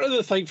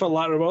the thing for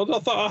Latimer Order, I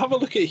thought I'll have a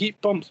look at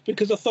heat pumps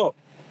because I thought,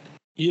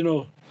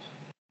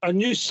 I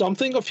knew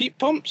something of heat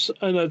pumps,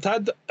 and I'd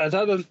had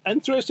an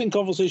interesting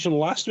conversation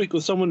last week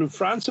with someone in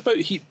France about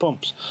heat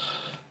pumps,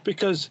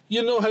 because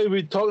you know how we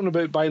were talking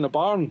about buying a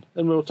barn,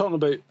 and we were talking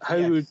about how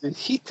we would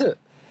heat it,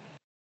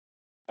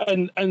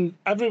 and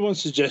everyone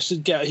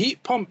suggested get a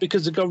heat pump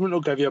because the government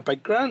will give you a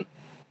big grant,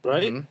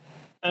 right? Mm-hmm.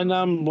 And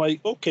I'm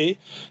like, okay.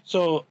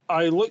 So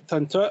I looked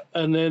into it,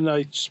 and then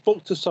I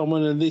spoke to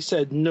someone, and they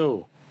said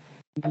no.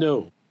 If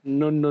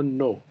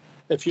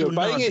you're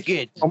buying a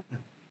heat pump,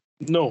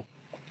 no.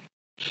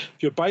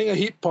 If you're buying a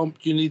heat pump,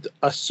 you need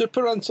a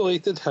super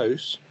insulated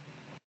house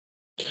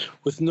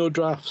with no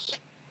drafts,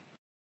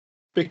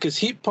 because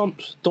heat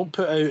pumps don't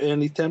put out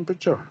any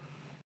temperature.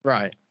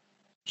 Right.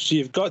 So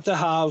you've got to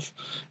have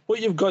is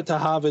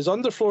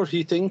underfloor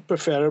heating,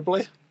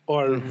 preferably,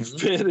 or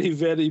very,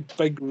 very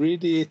big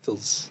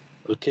radiators.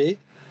 Okay?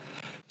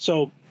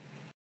 So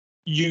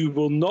you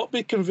will not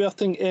be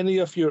converting any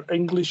of your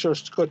English or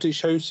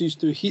Scottish houses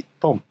to heat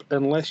pump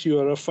unless you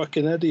are a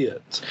fucking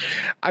idiot.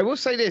 I will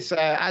say this,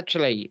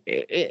 actually,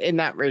 in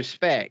that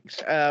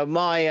respect,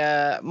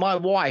 my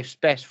wife's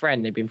best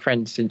friend, they've been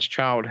friends since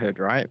childhood,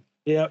 right?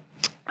 Yeah.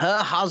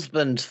 her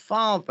husband's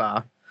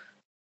father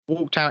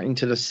walked out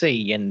into the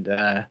sea and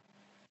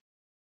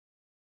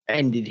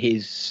ended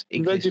his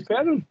Reggie existence.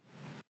 Perrin.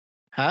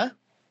 Huh?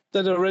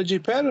 Did a Reggie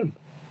Perrin?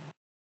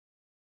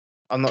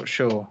 I'm not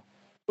sure.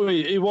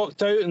 Wait, he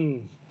walked out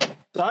and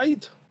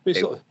died,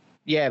 basically.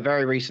 Yeah,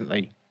 very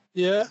recently.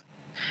 Yeah.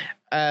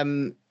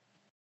 And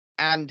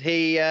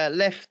he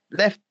left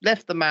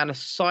the man a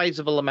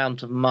sizable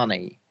amount of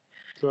money.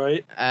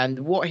 Right. And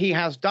what he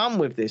has done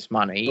with this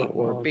money,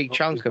 or a big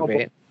chunk of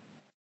it,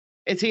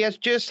 is he has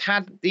just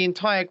had the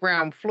entire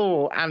ground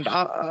floor and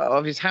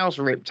of his house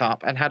ripped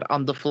up and had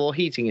underfloor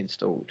heating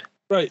installed.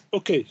 Right.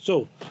 Okay.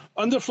 So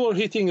underfloor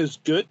heating is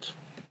good,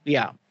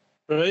 Yeah.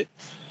 right?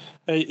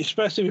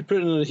 Especially if you put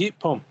it in a heat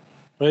pump,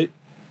 right?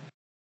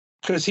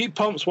 Because heat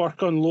pumps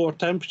work on lower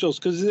temperatures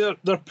because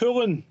they're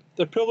pulling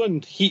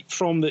heat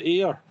from the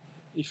air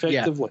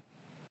effectively.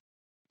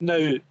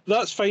 Now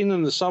that's fine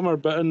in the summer,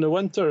 but in the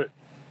winter,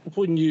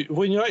 when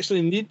you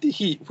actually need the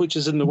heat, which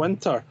is in the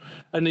winter,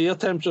 and the air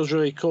temperature is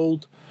really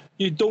cold,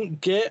 you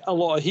don't get a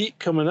lot of heat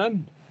coming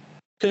in.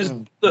 Because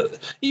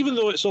even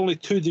though it's only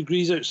 2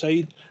 degrees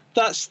outside,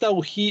 that's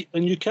still heat,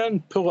 and you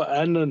can pull it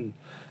in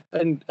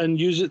and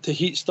use it to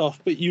heat stuff,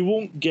 but you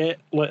won't get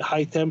like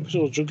high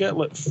temperatures. You'll get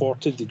like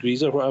 40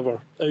 degrees or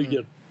whatever out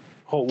your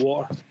hot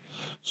water.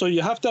 So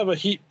you have to have a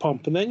heat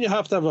pump, and then you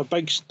have to have a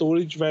big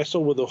storage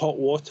vessel with the hot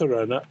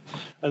water in it,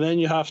 and then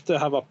you have to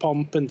have a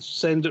pump and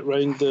send it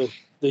round the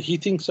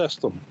heating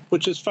system,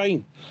 which is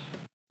fine.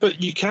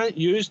 But you can't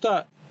use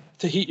that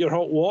to heat your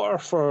hot water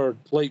for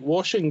like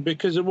washing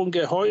because it won't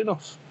get hot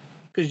enough.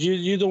 Because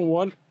you don't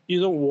want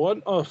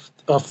a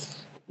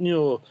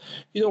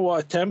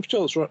temperature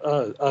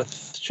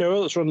that's a shower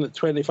that's running at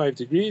 25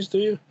 degrees, do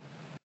you?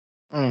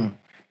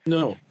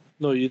 No,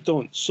 you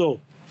don't. So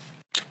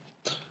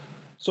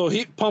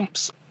heat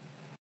pumps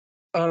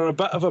are a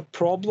bit of a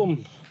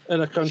problem in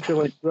a country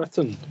like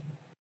Britain.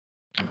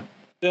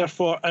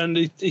 Therefore, and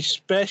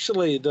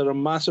especially they're a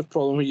massive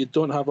problem when you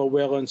don't have a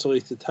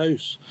well-insulated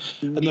house.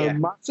 And they're a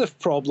massive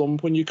problem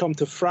when you come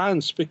to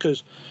France,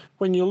 because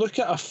when you look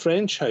at a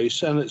French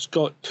house and it's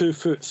got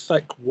 2-foot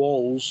thick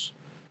walls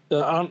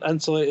that aren't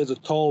insulated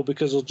at all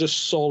because they're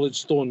just solid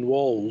stone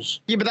walls.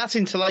 Yeah, but that's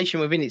insulation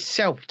within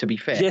itself, to be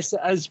fair. Yes, it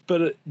is,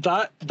 but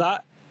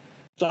that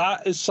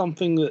is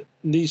something that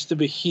needs to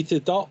be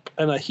heated up,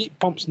 and a heat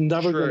pump's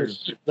never going to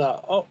heat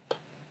that up.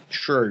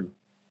 True.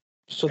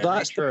 So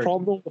that's the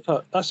problem with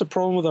it. That's the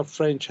problem with a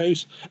French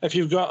house. If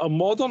you've got a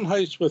modern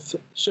house with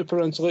super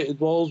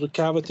insulated walls, with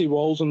cavity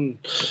walls, and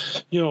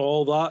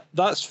all that,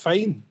 that's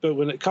fine. But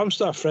when it comes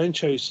to a French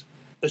house,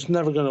 it's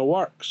never going to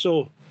work.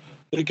 So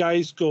the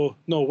guys go,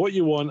 no, what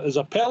you want is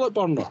a pellet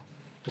burner.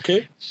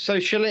 Okay. So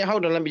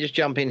hold on, let me just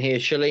jump in here.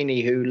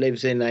 Shalini, who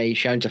lives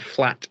she owns a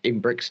flat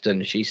in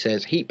Brixton, she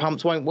says heat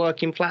pumps won't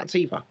work in flats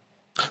either.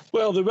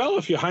 Well, they will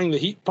if you hang the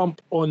heat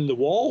pump on the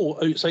wall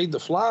outside the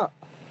flat.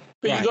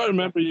 But you've got to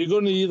remember, you're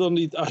going to either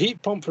need a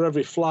heat pump for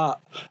every flat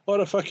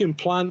or a fucking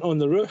plant on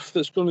the roof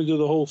that's going to do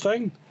the whole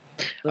thing.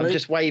 Right? I'm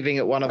just waving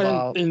at one of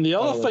our... And the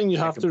other thing you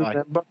have to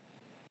remember...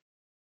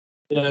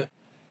 Yeah.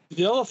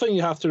 The other thing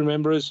you have to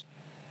remember is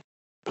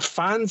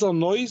fans are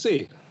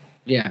noisy.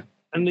 Yeah.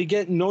 And they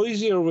get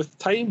noisier with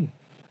time.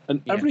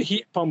 And every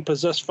heat pump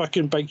is this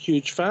fucking big,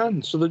 huge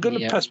fan. So they're going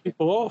to piss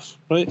people off,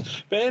 right?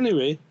 But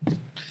anyway,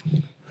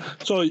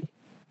 so...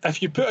 if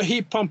you put a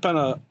heat pump in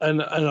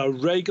a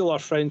regular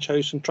French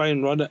house and try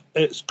and run it,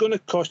 it's going to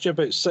cost you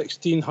about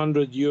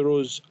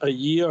 €1,600 a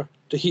year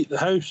to heat the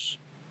house.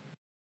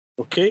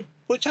 Okay?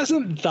 Which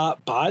isn't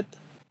that bad.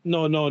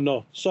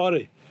 No.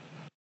 Sorry.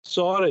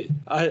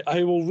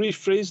 I will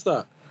rephrase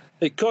that.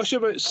 It costs you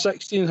about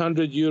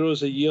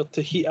 €1,600 a year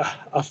to heat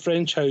a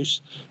French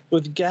house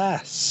with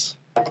gas.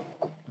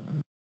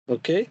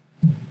 Okay?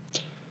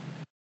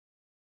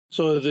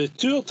 So the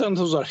two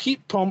alternatives are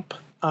heat pump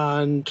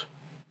and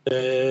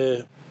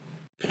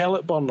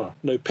pellet burner.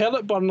 Now,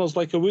 pellet burner's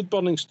like a wood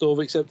burning stove,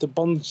 except it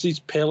burns these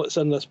pellets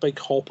in this big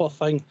hopper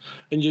thing,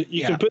 and you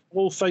can put the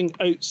whole thing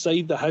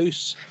outside the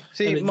house.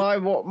 See, my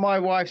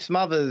wife's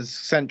mother's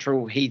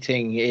central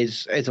heating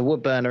is a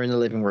wood burner in the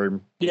living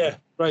room. Yeah,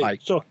 right.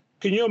 So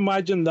can you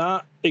imagine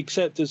that?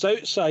 Except it's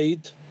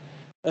outside,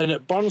 and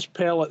it burns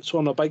pellets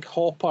on a big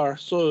hopper.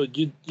 So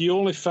you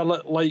only fill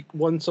it like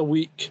once a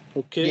week.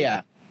 Okay.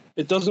 Yeah.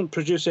 It doesn't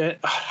produce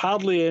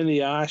hardly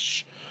any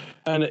ash.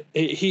 And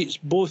it heats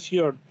both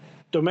your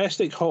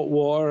domestic hot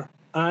water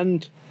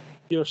and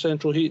your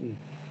central heating.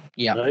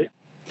 Yeah. Right?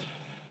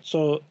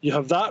 So you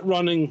have that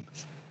running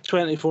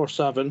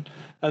 24/7,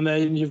 and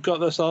then you've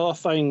got this other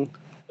thing.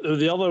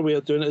 The other way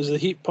of doing it is the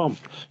heat pump.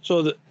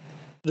 So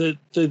the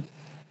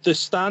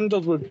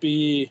standard would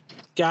be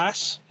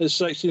gas is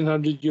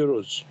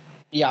 €1,600.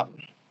 Yeah.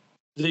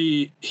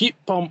 The heat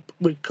pump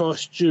would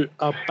cost you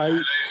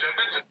about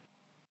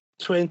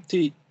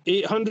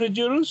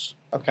 €2,800.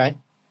 Okay.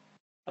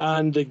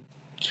 And the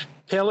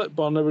pellet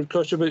burner would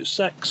cost you about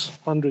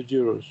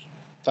 €600.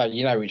 So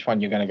you know which one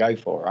you're going to go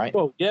for, right?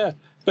 Well, yeah.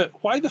 But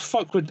why the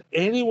fuck would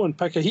anyone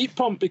pick a heat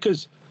pump?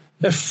 Because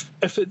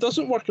if it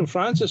doesn't work in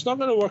France, it's not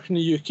going to work in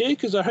the UK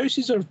because our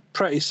houses are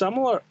pretty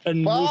similar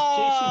in most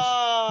cases.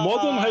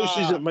 Modern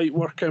houses it might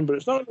work in, but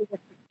it's not going to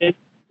work in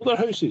other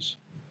houses.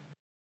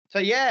 So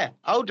yeah,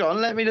 hold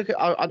on. Let me look at.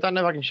 I don't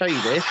know if I can show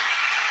you this.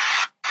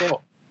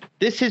 What?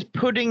 This is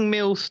Pudding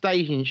Mill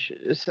Station,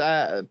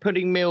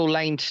 Pudding Mill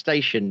Lane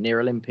Station near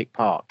Olympic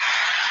Park.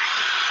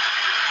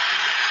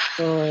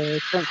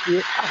 Thank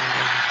you.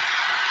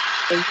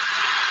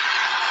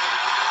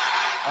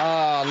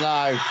 Oh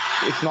no,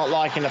 it's not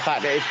liking the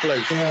fact that it's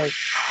blue. No.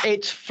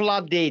 It's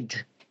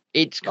flooded.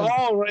 It's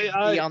completely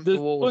Going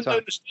underwater.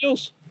 down the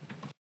stairs.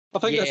 I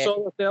think I Yeah.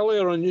 saw that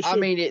earlier on YouTube. I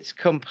mean, it's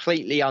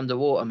completely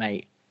underwater,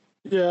 mate.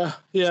 yeah,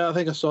 I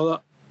think I saw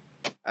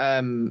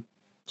that.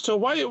 So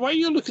why are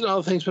you looking at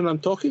other things when I'm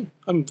talking?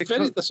 I'm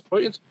very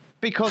disappointed.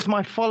 Because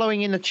my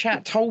following in the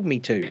chat told me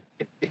to.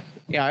 You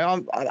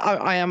know,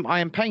 I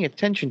am paying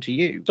attention to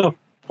you. So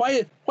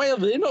why are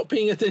they not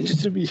paying attention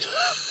to me?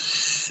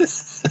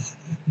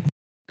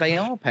 They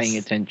are paying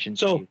attention to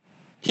So you.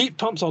 heat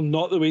pumps are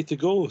not the way to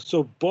go.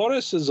 So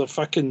Boris is a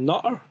fucking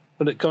nutter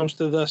when it comes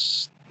to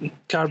this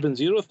carbon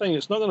zero thing.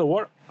 It's not going to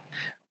work.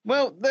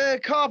 Well, the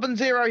carbon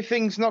zero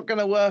thing's not going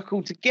to work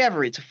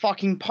altogether. It's a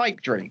fucking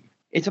pipe dream.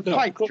 It's a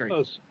pipe dream.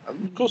 Of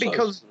course it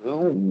Because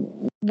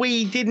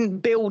we didn't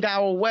build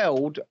our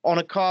world on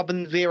a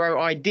carbon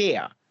zero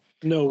idea.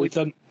 No, we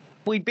didn't.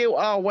 We built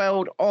our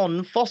world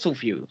on fossil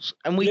fuels,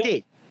 and we Yeah.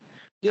 did.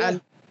 Yeah.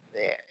 And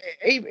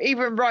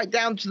even right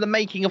down to the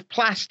making of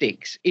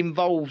plastics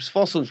involves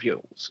fossil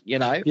fuels, you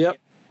know? Yep.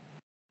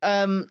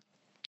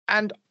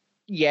 And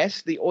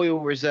yes, the oil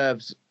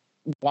reserves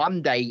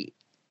one day,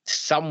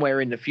 somewhere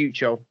in the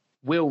future,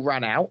 will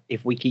run out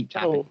if we keep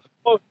tapping.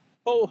 Oh,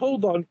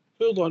 hold on.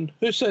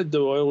 Who said the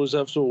oil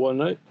reserves will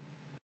run out?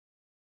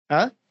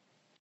 Huh?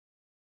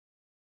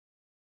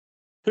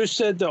 Who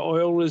said the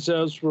oil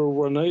reserves will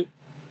run out?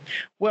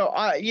 Well,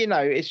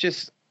 it's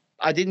just,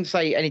 I didn't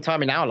say any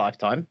time in our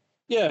lifetime.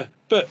 Yeah,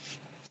 but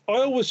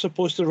oil was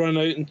supposed to run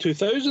out in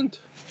 2000.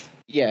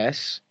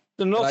 Yes.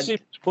 The North Sea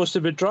was supposed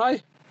to be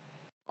dry.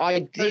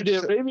 I Saudi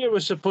did. Arabia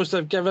was supposed to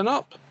have given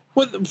up.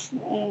 What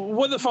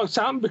the fuck's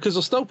happened? Because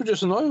they're still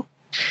producing oil.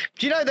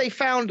 Do you know they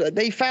found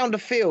a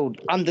field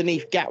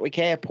underneath Gatwick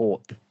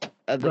Airport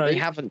that Right.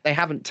 they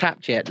haven't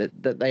tapped yet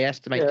that they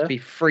estimate to be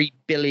 3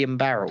 billion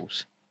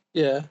barrels.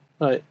 Yeah,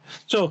 right.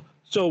 So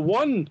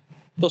one,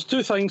 there's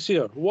two things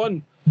here.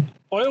 One,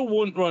 oil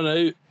won't run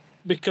out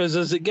because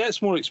as it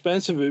gets more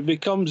expensive, it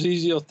becomes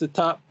easier to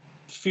tap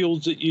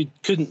fields that you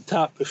couldn't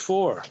tap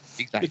before.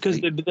 Exactly. Because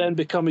they then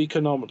become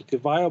economically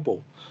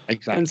viable.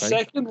 Exactly. And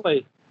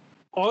secondly,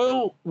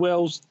 oil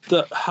wells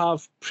that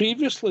have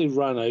previously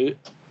run out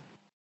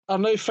are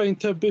now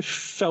found to be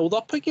filled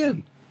up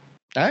again.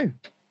 Oh.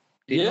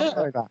 Did not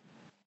know that.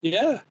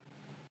 Yeah.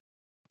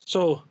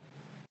 So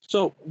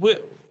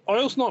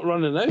oil's not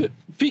running out.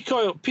 Peak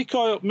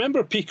oil.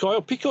 Remember peak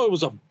oil? Peak oil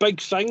was a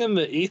big thing in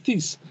the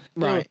 80s.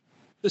 Right.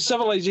 The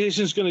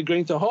civilization's going to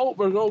grind to a halt.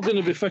 We're all going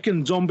to be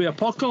fucking zombie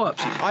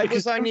apocalypse. I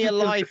was only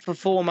alive for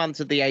 4 months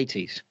of the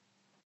 80s.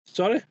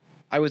 Sorry?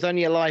 I was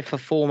only alive for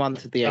 4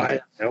 months of the 80s.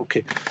 Right,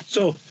 okay.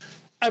 So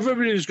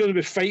everybody was going to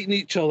be fighting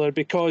each other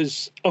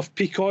because of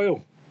peak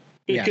oil.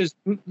 Because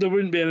there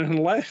wouldn't be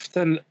anything left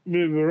and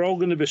we were all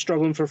going to be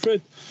struggling for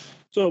food.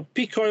 So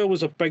peak oil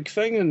was a big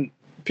thing and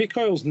peak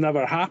oil's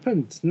never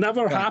happened.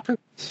 Never happened.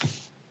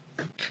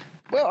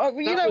 Well,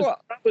 you know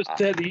what? That was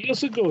 30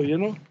 years ago, you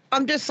know?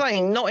 I'm just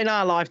saying, not in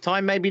our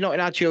lifetime, maybe not in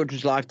our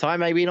children's lifetime,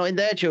 maybe not in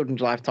their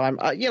children's lifetime.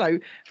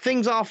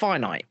 Things are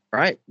finite,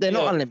 right? They're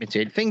not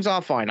unlimited. Things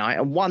are finite,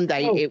 and one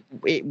day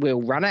it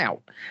will run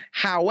out.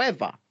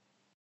 However,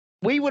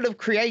 we would have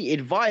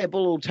created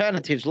viable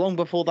alternatives long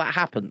before that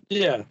happened.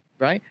 Yeah.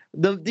 Right?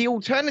 The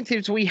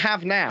alternatives we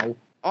have now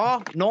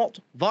are not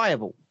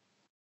viable.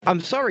 I'm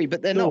sorry,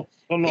 but they're not.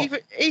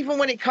 Even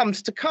when it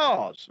comes to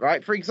cars,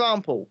 right? For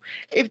example,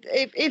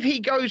 if he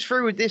goes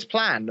through with this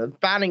plan of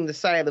banning the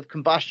sale of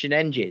combustion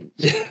engines,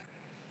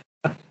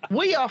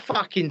 we are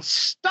fucking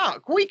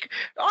stuck.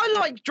 I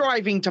like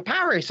driving to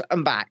Paris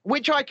and back,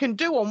 which I can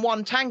do on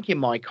one tank in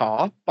my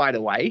car, by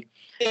the way.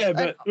 Yeah,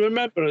 but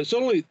remember, it's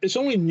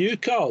only new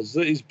cars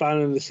that he's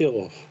banning the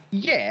sale of.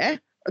 Yeah,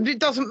 it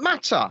doesn't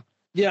matter.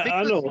 Yeah,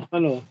 I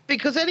know.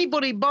 Because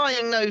anybody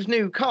buying those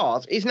new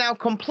cars is now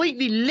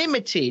completely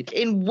limited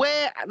in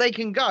where they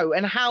can go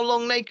and how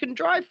long they can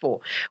drive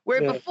for. Where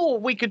before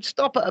we could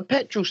stop at a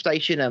petrol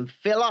station and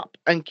fill up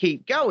and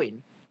keep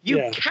going.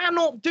 You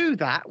cannot do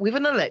that with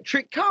an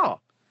electric car.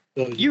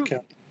 No, you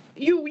can't.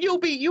 You'll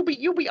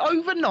be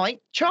overnight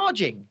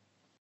charging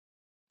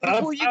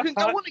before you can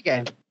go on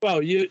again.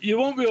 Well, you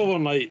won't be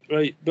overnight,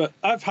 right? But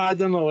I've had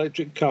an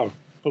electric car,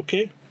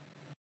 okay?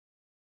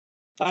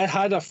 I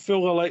had a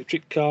full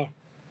electric car.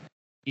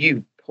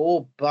 You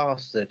poor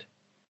bastard.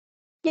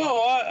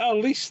 No, at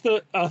least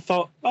I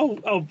thought,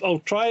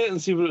 I'll try it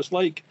and see what it's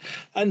like.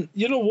 And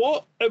you know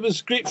what? It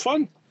was great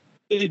fun.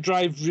 They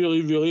drive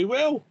really, really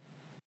well.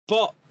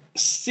 But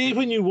see,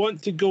 when you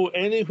want to go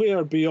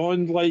anywhere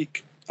beyond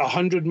like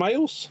 100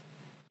 miles,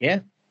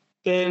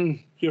 then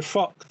you're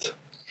fucked.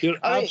 You're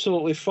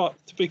absolutely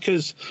fucked,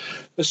 because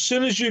as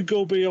soon as you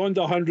go beyond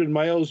 100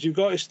 miles, you've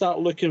got to start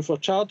looking for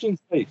charging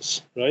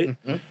sites, right?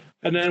 Mm-hmm.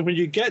 And then when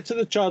you get to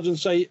the charging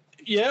site,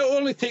 it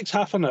only takes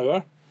half an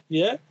hour.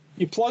 Yeah,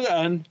 you plug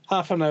it in,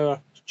 half an hour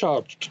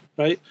charged,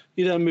 right?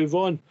 You then move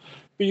on.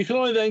 But you can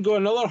only then go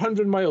another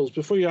 100 miles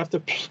before you have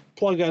to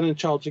plug in and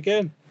charge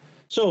again.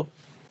 So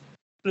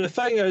the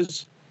thing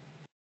is,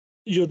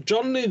 your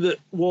journey that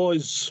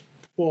was,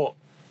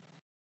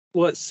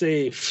 let's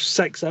say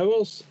 6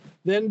 hours,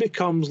 then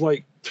becomes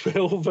like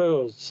 12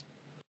 hours.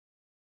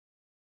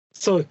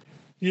 So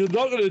you're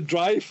not going to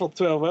drive for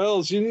 12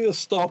 hours. You need to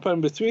stop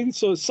in between.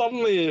 So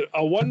suddenly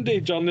a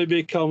one-day journey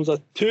becomes a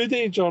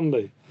two-day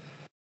journey.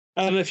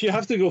 And if you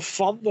have to go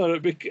further,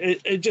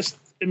 it just,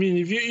 I mean,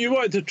 if you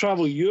wanted to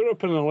travel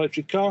Europe in an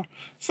electric car,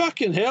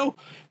 fucking hell,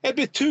 it'd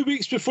be 2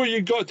 weeks before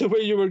you got to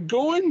where you were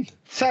going.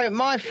 So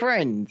my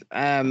friend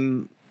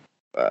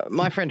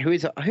who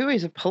is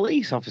a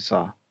police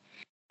officer,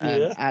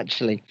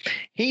 actually,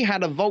 he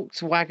had a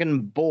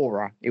Volkswagen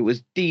Bora. It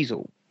was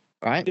diesel,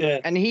 right?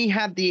 Yeah. And he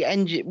had the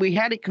engine. We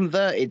had it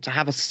converted to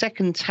have a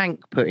second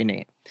tank put in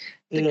it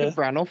that could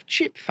run off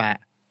chip fat.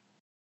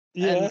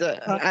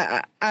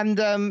 Yeah.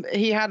 And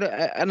he had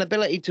an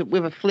ability to,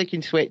 with a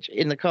flicking switch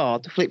in the car,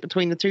 to flick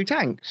between the two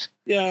tanks.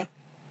 Yeah.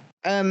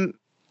 And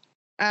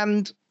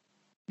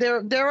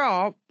there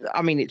are,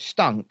 I mean, it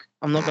stunk.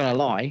 I'm not going to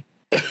lie,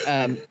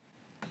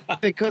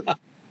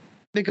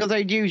 because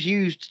they'd use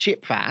used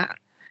chip fat.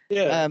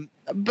 Yeah.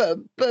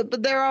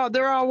 But there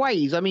are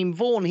ways. I mean,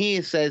 Vaughan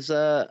here says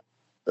the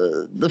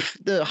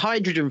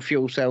hydrogen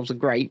fuel cells are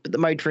great, but the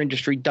motor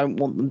industry don't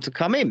want them to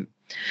come in.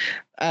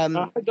 I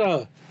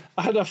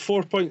had a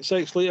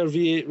 4.6 litre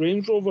V8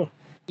 Range Rover.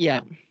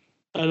 Yeah.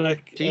 And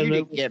you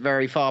didn't get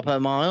very far per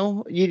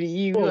mile.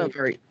 You weren't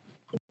very.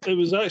 It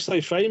was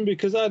actually fine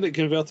because I had it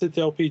converted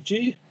to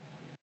LPG.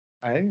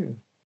 Oh.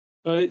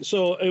 Right,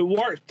 so it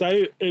worked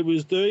out. It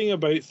was doing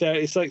about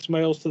 36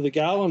 miles to the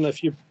gallon.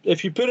 If you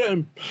put it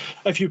in,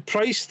 if you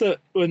priced it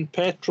in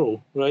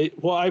petrol, right,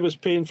 what I was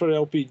paying for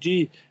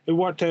LPG, it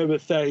worked out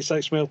about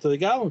 36 miles to the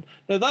gallon.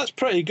 Now that's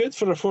pretty good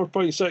for a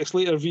 4.6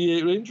 litre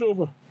V8 Range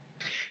Rover.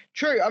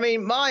 True. I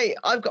mean,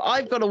 I've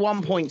got a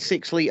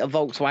 1.6 litre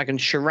Volkswagen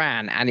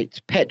Charan and it's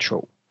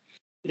petrol.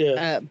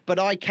 Yeah. But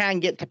I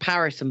can get to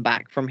Paris and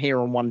back from here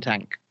on one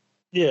tank.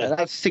 Yeah.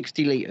 That's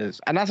 60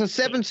 litres, and that's a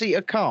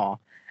 7-seater car.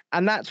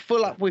 And that's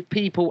full up with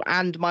people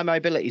and my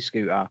mobility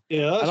scooter.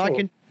 Yeah, that's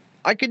and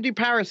I can do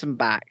Paris and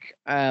back,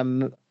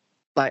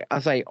 like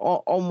I say,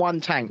 on one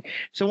tank.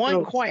 So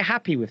I'm quite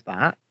happy with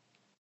that.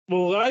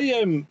 Well, that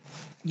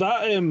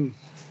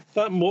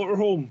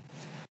motorhome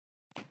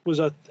is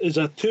a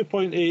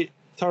 2.8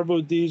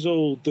 turbo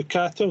diesel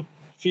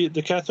Fiat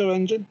Ducato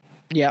engine.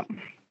 Yep.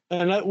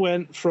 And it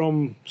went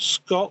from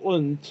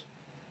Scotland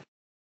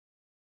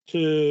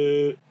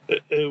to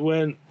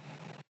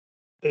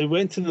it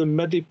went to the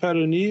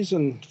Midi-Pyrenees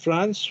in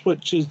France,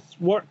 which is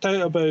worked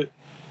out about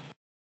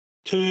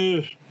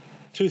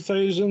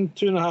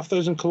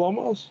 2,500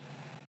 kilometers.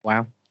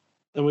 Wow.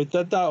 And we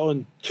did that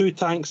on 2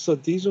 tanks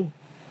of diesel.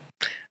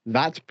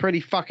 That's pretty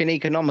fucking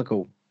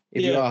economical,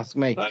 if you ask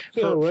me.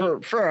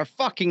 For a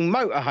fucking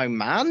motorhome,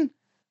 man.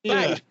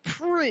 That is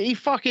pretty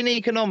fucking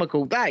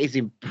economical. That is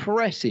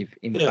impressive,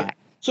 in fact.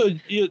 So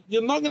you're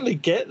not going to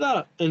get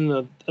that in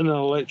an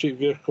electric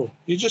vehicle.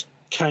 You just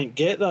can't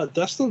get that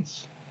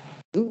distance.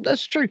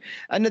 That's true.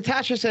 And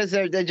Natasha says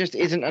there just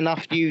isn't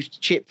enough used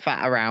chip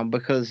fat around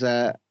because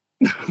no,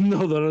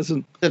 there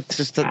isn't.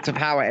 Just to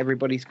power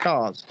everybody's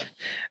cars.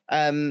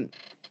 But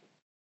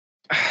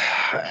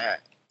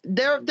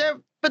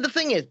the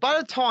thing is, by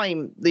the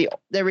time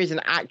there is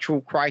an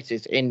actual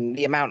crisis in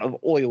the amount of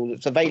oil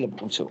that's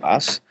available to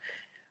us,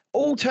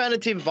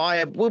 alternative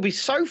will be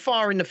so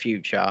far in the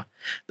future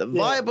that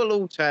viable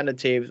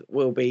alternatives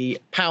will be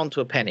pound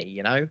to a penny,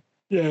 you know?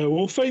 Yeah,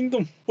 we'll find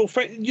them.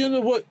 You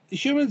know what?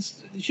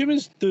 Humans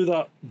do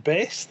that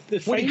best.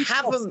 We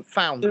haven't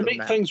found them. They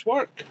make things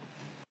work.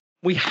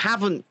 We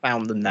haven't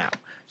found them now.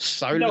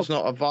 Solar's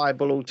not a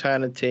viable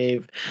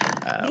alternative.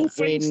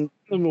 Wind,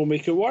 and we'll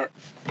make it work.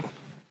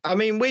 I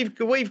mean,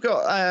 we've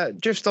got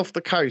just off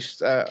the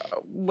coast.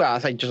 Well, I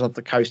say just off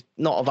the coast,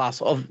 not of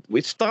us.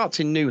 It starts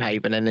in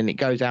Newhaven and then it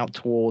goes out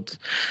towards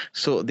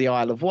sort of the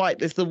Isle of Wight.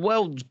 There's the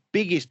world's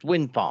biggest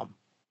wind farm.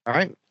 All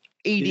right.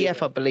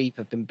 EDF, I believe,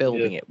 have been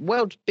building it.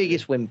 World's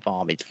biggest wind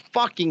farm. It's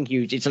fucking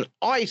huge. It's an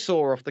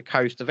eyesore off the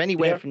coast of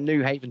anywhere from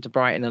Newhaven to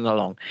Brighton and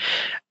along.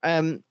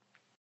 And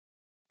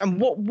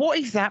what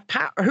is that?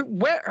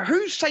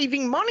 Who's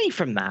saving money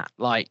from that?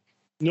 Like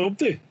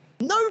nobody.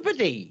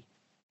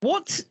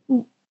 What's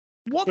the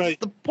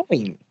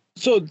point?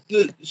 So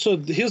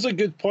here's a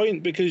good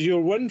point, because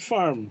your wind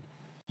farm,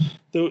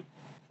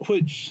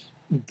 which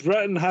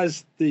Britain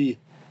has the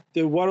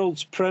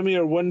world's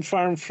premier wind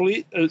farm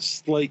fleet.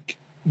 It's like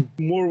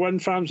more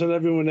wind farms than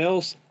everyone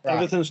else. Right.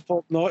 Everything's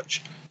top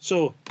notch.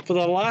 So for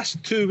the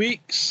last 2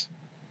 weeks,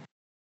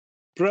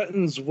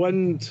 Britain's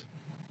wind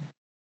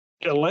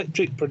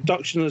electric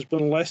production has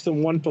been less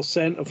than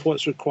 1% of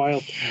what's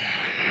required.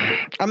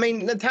 I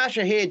mean,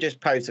 Natasha here just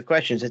posed the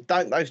question, says,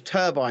 don't those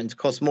turbines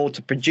cost more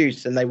to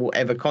produce than they will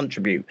ever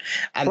contribute?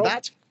 And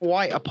that's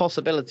quite a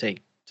possibility.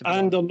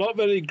 And they're not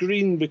very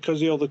green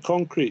because of all the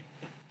concrete,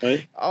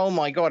 right? Oh,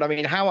 my God. I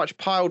mean, how much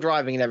pile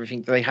driving and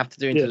everything do they have to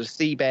do into the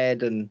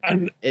seabed?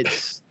 And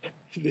it's...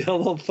 The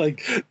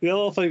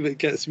other thing that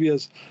gets me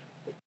is,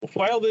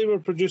 while they were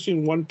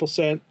producing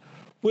 1%,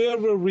 where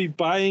were we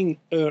buying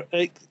our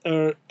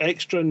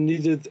extra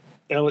needed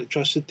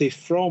electricity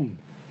from?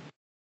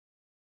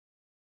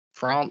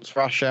 France,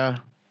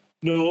 Russia.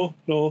 No,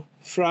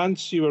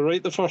 France. You were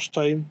right the first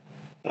time.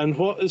 And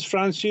what is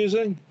France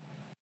using?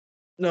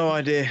 No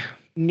idea.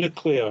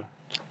 Nuclear.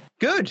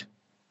 Good.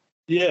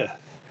 Yeah.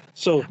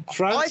 So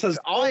France has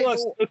all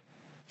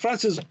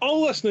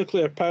this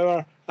nuclear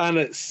power, and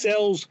it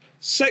sells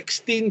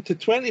 16 to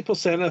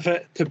 20% of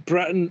it to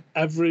Britain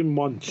every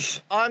month.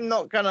 I'm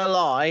not going to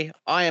lie.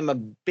 I am a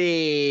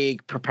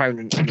big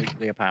proponent of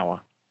nuclear power.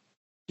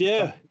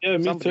 Yeah,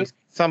 me too.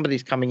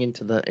 Somebody's coming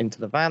into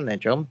the van there,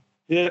 John.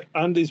 Yeah,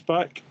 Andy's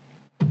back.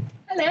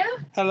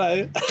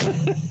 Hello.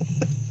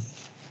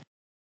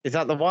 Is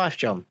that the wife,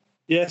 John?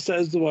 Yes, that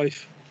is the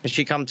wife. Has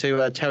she come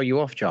to tell you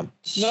off, John?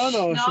 No.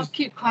 No,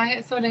 keep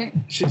quiet, sorry.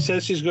 She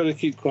says she's going to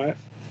keep quiet.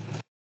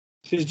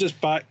 She's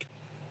just back.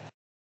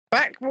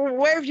 Back?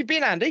 Where have you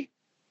been, Andy?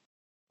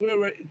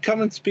 Wait,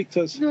 come and speak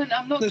to us. No,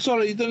 I'm not. It's all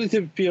right. You don't need to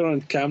appear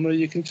on camera.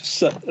 You can just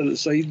sit at the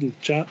side and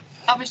chat.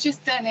 I was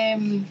just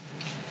in.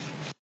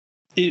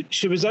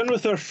 She was in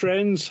with her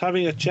friends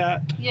having a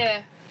chat.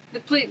 Yeah,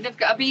 they've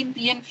got a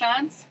B&B in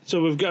France.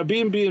 So we've got a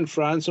B&B in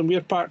France, and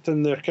we're parked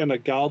in their kind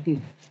of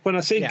garden. When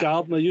I say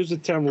garden, I use the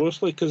term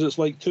loosely because it's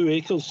like 2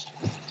 acres.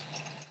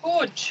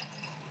 Gorge.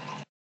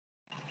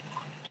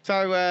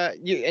 So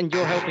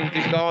you're helping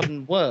do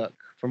garden work,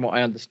 from what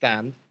I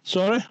understand.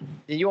 Sorry?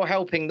 You're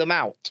helping them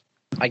out,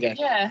 I guess.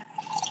 Yeah.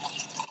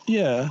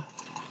 Yeah.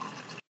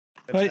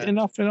 Right,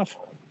 enough.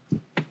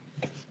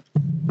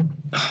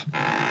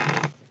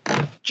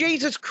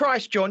 Jesus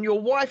Christ, John, your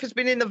wife has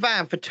been in the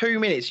van for 2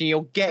 minutes and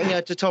you're getting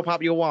her to top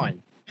up your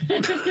wine.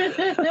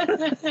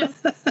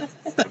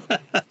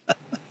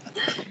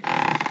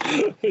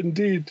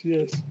 Indeed,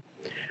 yes.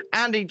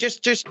 Andy,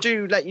 just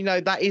to let you know,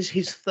 that is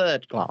his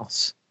third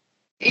glass.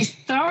 His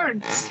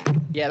third.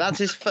 Yeah, that's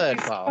his third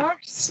glass.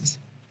 First.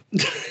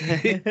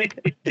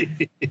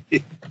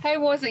 How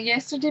was it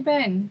yesterday,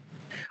 Ben?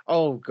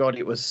 Oh God,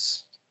 it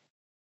was.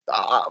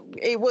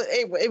 It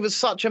was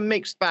such a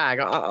mixed bag.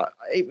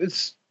 It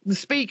was the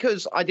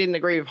speakers. I didn't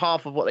agree with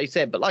half of what they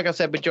said, but like I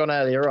said with John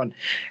earlier on,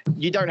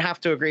 you don't have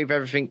to agree with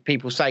everything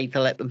people say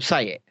to let them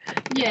say it.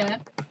 Yeah.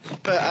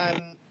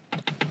 But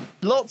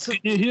lots of.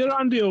 Can you hear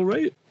Andy all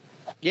right?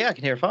 Yeah, I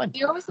can hear it fine.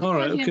 You always All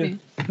right, okay.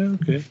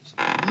 Okay.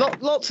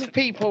 Lots of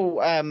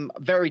people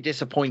very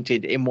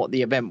disappointed in what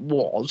the event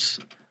was.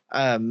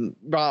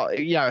 But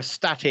a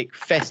static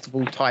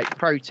festival type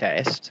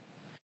protest.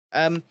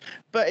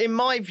 But in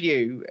my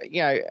view,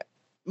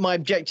 my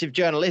objective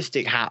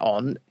journalistic hat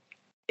on,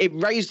 it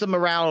raised the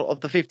morale of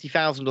the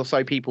 50,000 or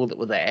so people that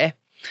were there.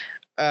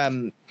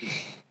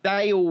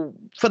 They all,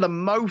 for the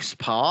most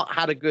part,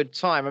 had a good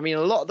time. I mean,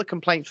 a lot of the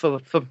complaints for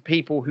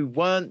people who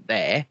weren't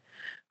there,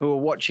 who were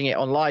watching it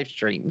on live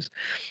streams.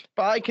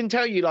 But I can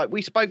tell you,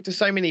 we spoke to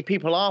so many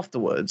people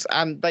afterwards,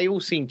 and they all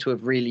seemed to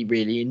have really,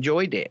 really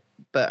enjoyed it.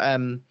 But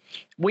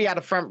we had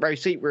a front row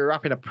seat. We were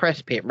up in a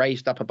press pit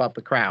raised up above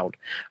the crowd.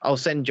 I'll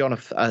send John a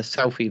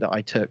selfie that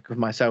I took of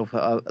myself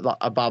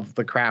above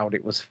the crowd.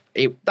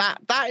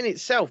 That in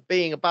itself,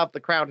 being above the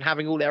crowd and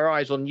having all their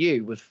eyes on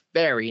you, was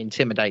very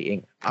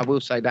intimidating. I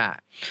will say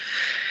that.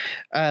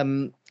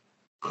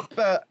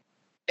 But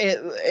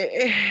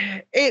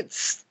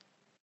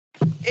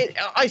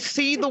I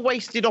see the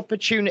wasted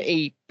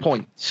opportunity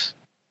points.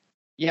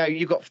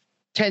 You've got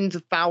tens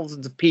of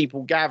thousands of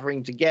people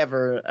gathering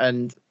together,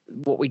 and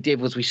what we did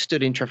was we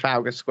stood in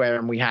Trafalgar Square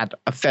and we had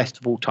a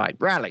festival type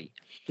rally.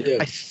 Yeah.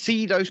 I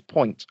see those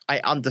points. I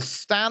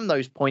understand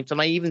those points,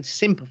 and I even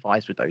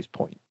sympathize with those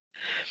points.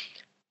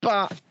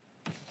 But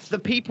the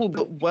people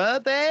that were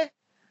there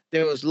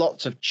was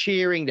lots of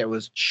cheering, there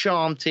was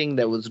chanting,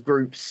 there was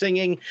group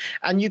singing,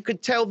 and you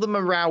could tell the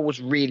morale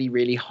was really,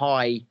 really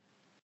high.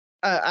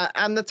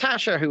 And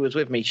Natasha, who was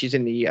with me, she's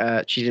in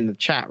the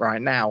chat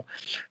right now.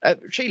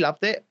 She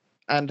loved it,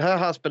 and her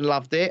husband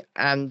loved it,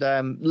 and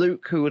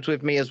Luke, who was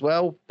with me as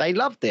well, they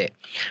loved it.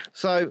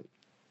 So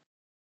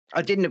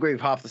I didn't agree with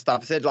half the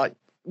stuff. I said,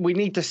 we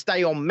need to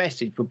stay on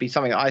message would be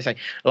something that I say,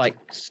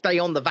 stay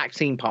on the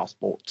vaccine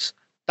passports.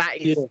 That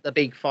is the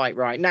big fight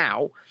right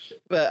now.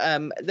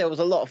 But there was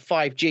a lot of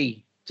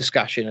 5G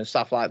discussion and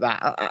stuff like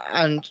that,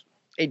 and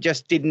it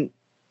just didn't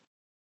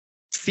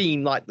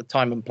seem like the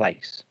time and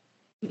place.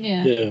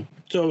 Yeah.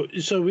 So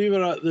we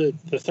were at the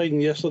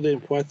thing yesterday in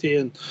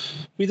Poitiers, and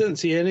we didn't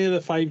see any of the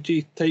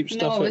 5G type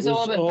stuff. No, it was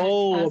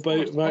all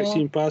about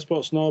vaccine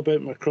passports, not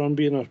about Macron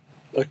being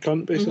a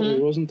cunt, basically,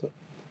 wasn't it?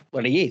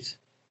 Well, he is.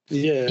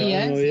 Yeah,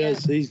 I know he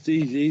is.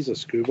 He's a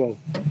screwball.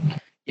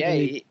 Yeah,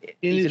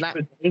 he's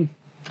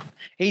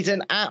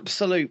an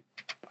absolute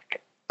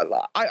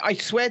I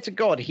swear to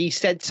God, he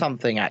said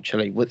something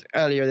actually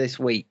earlier this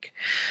week.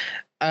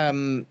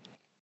 That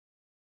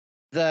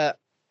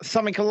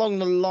something along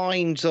the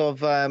lines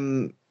of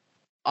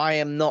I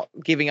am not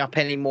giving up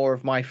any more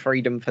of my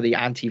freedom for the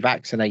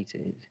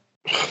anti-vaccinated.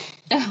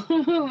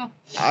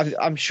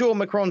 I'm sure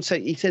Macron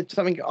said, he said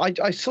something.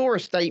 I saw a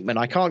statement.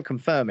 I can't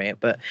confirm it,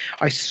 but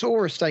I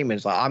saw a statement.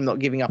 It's like, I'm not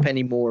giving up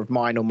any more of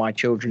mine or my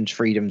children's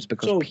freedoms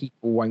because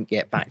people won't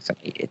get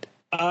vaccinated.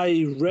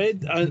 I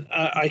read, and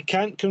I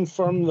can't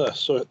confirm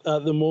this at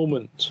the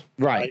moment.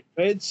 Right.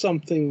 I read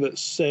something that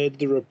said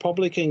the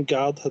Republican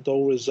Guard had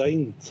all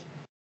resigned.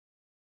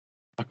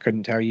 I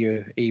couldn't tell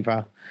you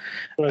either.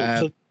 Right.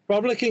 So the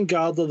Republican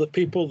Guard are the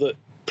people that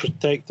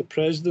protect the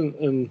president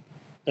in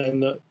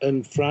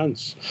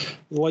France,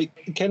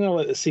 kind of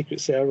like the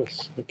Secret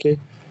Service. Okay.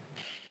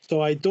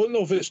 So I don't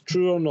know if it's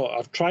true or not.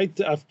 I've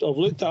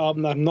looked it up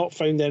and I've not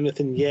found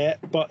anything yet,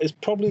 but it's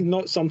probably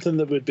not something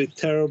that would be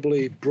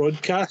terribly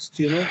broadcast,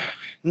 you know?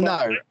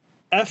 No.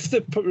 But if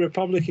the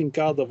Republican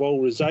Guard have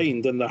all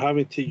resigned and they're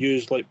having to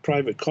use like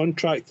private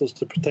contractors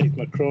to protect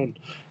Macron,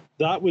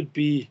 that would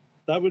be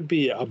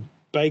a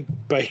big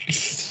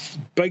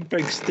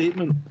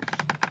statement.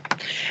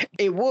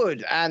 It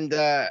would, and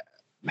the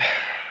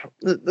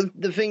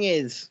thing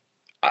is,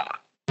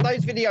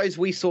 those videos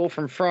we saw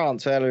from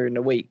France earlier in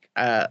the week,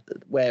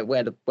 where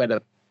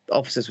the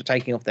officers were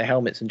taking off their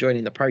helmets and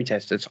joining the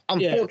protesters,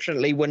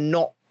 unfortunately, were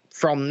not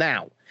from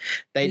now.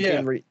 They've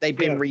been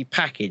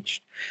repackaged.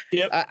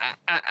 Yep.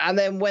 And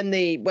then when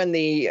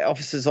the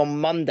officers on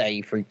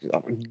Monday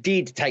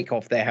did take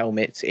off their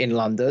helmets in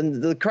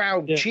London, the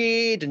crowd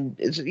cheered and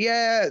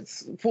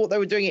thought they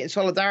were doing it in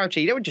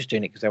solidarity. They were just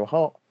doing it because they were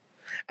hot.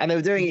 And they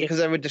were doing it because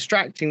they were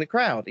distracting the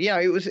crowd. You know,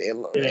 it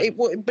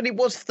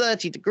was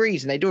 30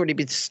 degrees, and they'd already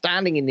been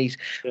standing in these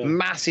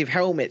massive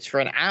helmets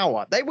for an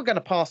hour. They were going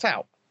to pass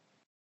out.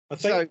 I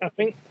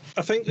think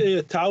the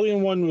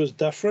Italian one was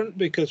different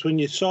because when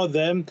you saw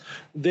them,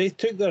 they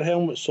took their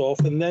helmets off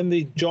and then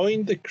they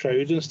joined the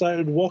crowd and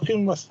started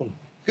walking with them.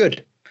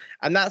 Good.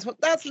 And that's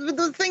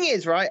the thing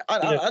is, right?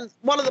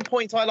 One of the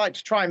points I like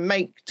to try and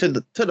make to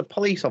the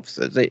police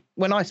officers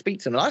when I speak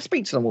to them, and I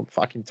speak to them all the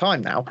fucking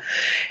time now,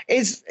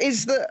 is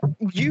that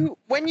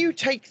when you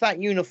take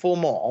that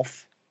uniform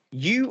off,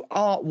 you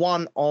are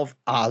one of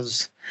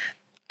us.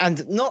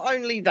 And not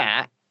only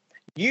that,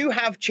 you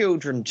have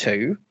children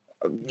too.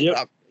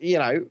 Yep. You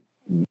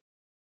know,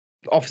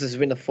 officers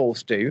within the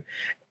force do,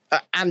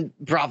 and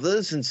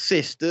brothers and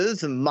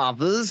sisters and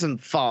mothers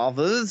and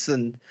fathers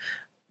and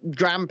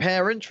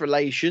grandparents,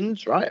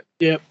 relations, right?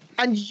 Yep.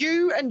 And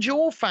you and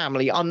your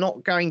family are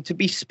not going to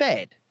be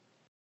spared.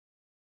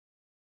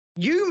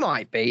 You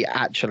might be,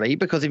 actually,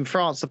 because in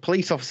France the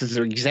police officers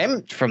are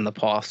exempt from the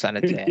pass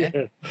sanitaire.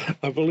 Yeah,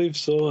 I believe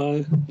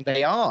so.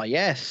 They are,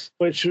 yes.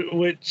 Which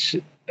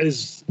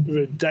is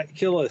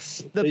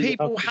ridiculous. The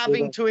people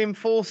having to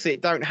enforce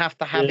it don't have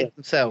to have it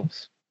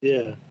themselves.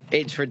 Yeah.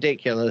 It's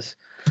ridiculous.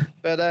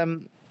 But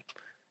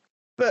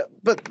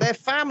they're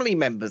family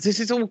members. This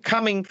is all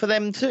coming for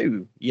them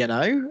too, you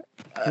know?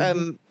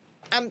 And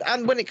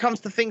when it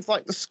comes to things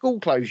like the school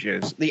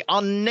closures, the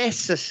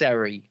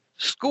unnecessary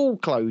school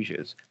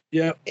closures,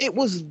 it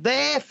was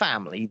their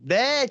family,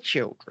 their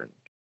children.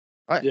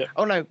 Right? Yeah.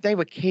 Oh, no, they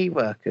were key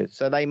workers,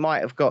 so they might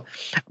have got...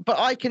 But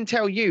I can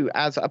tell you,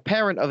 as a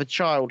parent of a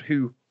child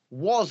who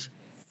was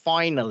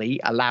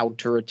finally allowed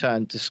to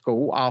return to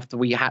school after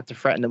we had to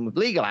threaten them with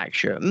legal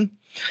action,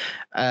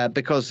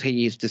 because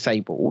he is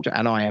disabled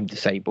and I am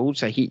disabled,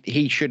 so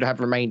he should have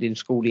remained in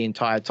school the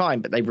entire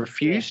time, but they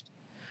refused.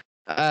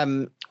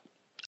 They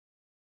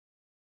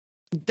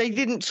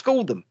didn't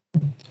school them.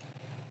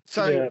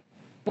 So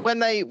when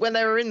they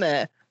were in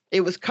there, it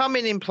was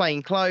coming in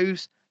plain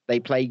clothes. They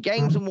played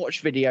games and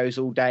watched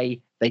videos all day.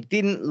 They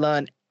didn't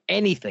learn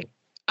anything,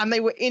 and they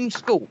were in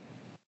school.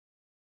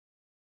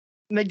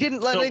 And they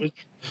didn't learn.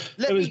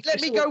 Let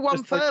me go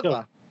one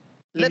further.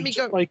 Let me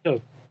go like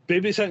a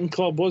babysitting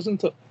club,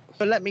 wasn't it?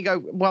 But let me go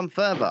one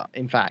further.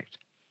 In fact,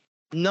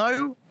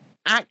 no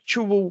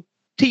actual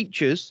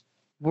teachers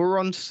were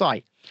on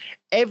site.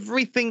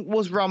 Everything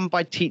was run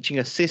by teaching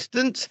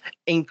assistants,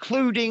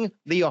 including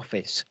the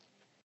office.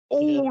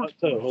 All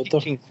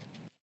teaching.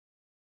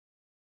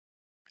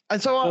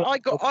 And so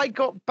I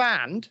got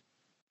banned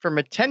from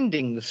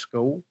attending the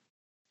school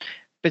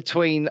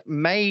between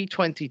May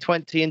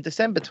 2020 and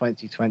December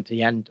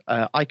 2020, and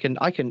I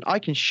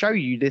can show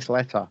you this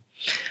letter.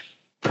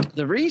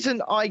 The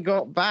reason I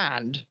got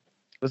banned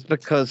was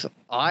because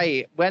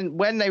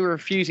when they were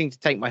refusing to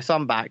take my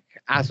son back,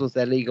 as was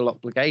their legal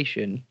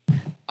obligation,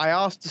 I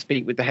asked to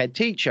speak with the head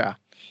teacher,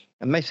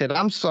 and they said,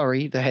 "I'm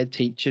sorry, the head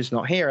teacher's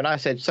not here." And I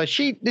said, "So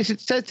it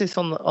says this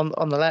on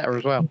the letter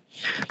as well."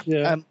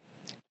 Yeah.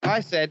 I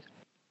said,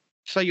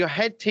 "So your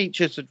head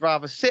teachers would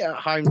rather sit at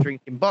home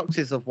drinking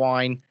boxes of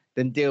wine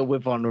than deal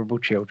with vulnerable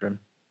children."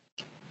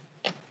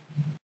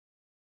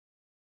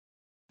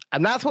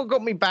 And that's what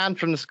got me banned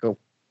from the school.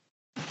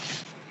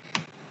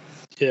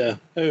 Yeah.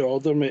 How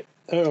old are mate?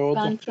 How old?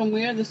 Banned from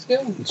where? The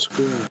school? The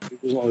school. He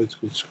was not allowed to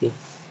go to school.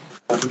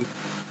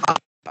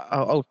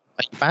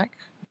 you back?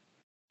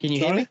 Can you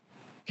hear me?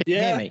 Can you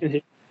hear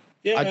me?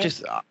 Yeah.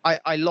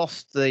 I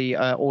lost the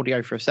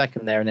audio for a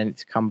second there, and then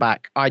it's come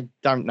back. I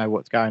don't know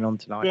what's going on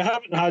tonight. We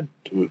haven't had,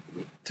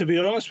 to be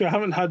honest,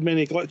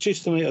 many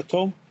glitches tonight at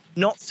all.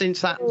 Not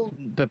since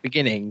the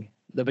beginning.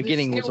 The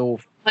beginning was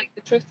awful. Like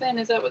the truth then?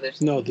 Is that what they're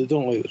saying? No, they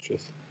don't like the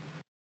truth.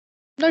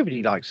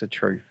 Nobody likes the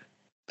truth.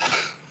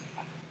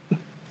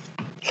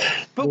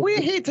 But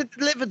we're here to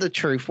deliver the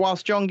truth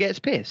whilst John gets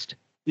pissed.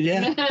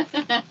 Yeah.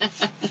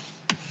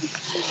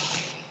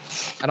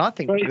 And I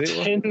think right,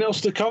 anything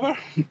else to cover?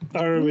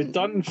 Or are we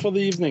done for the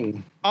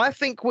evening? I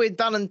think we're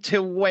done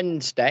until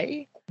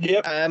Wednesday.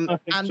 Yep. And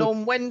so.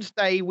 On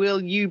Wednesday,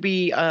 will you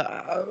be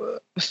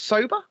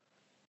sober?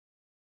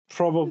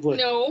 Probably.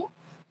 No.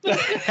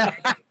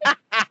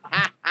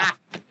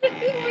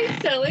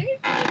 Silly.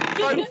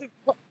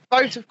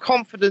 Vote of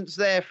confidence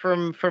there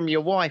from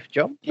your wife,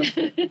 John.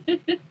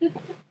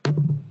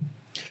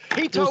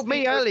 He told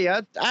me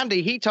earlier,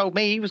 Andy. He told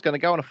me he was going to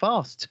go on a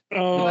fast.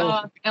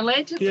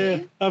 Allegedly.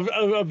 Yeah,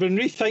 I've been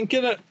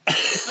rethinking it.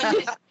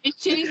 He's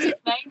changed his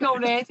mind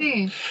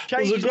already.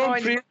 There's a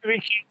Grand Prix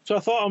weekend, so I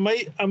thought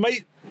I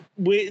might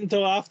wait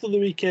until after the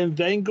weekend,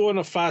 then go on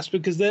a fast,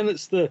 because then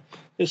it's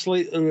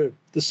like the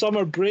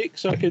summer break,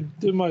 so I could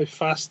do my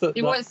fast at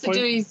he wants to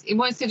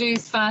do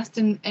his fast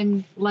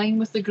in line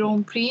with the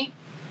Grand Prix.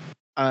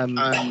 I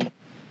know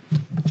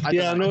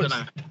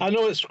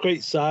it's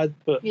quite sad,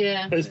 but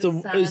yeah, it's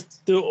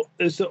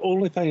the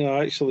only thing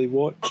I actually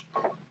watch.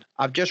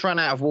 I've just run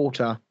out of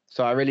water,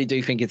 so I really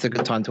do think it's a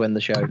good time to end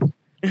the show.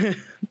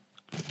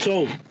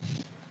 So,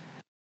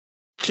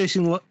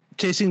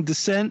 Chasing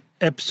Descent,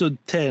 episode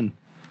 10.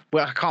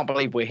 Well, I can't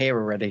believe we're here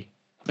already.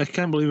 I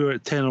can't believe we're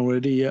at 10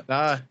 already yet.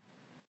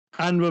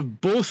 And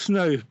we've both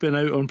now been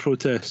out on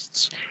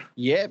protests.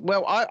 Yeah,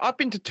 well, I've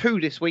been to 2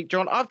 this week,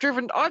 John. I've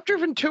driven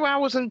 2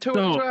 hours and 2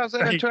 hours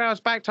and 2 hours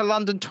back to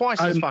London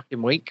twice this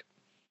fucking week.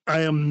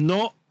 I am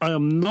not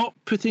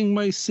putting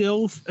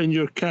myself in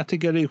your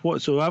category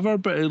whatsoever,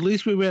 but at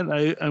least we went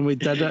out and we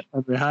did it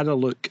and we had a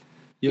look,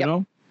 you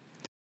know.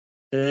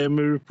 We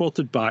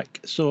reported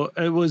back, so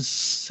it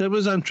was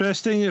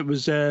interesting. It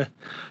was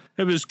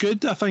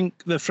good. I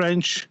think the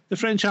French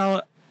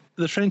are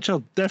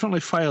definitely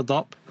fired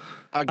up.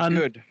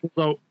 Good.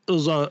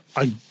 There's a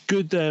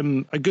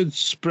good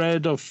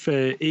spread of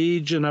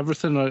age and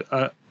everything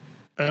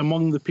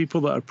among the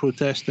people that are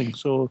protesting.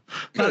 So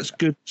that's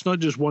good. It's not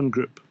just one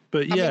group,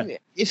 but yeah, I mean,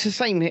 it's the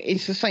same.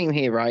 It's the same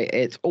here, right?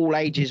 It's all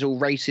ages, all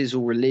races,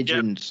 all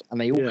religions,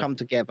 and they all come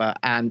together.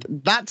 And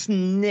that's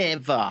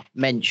never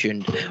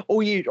mentioned.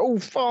 All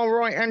far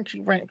right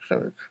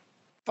anti-vaxxers.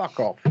 Fuck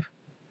off.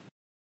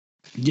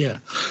 Yeah.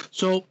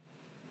 So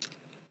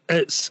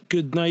it's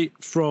good night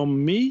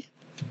from me,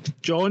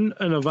 John,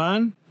 in a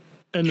van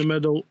in the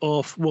middle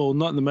of, well,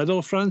 not in the middle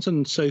of France,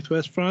 in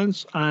southwest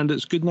France, and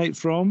it's good night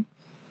from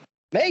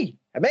me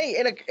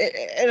in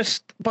a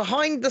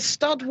behind the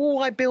stud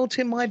wall I built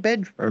in my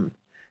bedroom,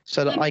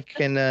 so that I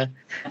can.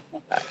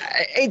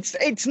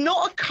 It's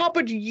not a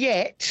cupboard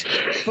yet,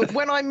 but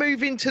when I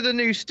move into the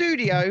new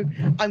studio,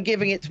 I'm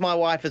giving it to my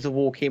wife as a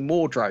walk-in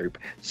wardrobe.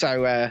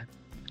 So,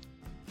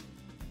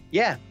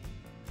 yeah,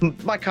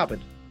 my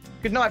cupboard.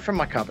 Good night from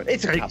my cupboard.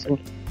 It's a cupboard.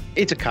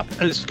 It's a cupboard.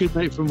 It's good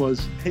night from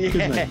us. Yeah.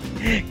 Good night.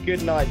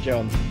 Good night,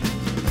 John.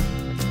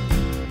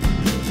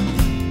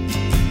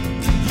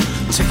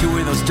 Take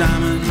away those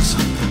diamonds,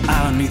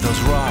 underneath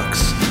those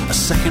rocks, a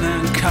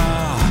second-hand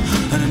car,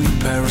 and a new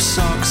pair of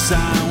socks.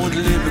 I want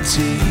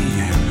liberty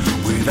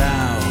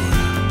without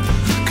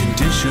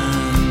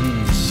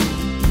conditions.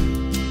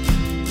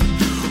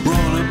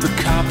 Roll up the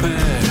carpet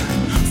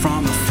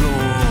from the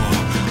floor.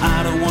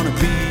 I don't want to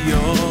be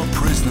your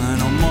prisoner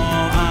no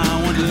more.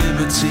 I want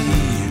liberty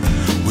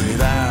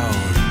without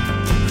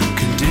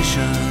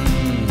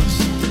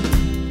conditions.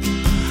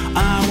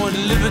 I want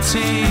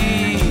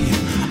liberty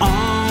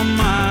on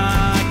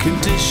my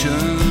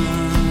conditions.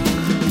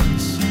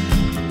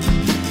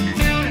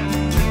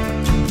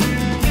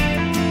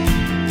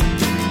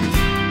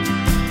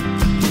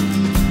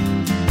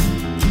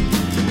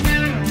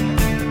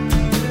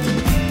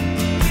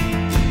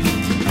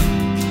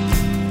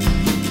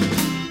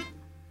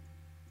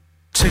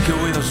 Take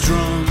away those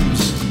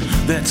drums,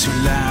 they're too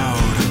loud.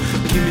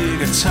 Give me a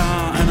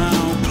guitar and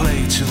I'll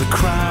play to the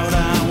crowd.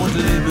 I want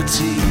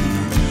liberty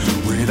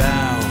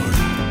without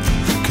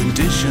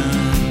conditions.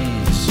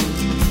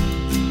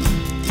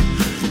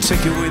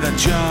 Take away that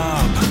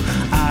job,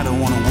 I don't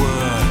want to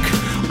work.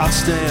 I'll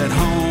stay at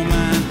home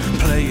and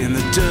play in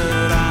the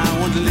dirt. I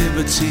want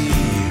liberty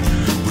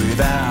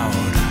without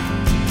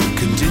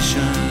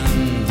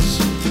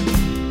conditions.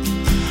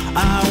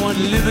 I want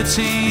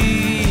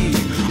liberty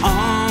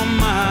on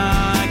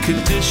my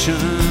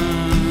conditions.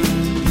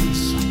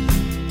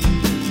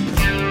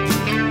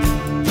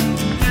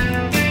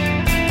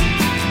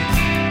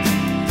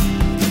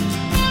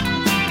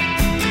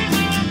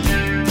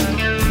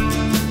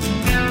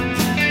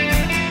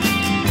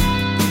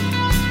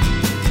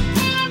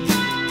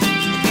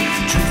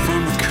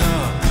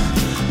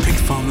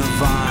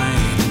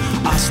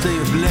 Stay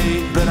up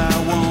late, but I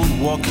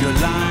won't walk your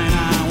line.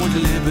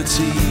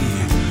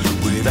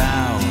 liberty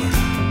without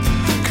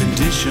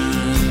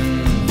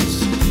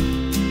conditions.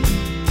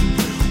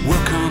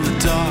 Work on the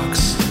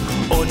docks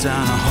or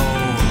down a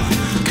hole.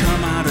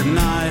 Come out at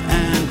night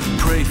and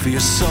pray for your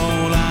soul.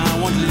 I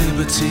want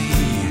liberty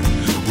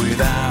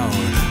without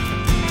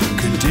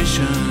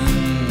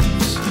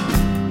conditions.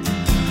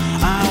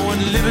 I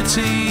want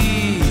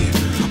liberty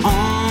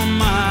on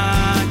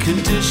my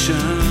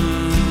conditions.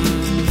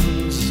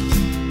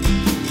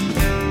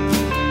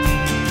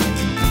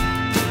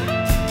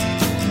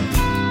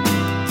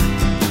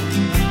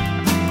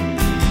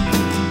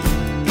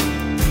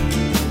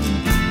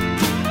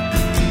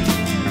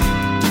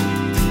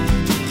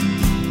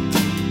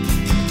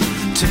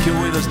 Take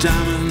away those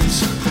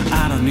diamonds,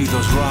 I don't need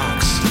those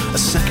rocks. A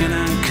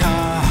second-hand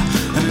car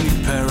and a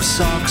new pair of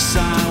socks.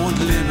 I want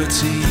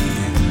liberty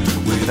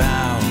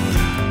without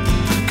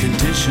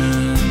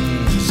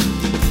conditions.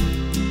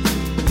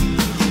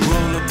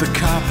 Roll up the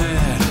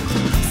carpet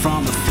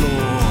from the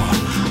floor.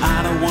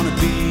 I don't want to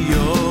be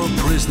your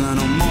prisoner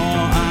no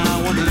more.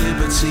 I want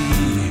liberty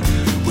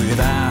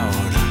without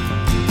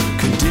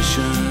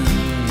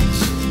conditions.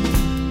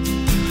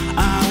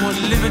 I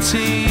want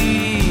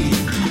liberty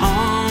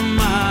on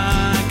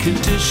my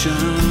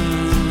conditions.